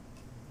news.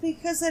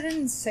 Because I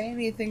didn't say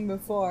anything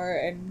before,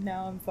 and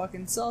now I'm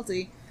fucking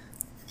salty.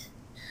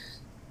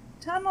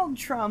 Donald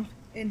Trump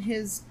and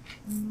his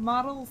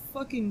model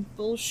fucking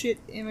bullshit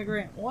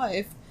immigrant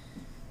wife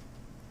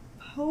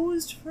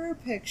posed for a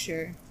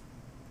picture.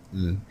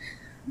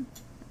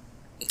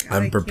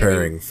 I'm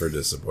preparing for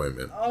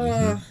disappointment.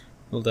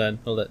 Hold on.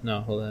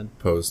 No, hold on.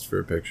 Post for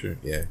a picture.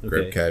 Yeah,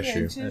 grab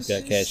cashew. I've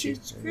got cashew.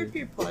 Grab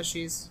your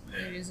plushies,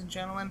 ladies and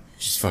gentlemen.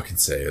 Just fucking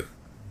say it.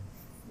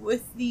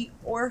 With the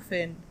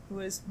orphan who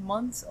is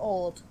months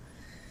old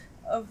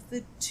of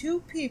the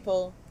two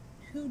people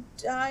who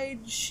died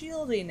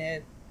shielding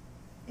it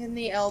in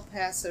the El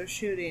Paso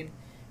shooting,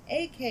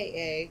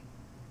 aka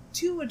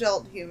two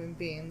adult human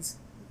beings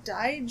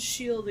died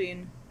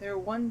shielding their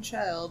one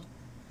child.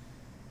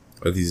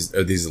 Are these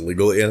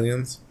illegal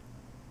aliens?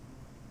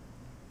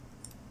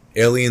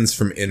 Aliens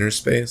from inner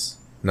space,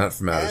 not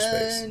from outer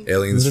space.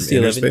 Aliens from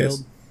inner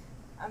space.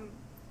 I'm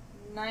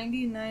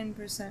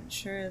 99%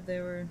 sure they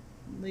were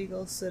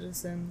legal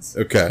citizens.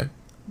 Okay.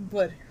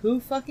 But who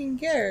fucking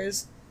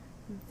cares?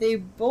 They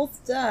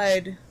both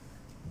died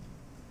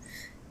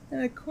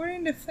And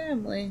according to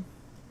family,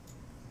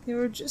 they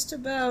were just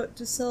about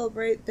to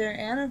celebrate their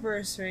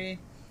anniversary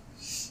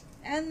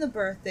and the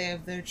birthday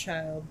of their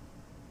child.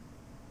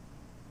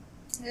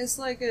 It's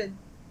like a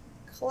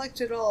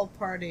collect-it-all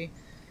party.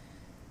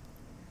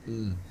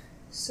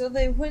 So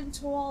they went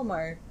to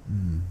Walmart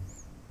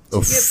to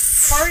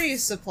get party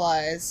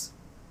supplies.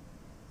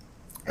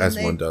 As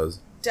one does.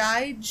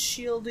 Died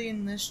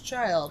shielding this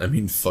child. I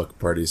mean, fuck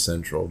Party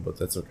Central, but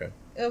that's okay.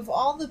 Of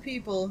all the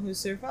people who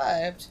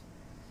survived,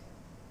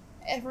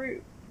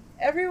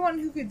 everyone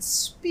who could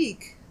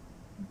speak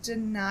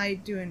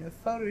denied doing a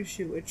photo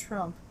shoot with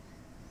Trump.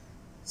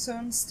 So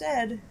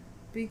instead,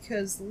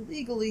 because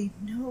legally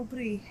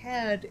nobody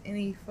had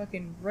any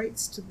fucking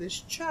rights to this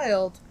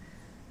child,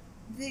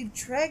 they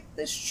dragged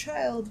this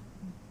child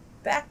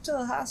back to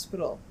the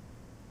hospital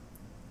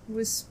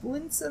with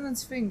splints in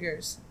its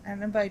fingers.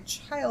 And by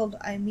child,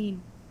 I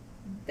mean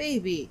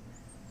baby.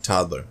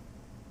 Toddler.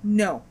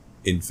 No.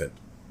 Infant.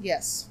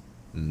 Yes.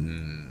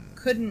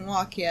 Couldn't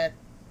walk yet.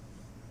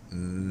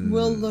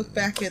 We'll look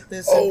back at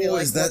this and be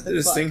like, is that the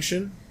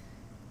distinction?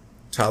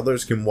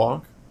 Toddlers can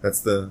walk? That's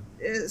the...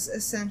 Is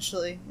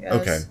essentially, yes.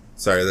 Okay.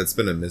 Sorry, that's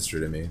been a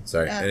mystery to me.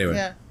 Sorry. Anyway.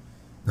 Yeah.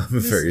 I'm a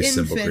very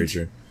simple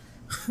creature.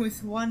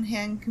 With one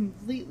hand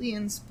completely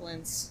in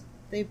splints,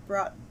 they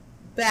brought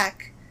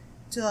back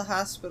to the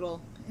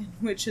hospital in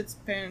which its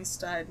parents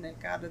died and it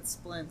got its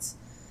splints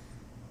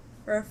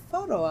for a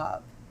photo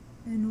op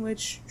in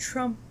which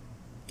Trump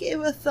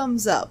gave a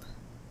thumbs up.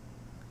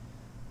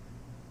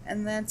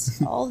 And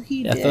that's all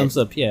he did. Thumbs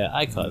up, yeah,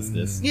 I caused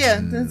this.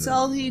 Yeah, that's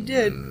all he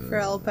did for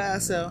El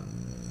Paso.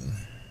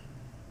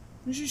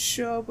 He just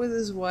show up with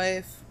his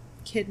wife,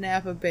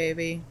 kidnap a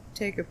baby,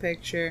 take a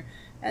picture,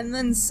 and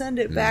then send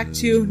it back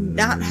to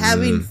not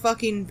having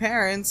fucking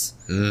parents.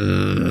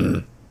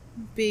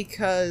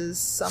 Because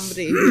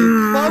somebody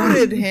who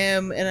quoted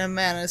him in a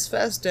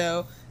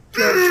manifesto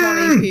killed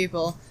 20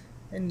 people.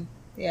 And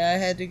yeah, I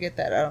had to get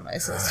that out of my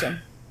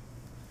system.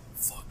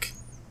 Fuck.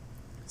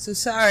 So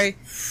sorry.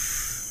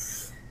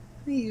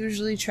 We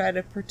usually try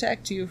to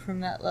protect you from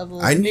that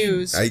level of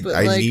news. I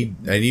need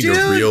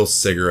a real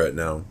cigarette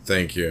now.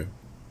 Thank you.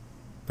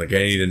 Like, I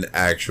need an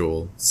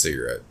actual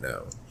cigarette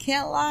now.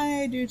 Can't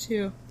lie, I do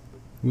too.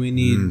 We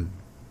need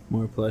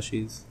more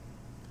plushies.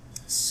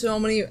 So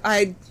many.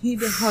 I need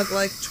to hug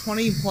like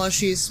 20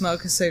 plushies,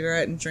 smoke a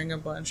cigarette, and drink a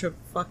bunch of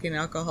fucking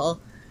alcohol.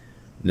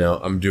 No,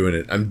 I'm doing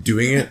it. I'm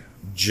doing it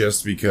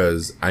just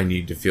because I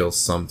need to feel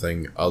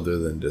something other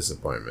than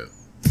disappointment.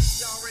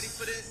 Y'all ready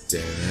for this?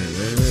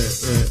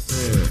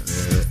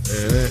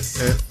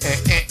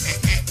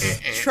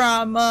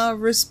 Trauma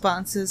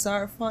responses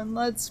are fun.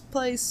 Let's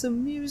play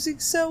some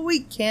music so we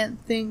can't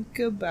think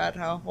about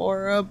how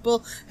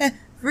horrible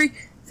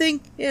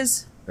everything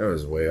is. That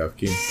was way off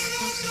key.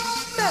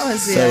 That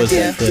was the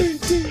idea.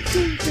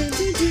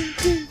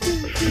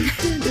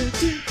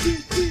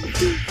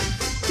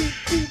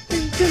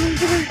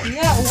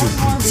 Yeah, one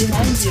more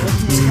behind you.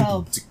 Need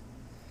help.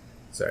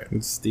 Sorry.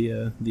 It's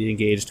the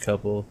engaged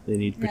couple. They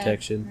need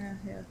protection.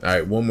 Yeah.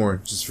 Alright, one more,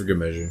 just for good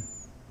measure.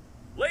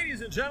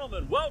 Ladies and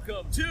gentlemen,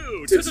 welcome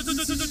to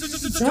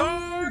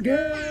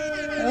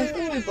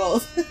Target. We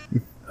both.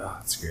 Oh,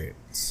 that's great.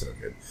 It's so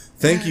good.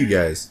 Thank you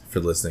guys for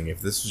listening.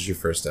 If this was your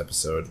first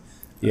episode.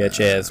 Yeah,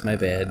 Chaz, my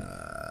bad.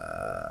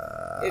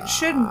 It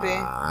shouldn't be.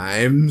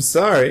 I'm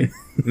sorry.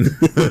 I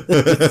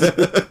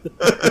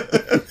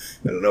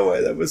don't know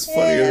why that was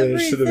funnier than it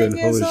should have been.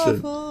 Holy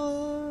shit.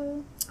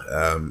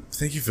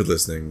 Thank you for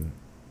listening.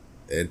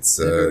 It's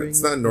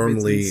not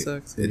normally.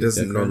 It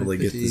doesn't normally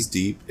get this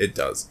deep. It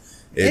does.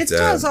 It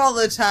does all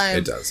the time.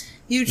 It does.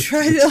 You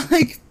try to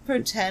like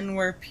pretend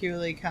we're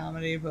purely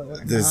comedy, but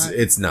we're not.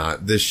 It's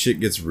not. This shit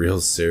gets real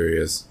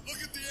serious.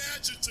 Look at the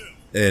adjective.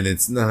 And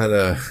it's not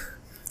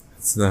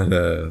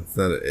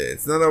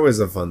always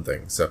a fun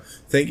thing. So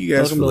thank you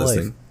guys for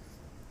listening.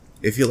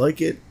 If you like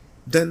it,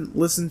 then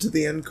listen to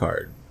the end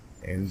card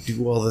and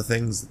do all the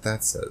things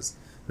that says.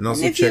 And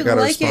also check out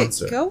our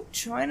sponsor. Go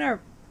join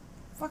our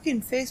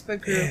fucking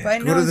Facebook group. I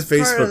know go to the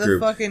Facebook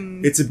group.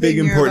 It's a big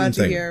important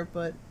thing.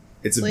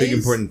 It's a big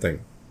important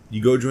thing.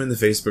 You go join the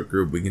Facebook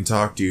group. We can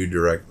talk to you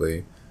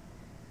directly.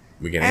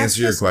 We can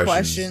answer your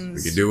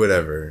questions. We can do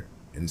whatever.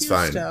 And it's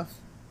fine. Stuff.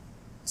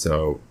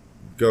 So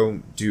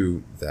go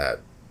do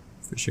that.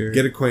 For sure.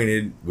 Get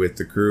acquainted with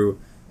the crew.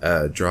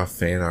 Draw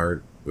fan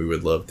art. We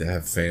would love to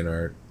have fan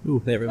art.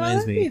 Ooh, that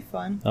reminds me. That'd be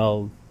fun.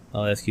 I'll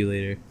ask you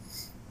later.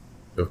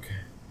 Okay.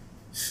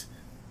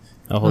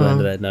 I'll hold on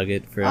to that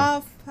nugget for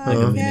Off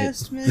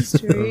podcast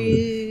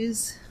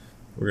mysteries.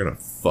 We're gonna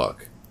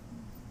fuck.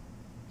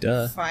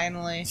 Duh.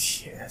 Finally.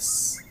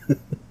 Yes.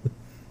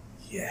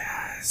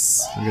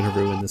 Yes. We're gonna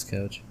ruin this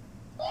couch.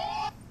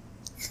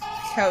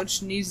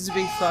 Couch needs to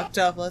be fucked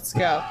up. Let's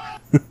go.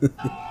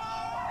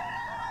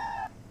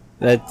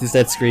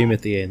 That scream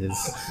at the end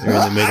is or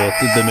in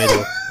the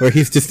middle, where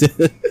he's just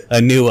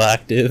a new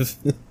octave.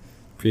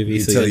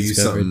 Previously, tell you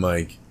something,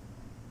 Mike.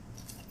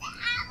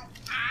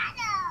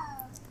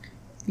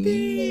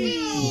 Thanks.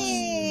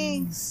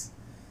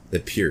 The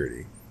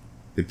purity.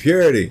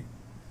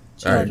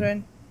 Children.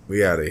 Right.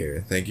 We out of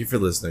here. Thank you for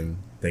listening.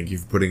 Thank you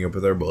for putting up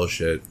with our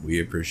bullshit. We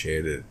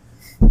appreciate it.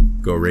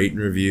 Go rate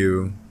and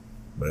review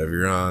whatever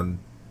you're on.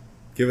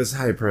 Give us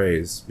high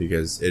praise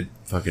because it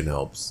fucking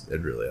helps.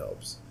 It really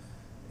helps.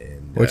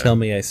 And, or tell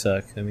me I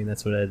suck. I mean,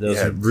 that's what I... Those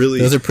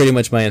are pretty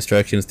much my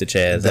instructions to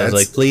Chaz. I was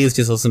like, please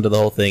just listen to the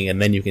whole thing, and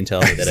then you can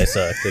tell me that I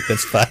suck. Like,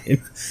 that's fine. I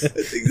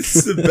think this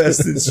is the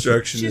best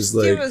instruction. Just is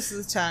like, give us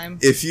the time.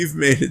 If you've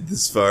made it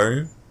this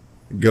far,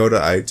 go to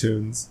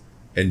iTunes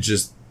and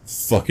just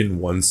fucking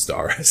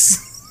 1-star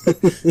us.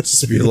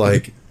 Just be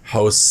like,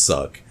 house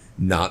suck.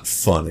 Not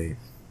funny.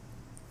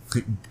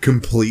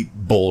 Complete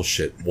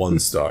bullshit. 1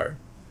 star.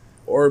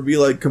 Or be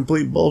like,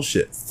 complete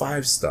bullshit.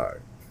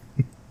 5-star.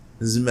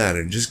 Doesn't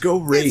matter. Just go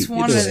rate.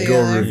 Just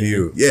go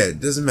review. Yeah, it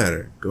doesn't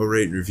matter. Go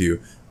rate and review.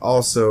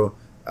 Also,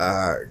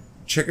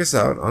 check us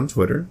out on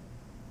Twitter,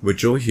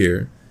 which you'll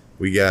hear.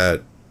 We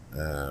got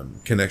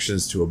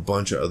connections to a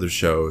bunch of other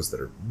shows that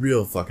are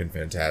real fucking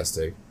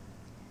fantastic.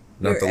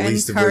 Not the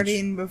least of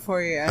which.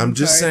 Before you I'm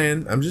just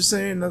saying. Not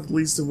the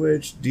least of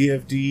which.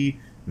 DFD.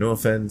 No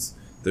offense.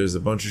 There's a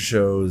bunch of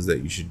shows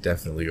that you should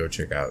definitely go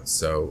check out.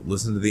 So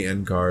listen to the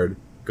end card.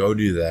 Go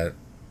do that.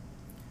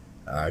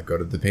 Go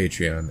to the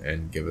Patreon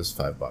and give us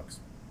 $5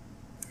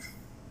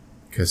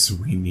 because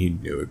we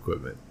need new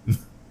equipment.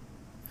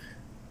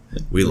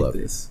 We love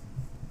this.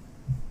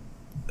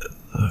 I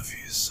love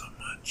you so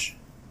much.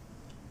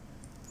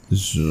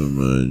 So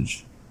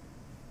much.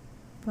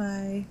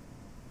 Bye.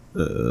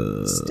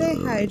 Stay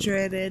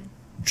hydrated.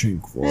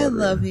 Drink water. I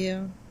love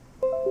you.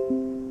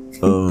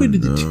 Oh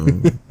no.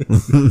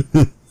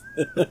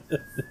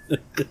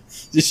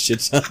 Just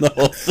shits on the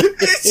whole thing.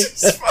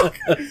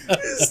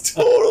 It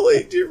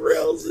totally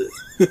derails it.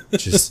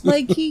 Just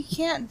like he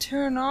can't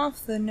turn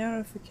off the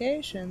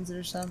notifications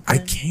or something. I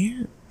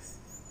can't.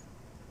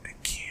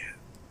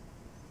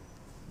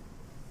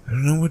 I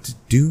don't know what to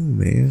do,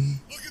 man.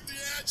 Look at the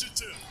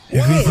adjective.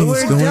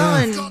 Everything's going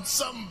on. Got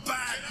some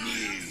bad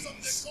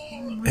news.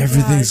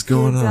 Everything's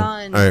going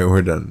on. All right,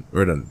 we're done.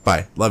 We're done.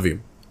 Bye. Love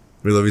you.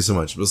 We love you so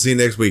much. We'll see you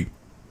next week.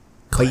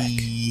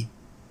 Bye.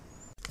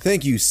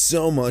 Thank you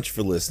so much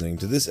for listening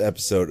to this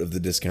episode of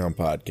the Discount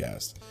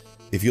Podcast.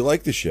 If you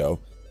like the show,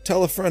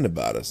 tell a friend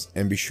about us,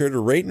 and be sure to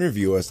rate and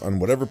review us on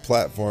whatever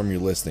platform you're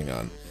listening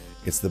on.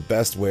 It's the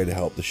best way to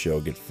help the show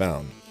get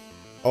found.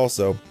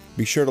 Also,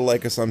 be sure to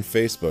like us on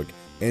Facebook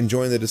and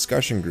join the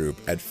discussion group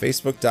at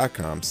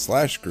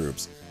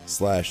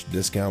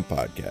facebook.com/groups/Discount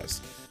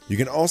Podcast. You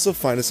can also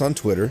find us on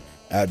Twitter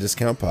at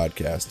Discount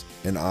Podcast,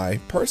 and I,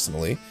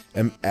 personally,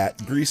 am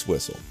at Grease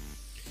Whistle.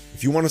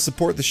 If you want to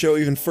support the show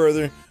even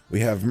further,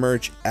 we have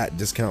merch at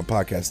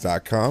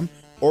discountpodcast.com,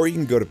 or you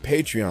can go to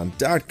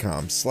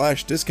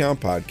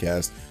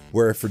patreon.com/discountpodcast,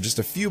 where for just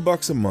a few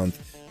bucks a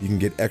month, you can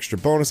get extra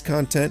bonus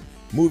content,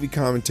 movie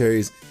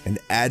commentaries, and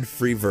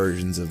ad-free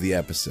versions of the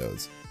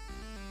episodes.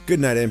 Good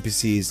night,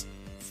 NPCs.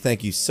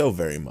 Thank you so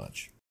very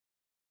much.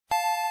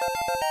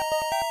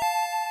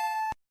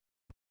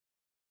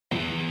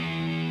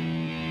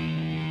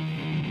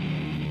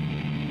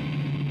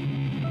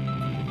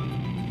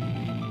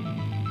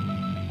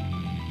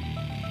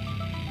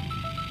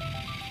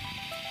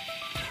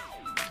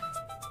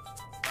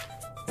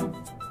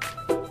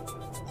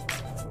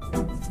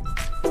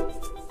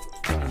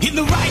 In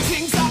the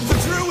writings of the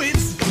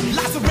Druids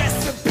lies a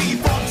recipe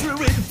for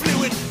druid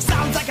fluid.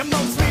 Sounds like a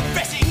most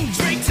refreshing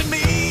drink to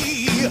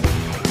me.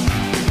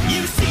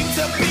 You seem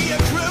to be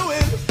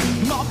accruing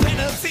more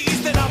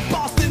penalties than a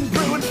Boston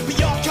Bruin, but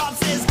your card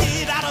says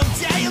get out of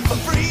jail for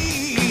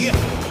free.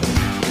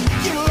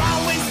 You were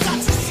always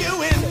such a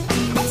shoo-in,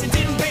 but you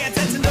didn't pay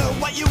attention to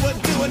what you were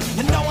doing,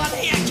 and no one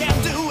here can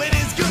do it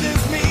as good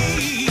as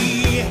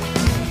me.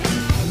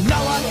 No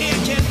one here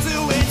can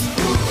do it.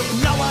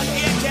 No one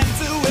here can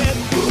do it.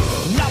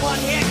 No one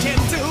here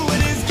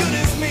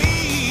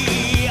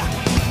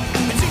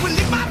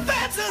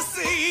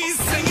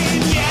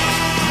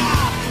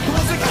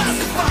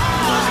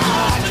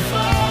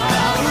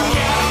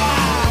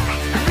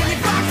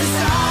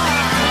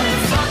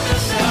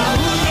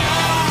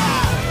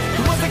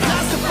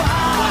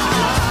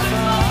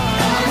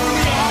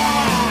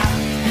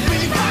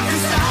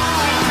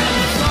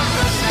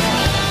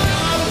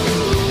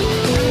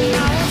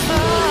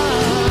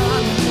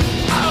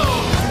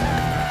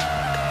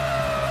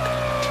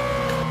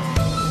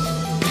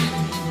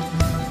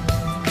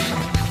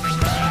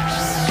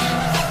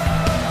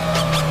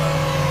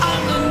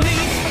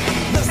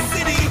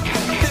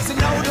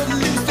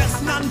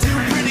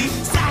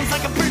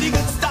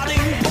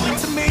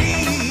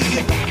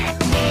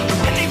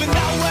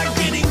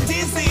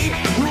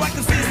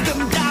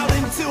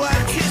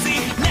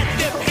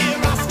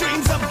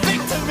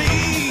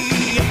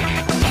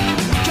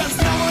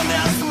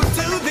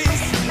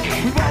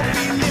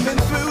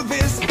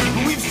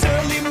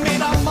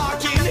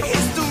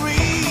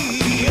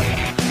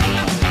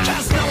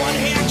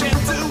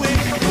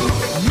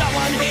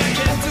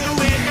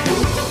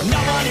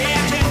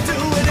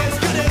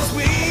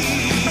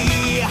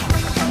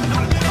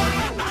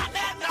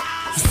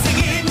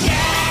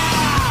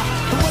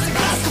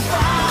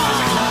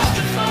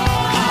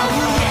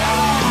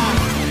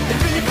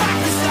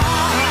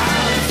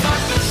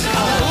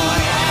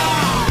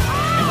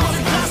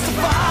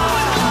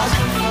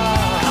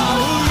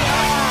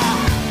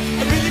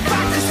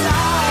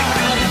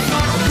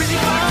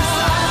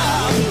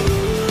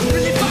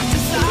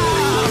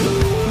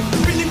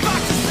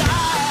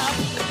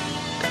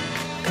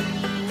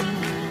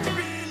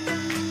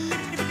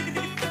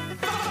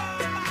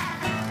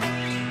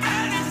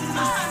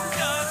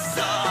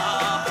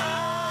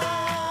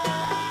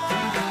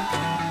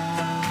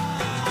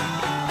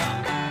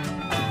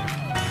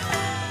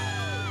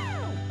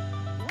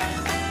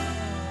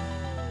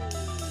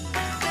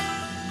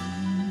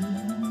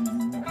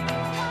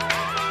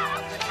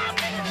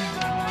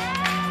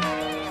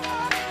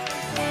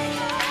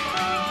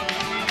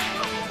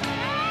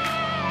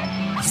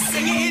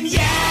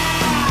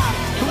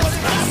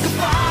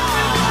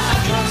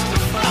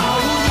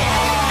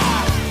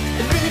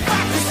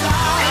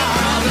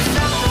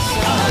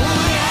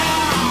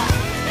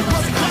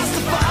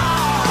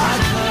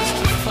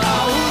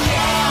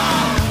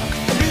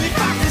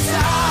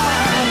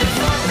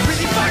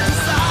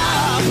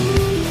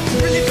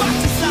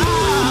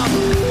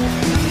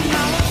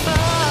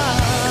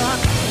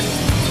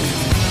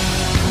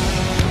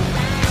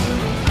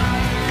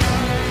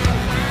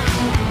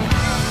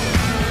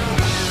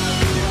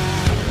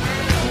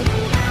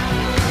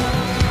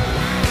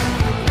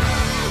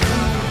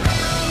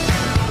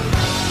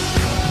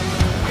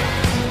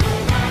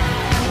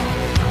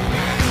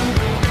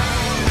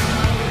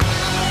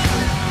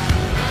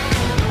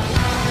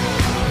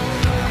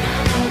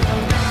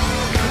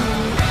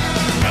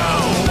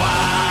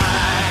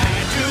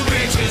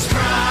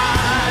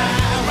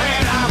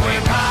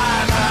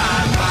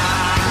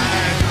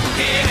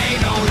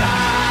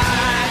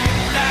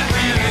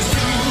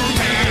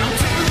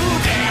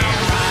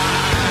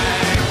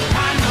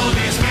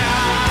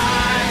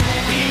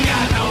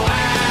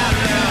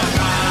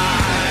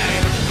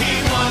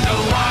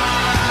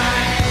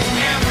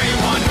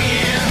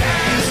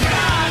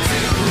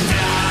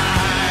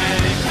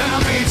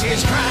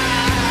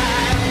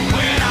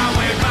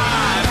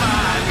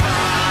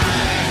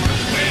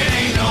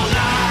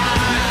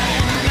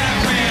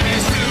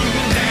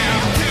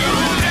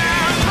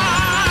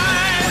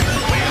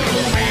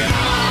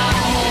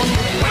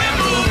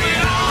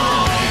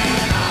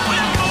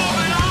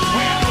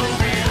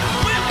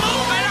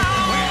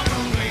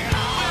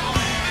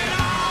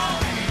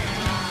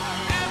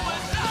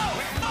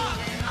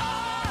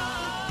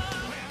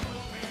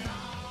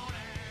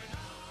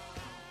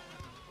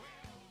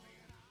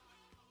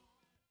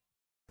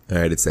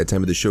Alright, it's that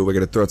time of the show. We're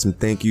going to throw out some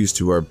thank yous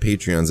to our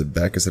Patreons that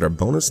back us at our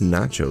bonus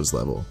nachos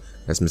level.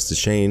 That's Mr.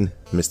 Shane,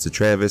 Mr.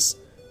 Travis,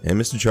 and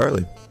Mr.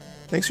 Charlie.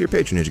 Thanks for your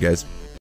patronage, guys.